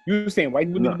on that. You were saying white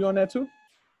people need to be on that too?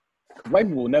 White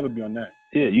people will never be on that.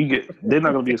 Yeah, they're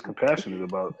not gonna be as compassionate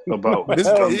about this. Black that's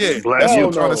what I'm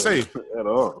people trying to say at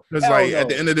all. Because at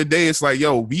the end of the day, it's like,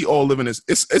 yo, we all live in this.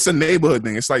 It's a neighborhood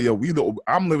thing. It's like, yo,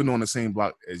 I'm living on the same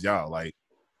block as y'all. Like,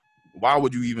 why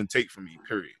would you even take from me?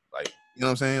 Period. Like, you know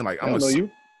what I'm saying? Like, I'm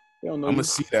gonna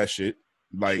see that shit.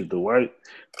 Like the white.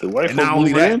 And not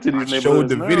only that,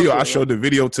 I showed the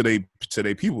video to they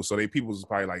people. So they people was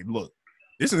probably like, look,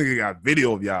 this nigga got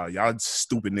video of y'all. Y'all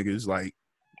stupid niggas. Like,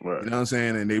 right. You know what I'm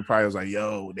saying? And they probably was like,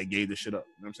 yo, they gave this shit up.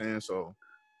 You know what I'm saying? So,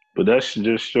 but that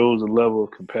just shows the level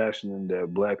of compassion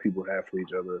that black people have for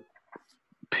each other.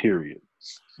 Period.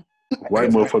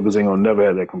 White motherfuckers ain't gonna never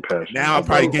have that compassion. Now I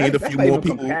probably gained a few more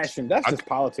people. Compassion. That's just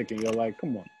politicking. You're like,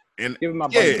 come on. And give him my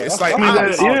it's like,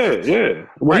 yeah.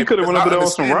 Well, he could have went over there on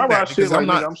some rah-rah shit. I'm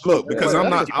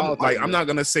not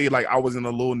gonna say like I wasn't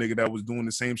a little nigga that was doing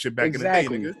the same shit back in the day,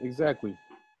 nigga. Exactly.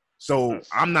 So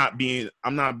I'm not being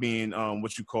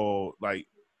what you call like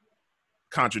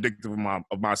contradictory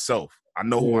of myself. I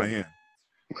know who I am.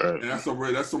 Right. And that's some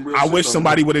real. I wish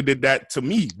somebody would have did that to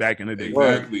me back in the day.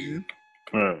 Exactly.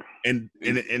 Right. And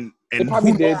they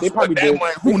probably did.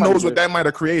 Who knows what that might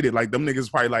have created? Like them niggas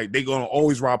probably like they gonna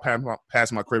always rob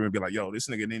past my crib and be like, yo, this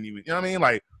nigga didn't even. You know what I mean?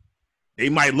 Like they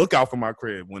might look out for my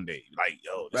crib one day. Like,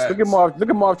 yo, look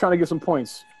at Marv trying to get some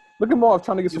points. Look at Marv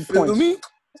trying to get some points. Me?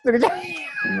 That hood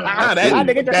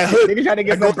trying to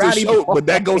get some brownie. But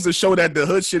that goes to show that the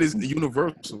hood shit is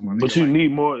universal. But you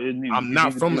need more. I'm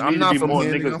not from here. I'm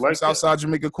from Southside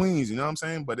Jamaica, Queens. You know what I'm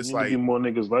saying? But it's like more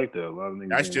niggas like that. A lot of niggas.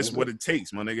 That's just what it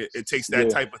takes, my nigga. It takes that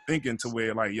type of thinking to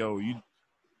where like, yo,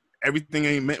 everything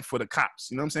ain't meant for the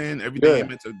cops. You know what I'm saying? Everything ain't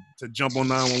meant to jump on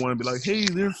 911 and be like, hey,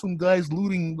 there's some guys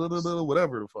looting, blah, blah, blah,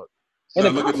 whatever the fuck. And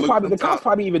the cops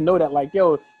probably even know that, like,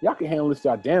 yo, y'all can handle this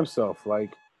y'all damn self.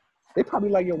 Like, they probably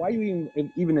like, yo, why you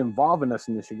even involving us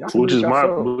in this shit? Which is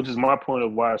my point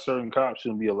of why certain cops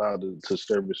shouldn't be allowed to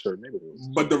service certain neighborhoods.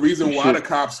 But the reason why the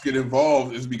cops get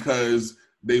involved is because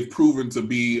they've proven to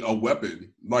be a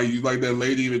weapon. Like that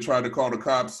lady even tried to call the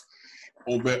cops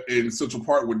over in Central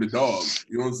Park with the dog.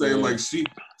 You know what I'm saying? Yeah. Like she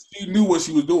knew what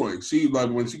she was doing. She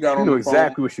when she got on the phone,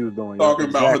 exactly what she was doing. Talking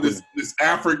about this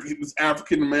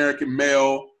African American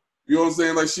male. You know what I'm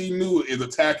saying? Like she knew is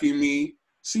attacking me.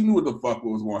 She knew what the fuck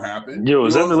was going to happen. Yo,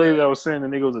 is that the lady that was saying the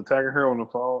nigga was attacking her on the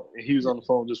phone? And he was on the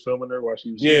phone just filming her while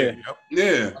she was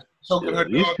Yeah. choking her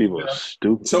These dog people to are death.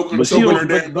 stupid. Choking But she her don't-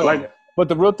 damn dog. like, But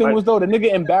the real thing Like- was though, the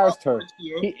nigga embarrassed her.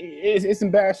 It's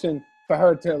embarrassing for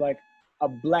her to like a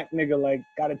black nigga like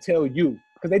gotta tell you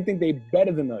because they think they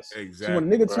better than us. Exactly. So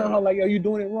when a nigga tell her like, yo, you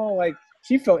doing it wrong, like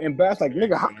she felt embarrassed. Like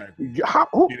nigga, She didn't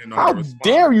know how how to respond.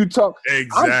 dare you talk?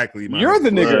 Exactly, man. You're the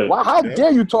nigga. Right. Why? How Yeah.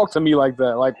 dare you talk to me like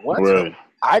that? Like what? Right.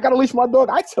 I gotta leash my dog.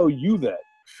 I tell you that,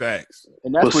 Facts.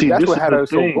 and that's Well, what see, that's this what is had the her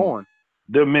so thing. going.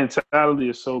 Their mentality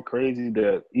is so crazy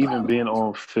that even being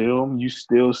on film, you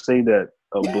still say that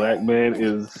a black man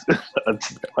is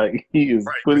like he is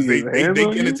Right. 'Cause putting They, his they, hands they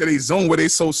on get you. into their zone where they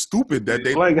so stupid that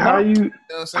they Like how you know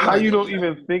what I'm saying? how Like, you don't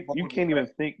even think you can't even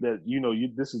think that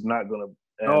this is not gonna.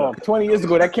 add No, up. 20 years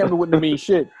ago that camera wouldn't have mean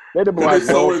shit. They'd have been But like, it's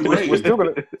so well, ingrained. we're still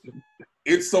gonna.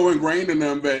 It's so ingrained in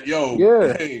them that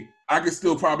Yeah. hey, I can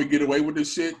still probably get away with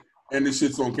this shit, and this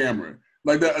shit's on camera.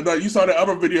 Like you saw the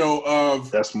other video of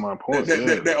That's my point.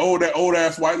 that old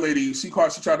ass white lady. She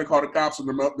tried to call the cops on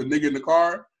the nigga in the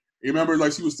car. You remember,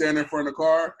 like she was standing in front of the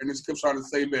car, and then she kept trying to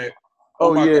say that,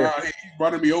 Oh, my yeah. God, he's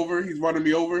running me over, and he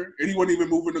wasn't even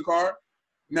moving the car.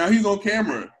 Now he's on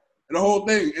camera, and the whole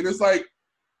thing, and it's like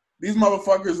these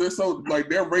motherfuckers. They're so like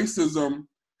their racism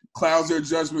clouds their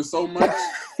judgment so much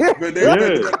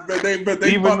that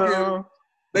they Even fucking.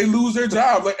 They lose their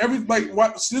job. What? This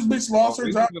bitch lost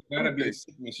her job. It gotta be a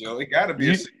sickness, yo. It gotta be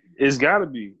a sickness. it's gotta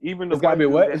be. Even the It's gotta be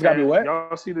white what? dude It's that gotta be what?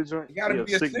 Y'all see the joint? It gotta Yeah,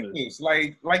 be a sickness.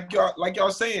 Like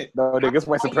y'all saying. No, nigga, it's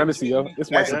white supremacy, yo.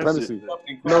 It's white That's supremacy.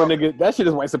 it. No, nigga, that shit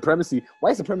is white supremacy.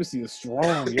 White supremacy is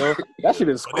strong, yo. That shit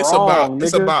is But it's strong, about,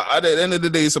 nigga. at the end of the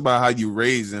day, it's about how you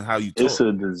raise and how you talk. It's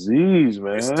a disease,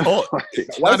 man. It's taught.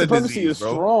 White not a supremacy disease, is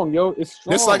bro. strong, yo. It's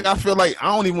strong. It's like I feel like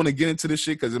I don't even want to get into this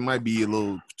shit because it might be a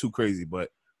little too crazy, but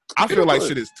I feel like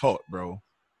shit is taught, bro.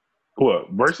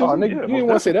 What? Racism? Oh, nigga, Yeah, you didn't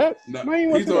want to say that? No, Man, you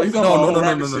want he's to on- say he's that?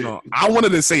 on- No. I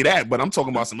wanted to say that, but I'm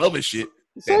talking about some other shit.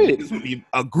 Say That it. niggas would be-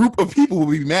 a group of people will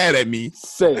be mad at me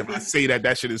Say if it. I say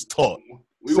that shit is taught.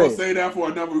 We're Say gonna it. say that for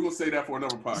another. We're gonna say that for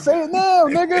another podcast. Say it now,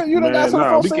 nigga. You done Man, got something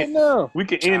nah, on. we Say it can- now. We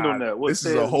can end on that. What This is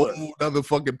says a whole what? other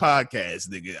fucking podcast,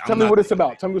 nigga. Tell me what it's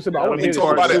about. Tell me what it's about. I Let want me to We hear talk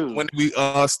this. about Part it two.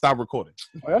 when we stop recording.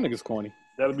 Oh, that nigga's corny.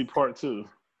 That'll be part 2.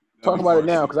 Talk about it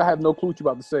now, because I have no clue what you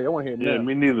about to say. I want to hear it Yeah, now.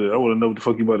 me neither. I want to know what the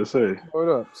fuck you about to say. Hold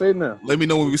up. Say it now. Let me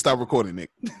know when we stop recording, Nick.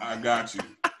 I got you.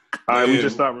 All right, we Yeah.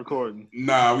 just stopped recording.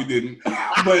 Nah, we didn't.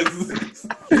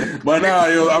 but nah,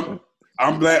 yo,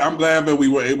 I'm glad that we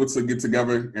were able to get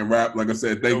together and rap. Like I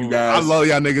said, thank you guys. I love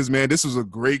y'all niggas, man. This was a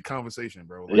great conversation,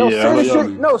 bro. Yo, Yeah, say the y'all-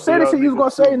 shit. No, say the shit you was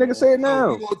gonna say, nigga. Say it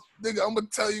now. Nigga, I'm gonna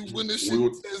tell you when this shit We-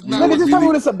 is we- not. Nigga, just tell me need-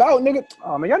 what it's about, nigga.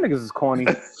 Oh man, y'all niggas is corny.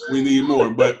 We need more,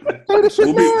 but Say the shit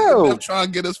We'll be- now. I'm trying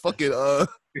to get us fucking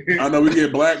I know we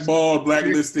get blackballed,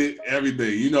 blacklisted,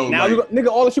 everything. You know, Now, like, nigga,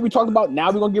 all the shit we talked about.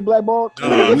 Now we gonna get blackballed. Nah,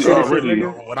 Nigga, we get shit, already-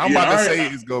 nigga. what I'm Yeah, about to I say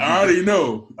already- is gonna I be.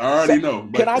 already know.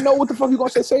 But Can I know what the fuck you gonna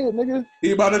say? Say it, nigga.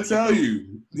 He about to tell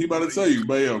you.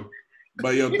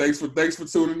 But yo, thanks for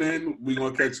tuning in. We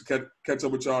gonna catch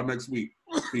up with y'all next week.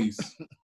 Peace.